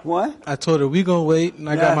 What? I told her, we going to wait, and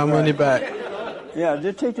I got my money back. Yeah,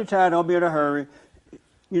 just take your time. Don't be in a hurry.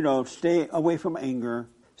 Stay away from anger.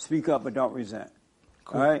 Speak up, but don't resent.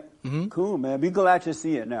 Cool. All right? Mm-hmm. Cool, man. Be glad to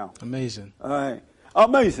see it now. Amazing. All right.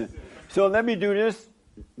 Amazing. So let me do this.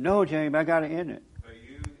 No, James, I got to end it.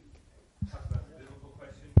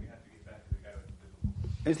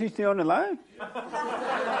 Is he still on the line?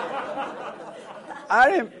 I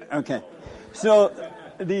didn't. Okay. So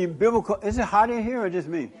the biblical, is it hot in here or just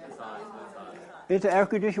me? Is the air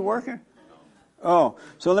conditioner working? Oh,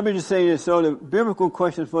 so let me just say this. So the biblical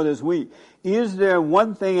question for this week, is there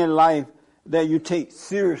one thing in life that you take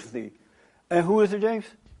seriously? And who is it, James?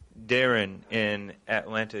 Darren in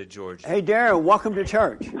Atlanta, Georgia. Hey, Darren, welcome to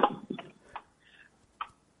church.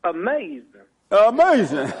 Amazing.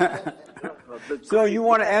 Amazing. So you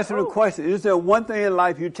want to answer the question, is there one thing in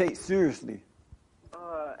life you take seriously?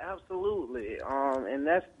 Absolutely. And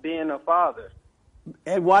that's being a father.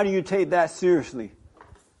 And why do you take that seriously?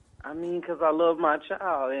 I mean, because I love my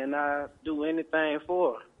child and I do anything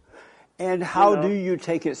for her. And how do you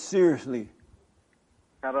take it seriously?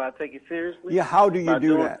 How do I take it seriously? Yeah, how do you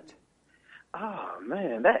do that? Oh,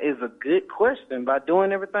 man, that is a good question. By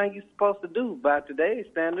doing everything you're supposed to do by today's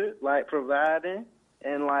standard, like providing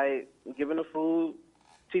and like giving her food,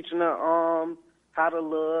 teaching her how to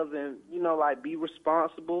love and, like be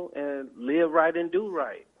responsible and live right and do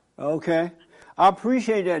right. Okay. I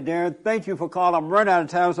appreciate that, Darren. Thank you for calling. I'm running out of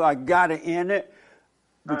time, so I got to end it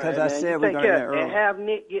because I said we're going to end it early. And have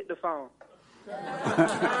Nick get the phone.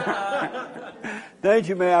 Thank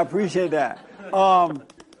you, man. I appreciate that.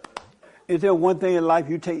 Is there one thing in life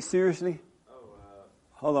you take seriously?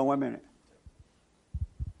 Hold on 1 minute.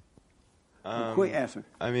 Quick answer.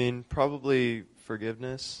 I mean, probably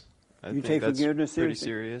forgiveness. I think take that's forgiveness pretty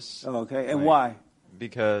seriously? serious. Oh, okay. And why?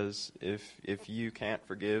 Because if you can't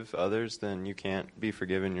forgive others, then you can't be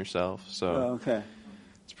forgiven yourself. So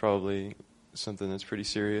it's probably something that's pretty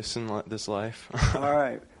serious in this life. All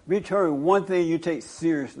right. Victoria, one thing you take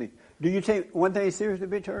seriously. Do you take one thing seriously,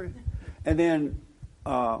 Victoria? And then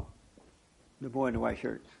the boy in the white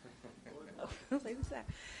shirt. It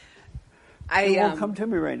won't come to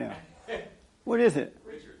me right now. What is it?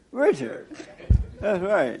 Richard. That's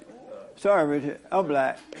right. Sorry, Richard. I'm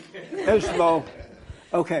black. It's slow.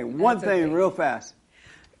 Okay, one thing real fast.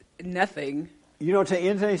 Nothing. You don't take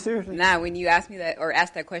anything seriously? Nah, when you asked me that or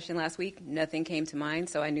asked that question last week, nothing came to mind,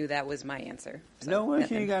 so I knew that was my answer. So, no way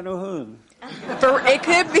she ain't got no husband. It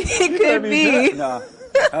could be. It could be. No.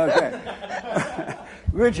 Okay.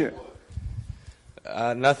 Richard.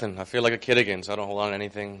 Nothing. I feel like a kid again, so I don't hold on to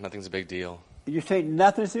anything. Nothing's a big deal. You take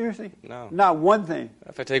nothing seriously? No. Not one thing?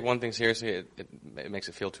 If I take one thing seriously, it makes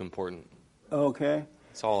it feel too important. Okay.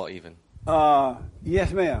 It's all even.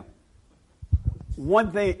 Yes, ma'am.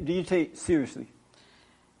 One thing do you take seriously?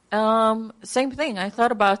 Same thing. I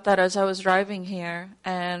thought about that as I was driving here,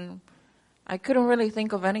 and I couldn't really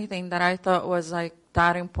think of anything that I thought was like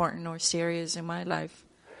that important or serious in my life.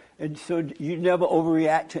 And so you never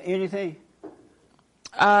overreact to anything?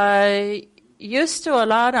 I used to a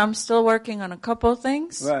lot. I'm still working on a couple of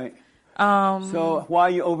things. Right. So why are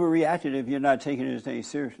you overreacting if you're not taking anything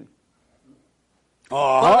seriously?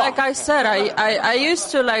 Well, like I said, I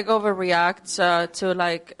used to like overreact to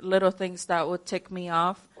like little things that would tick me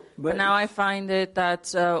off. But now I find it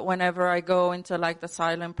that whenever I go into like the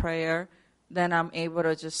silent prayer, then I'm able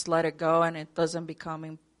to just let it go and it doesn't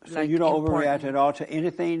become So you don't overreact at all to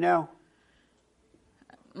anything now?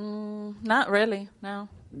 Not really, no.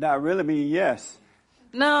 Not really, meaning yes.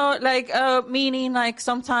 No, like meaning like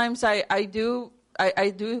sometimes I do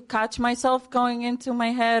catch myself going into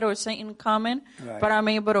my head or Satan coming, but I'm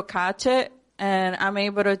able to catch it and I'm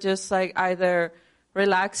able to just like either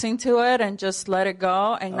relax into it and just let it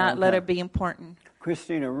go and not let it be important.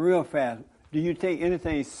 Christina, real fast, do you take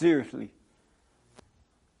anything seriously?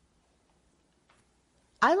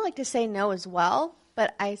 I like to say no as well,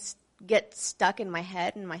 but I get stuck in my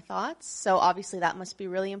head and my thoughts, so obviously that must be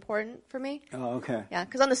really important for me. Oh, okay. Yeah,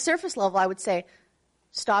 because on the surface level, I would say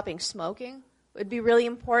stopping smoking would be really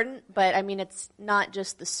important, but I mean, it's not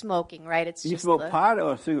just the smoking, right? It's you just smoke pot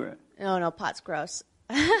or a cigarette? No, pot's gross.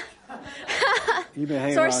 You've been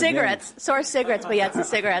hanging So are around cigarettes. So are cigarettes, but yeah, it's the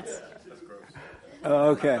cigarettes.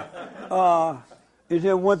 Okay. Is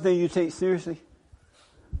there one thing you take seriously?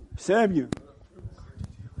 Samuel,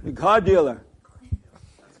 the car dealer.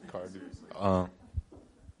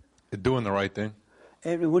 Doing the right thing.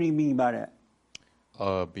 And what do you mean by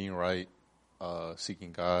that? Being right,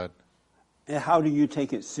 seeking God. And how do you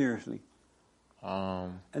take it seriously?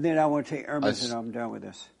 And then I want to take Ernest and I'm done with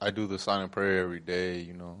this. I do the silent prayer every day.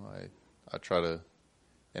 You know, I try to,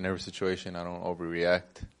 in every situation, I don't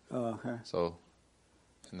overreact. Oh, okay. So,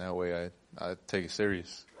 in that way, I take it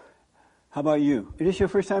serious. How about you? Is this your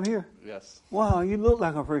first time here? Yes. Wow, you look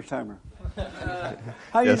like a first timer.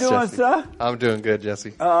 How you doing, Jesse. sir? I'm doing good,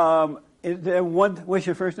 Jesse. Is there what's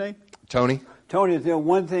your first name? Tony? Tony, is there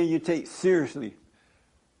one thing you take seriously?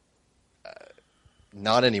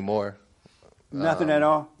 Not anymore. Nothing at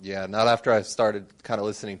all? Yeah, not after I started kind of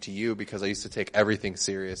listening to you, because I used to take everything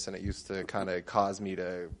serious, and it used to kind of cause me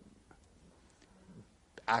to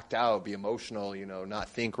act out, be emotional, you know, not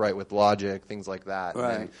think right with logic, things like that.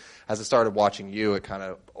 Right. And as I started watching you, it kind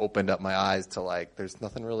of opened up my eyes to, like, there's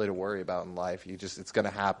nothing really to worry about in life. It's going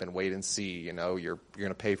to happen. Wait and see. You know, you're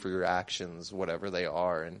going to pay for your actions, whatever they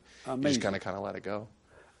are, and you just kind of let it go.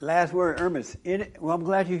 Last word, Ernest. Well, I'm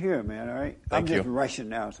glad you're here, man. All right. Thank I'm just you. rushing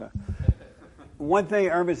now, so. One thing,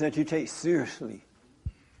 Ernest, that you take seriously.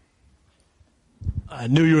 I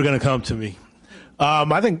knew you were going to come to me.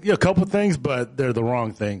 I think a couple things, but they're the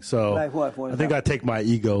wrong thing. So Like what? I think I take my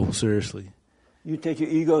ego seriously. You take your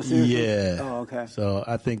ego seriously? Yeah. Oh, okay. So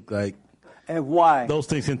I think And why? those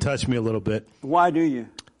things can touch me a little bit. Why do you?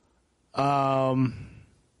 Because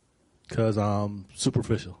I'm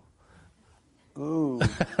superficial. Ooh.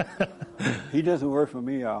 He doesn't work for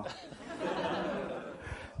me, y'all.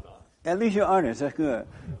 At least you're honest. That's good.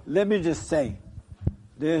 Let me just say,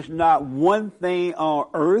 there's not one thing on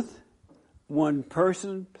earth, one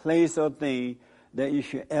person, place, or thing that you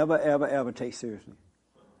should ever take seriously.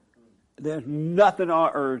 There's nothing on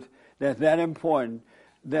earth that's that important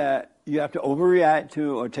that you have to overreact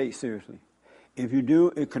to or take seriously. If you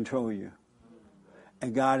do, it controls you.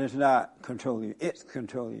 And God is not controlling you. It's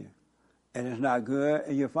controlling you. And it's not good.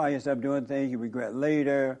 And you find yourself doing things you regret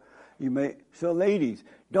later. So ladies,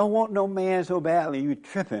 don't want no man so badly you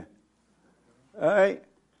tripping. All right?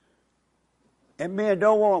 And men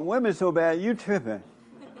don't want women so bad you tripping.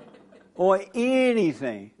 Or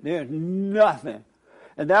anything. There's nothing.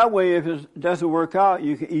 And that way, if it doesn't work out,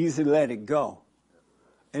 you can easily let it go.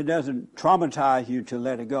 It doesn't traumatize you to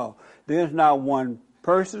let it go. There's not one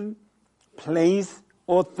person, place,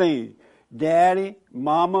 or thing. Daddy,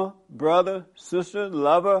 mama, brother, sister,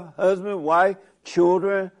 lover, husband, wife,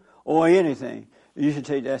 children, or anything. You should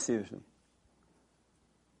take that seriously.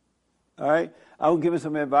 All right? I was giving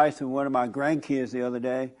some advice to one of my grandkids the other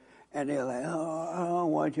day, and they're like, oh, I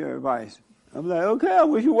don't want your advice. I'm like, okay, I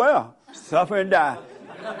wish you well. Suffer and die.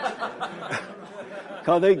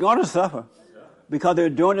 Because they're going to suffer. Because they're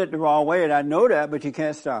doing it the wrong way, and I know that, but you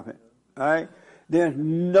can't stop it. All right? There's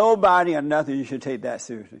nobody or nothing you should take that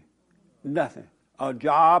seriously. Nothing. A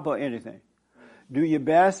job or anything. Do your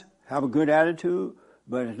best, have a good attitude,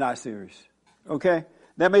 but it's not serious. Okay?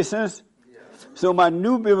 That makes sense? So my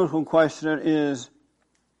new biblical question is,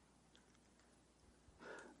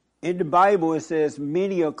 in the Bible it says,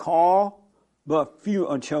 many are called, but few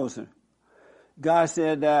are chosen. God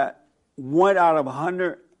said that 1 out of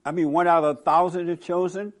 1,000 is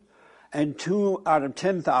chosen, and 2 out of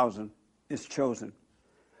 10,000 is chosen.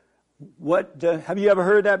 Have you ever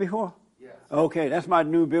heard that before? Yes. Okay, that's my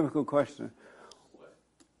new biblical question.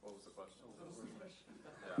 What was the question?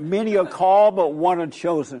 Many are called, but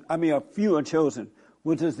a few are chosen.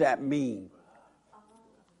 What does that mean?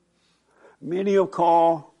 Many are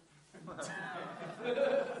called,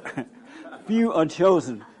 few are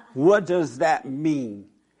chosen. What does that mean?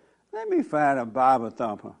 Let me find a Bible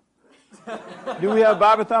thumper. Do we have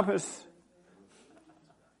Bible thumpers?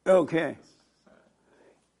 Okay.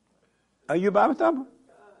 Are you a Bible thumper?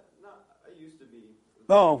 No, I used to be.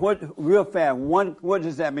 Oh, real fast. What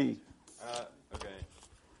does that mean? Okay.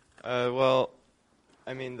 Well,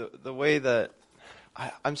 I mean, the way that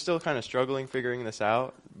I'm still kind of struggling figuring this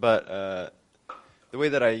out, but the way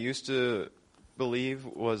that I used to believe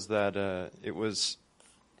was that it was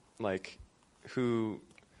like who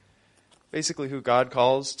God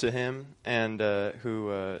calls to Him, and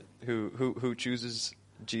who chooses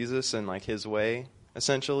Jesus and like His way,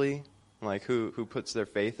 essentially, like who puts their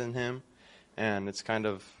faith in Him, and it's kind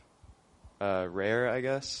of rare, I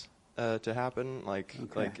guess, to happen. Like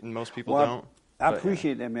most people don't. I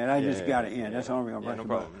appreciate that, man. I just got to end. That's the only reason I'm no rushing.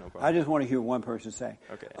 problem, no problem. I just want to hear one person say.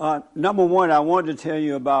 Okay. Number one, I wanted to tell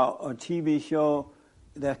you about a TV show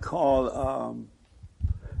that's called,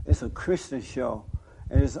 it's a Christian show,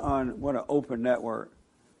 and it's on an open network,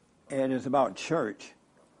 and it's about church.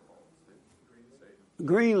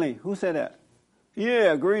 Greenleaf. Who said that?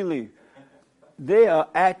 Yeah, Greenleaf. They are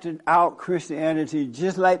acting out Christianity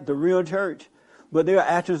just like the real church, but they're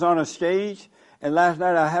actors on a stage. And last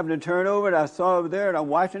night I happened to turn over it. I saw it there, and I'm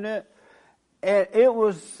watching it. And it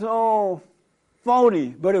was so phony,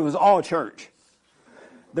 but it was all church.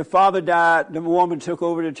 The father died. The woman took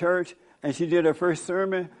over the church, and she did her first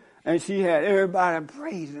sermon. And she had everybody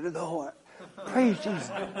praise the Lord. Praise Jesus.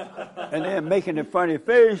 And then making the funny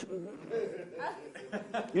face.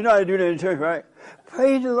 You know how to do that in church, right?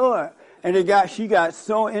 Praise the Lord. And she got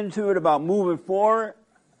so into it about moving forward.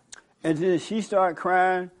 And then she started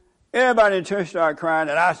crying. Everybody in church started crying,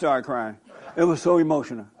 and I started crying. It was so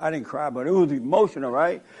emotional. I didn't cry, but it was emotional,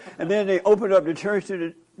 right? And then they opened up the church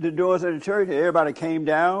to the doors of the church, and everybody came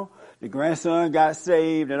down. The grandson got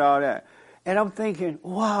saved and all that. And I'm thinking,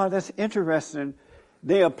 wow, that's interesting.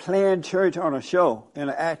 They are playing church on a show and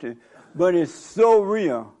an acting, but it's so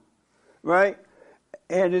real, right?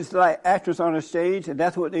 And it's like actors on a stage, and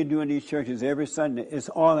that's what they do in these churches every Sunday. It's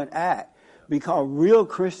all an act, because real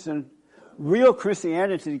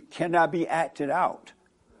Christianity cannot be acted out.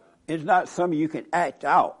 It's not something you can act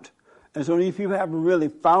out. And so these people haven't really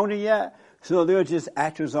found it yet, so they're just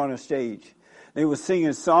actors on a stage. They were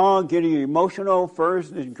singing songs, getting emotional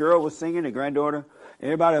first. This girl was singing, the granddaughter.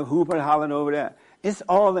 Everybody hooping and hollering over that. It's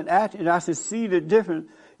all an act, and I should see the difference.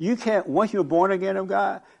 You can't, once you're born again of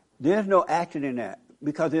God, there's no acting in that.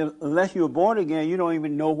 Because unless you're born again, you don't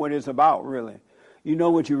even know what it's about, really. You know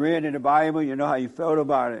what you read in the Bible, you know how you felt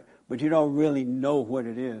about it, but you don't really know what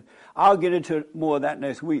it is. I'll get into more of that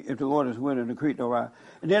next week if the Lord is willing to create no right.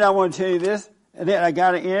 And then I want to tell you this, and then I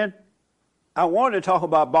got to end. I wanted to talk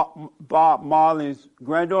about Bob Marley's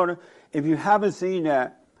granddaughter. If you haven't seen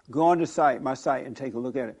that, go on the my site, and take a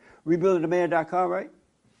look at it. Rebuildingtheman.com, right?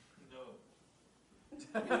 No.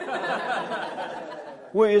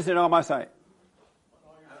 Where is it on my site?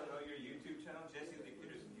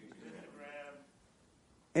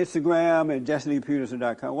 Instagram and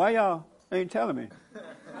JesseLeePeterson.com. Why y'all ain't telling me?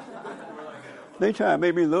 They try to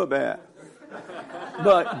make me look bad.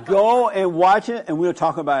 But go and watch it, and we'll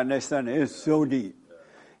talk about it next Sunday. It's so deep.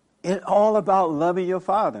 It's all about loving your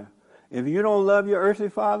father. If you don't love your earthly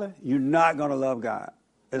father, you're not going to love God.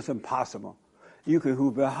 It's impossible. You can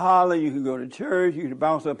hoop and holler, you can go to church, you can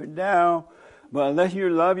bounce up and down, but unless you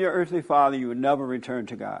love your earthly father, you will never return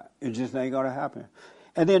to God. It just ain't going to happen.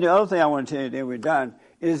 And then the other thing I want to tell you, then we're done,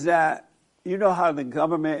 is that you know how the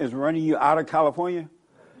government is running you out of California?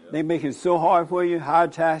 They make it so hard for you, high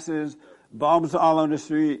taxes, bombs all on the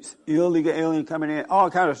streets, illegal aliens coming in,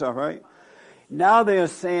 all kind of stuff, right? Now they're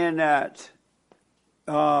saying that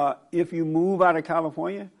if you move out of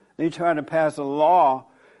California, they're trying to pass a law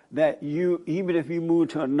that even if you move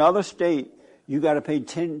to another state, you got to pay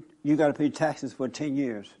taxes for 10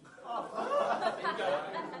 years.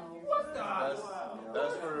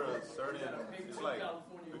 That's for a certain, it's like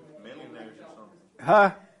millionaires or something.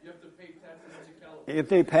 Huh? You have to pay taxes in California. If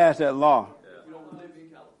they pass that law. You don't live in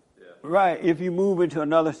California. Right, if you move into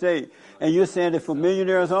another state. And you're saying that for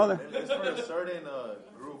millionaires only? It's for a certain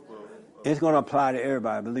group of... It's going to apply to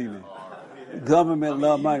everybody, believe me. Government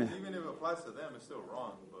love money. Even if it applies to them, it's still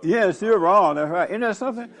wrong. Yeah, it's still wrong. That's right. Isn't that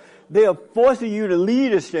something? They are forcing you to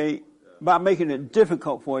leave the state by making it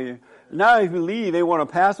difficult for you. Now if you leave, they want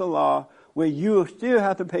to pass a law where you still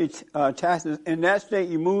have to pay taxes in that state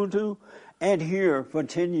you moved to and here for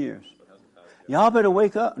 10 years. Y'all better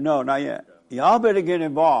wake up. No, not yet. Y'all better get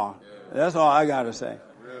involved. That's all I got to say.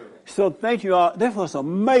 So thank you all. This was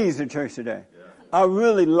amazing church today. I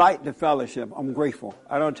really like the fellowship. I'm grateful.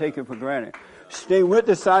 I don't take it for granted. Stay with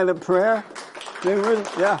the silent prayer. Stay with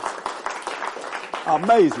it. Yeah.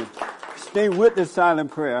 Amazing. Stay with the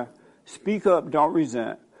silent prayer. Speak up. Don't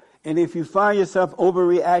resent. And if you find yourself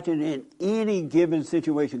overreacting in any given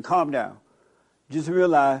situation, calm down. Just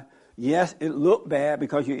realize, yes, it looked bad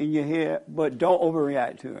because you're in your head, but don't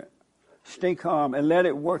overreact to it. Stay calm and let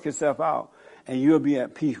it work itself out, and you'll be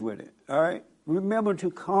at peace with it. All right? Remember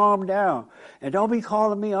to calm down. And don't be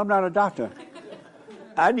calling me. I'm not a doctor.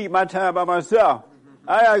 I need my time by myself.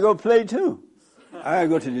 I got to go play too. I got to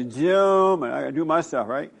go to the gym, and I got to do my stuff,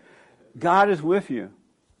 right? God is with you.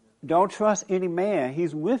 Don't trust any man.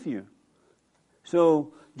 He's with you.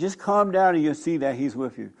 So just calm down and you'll see that he's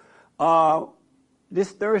with you.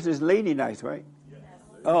 This Thursday is Lady Nights, right? Yes.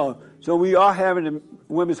 Oh, so we are having a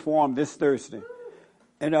women's forum this Thursday.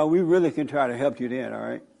 And we really can try to help you then, all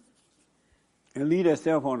right? And leave that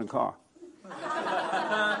cell phone in the car.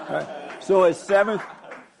 Right? So it's 7.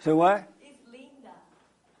 So what? It's Linda.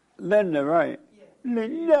 Linda, right. Yeah.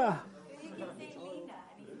 Linda. You can say Linda.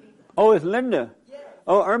 Oh, it's Linda. Yeah.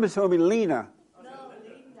 Oh, Irma told me Lena. No,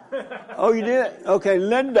 Linda. Oh, you did? Okay,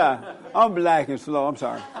 Linda. I'm black and slow. I'm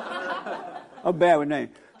sorry. I'm bad with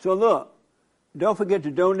names. So look, don't forget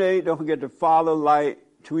to donate. Don't forget to follow, like,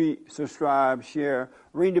 tweet, subscribe, share,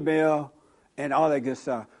 ring the bell, and all that good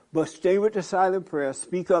stuff. But stay with the silent prayer.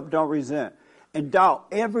 Speak up, don't resent. And doubt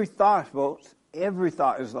every thought, folks. Every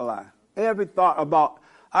thought is a lie. Every thought about,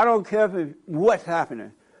 I don't care what's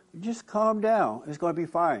happening. Just calm down. It's going to be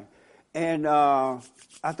fine. And I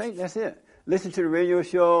think that's it. Listen to the radio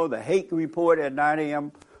show, The Hake Report at 9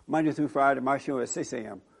 a.m. Monday through Friday. My show at 6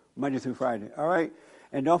 a.m. Monday through Friday. All right?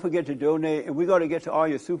 And don't forget to donate. And we're going to get to all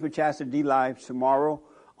your Super Chats and D-Lives tomorrow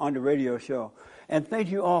on the radio show. And thank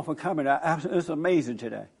you all for coming. It's amazing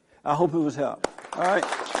today. I hope it was help. All right?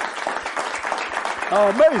 Oh,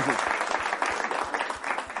 amazing.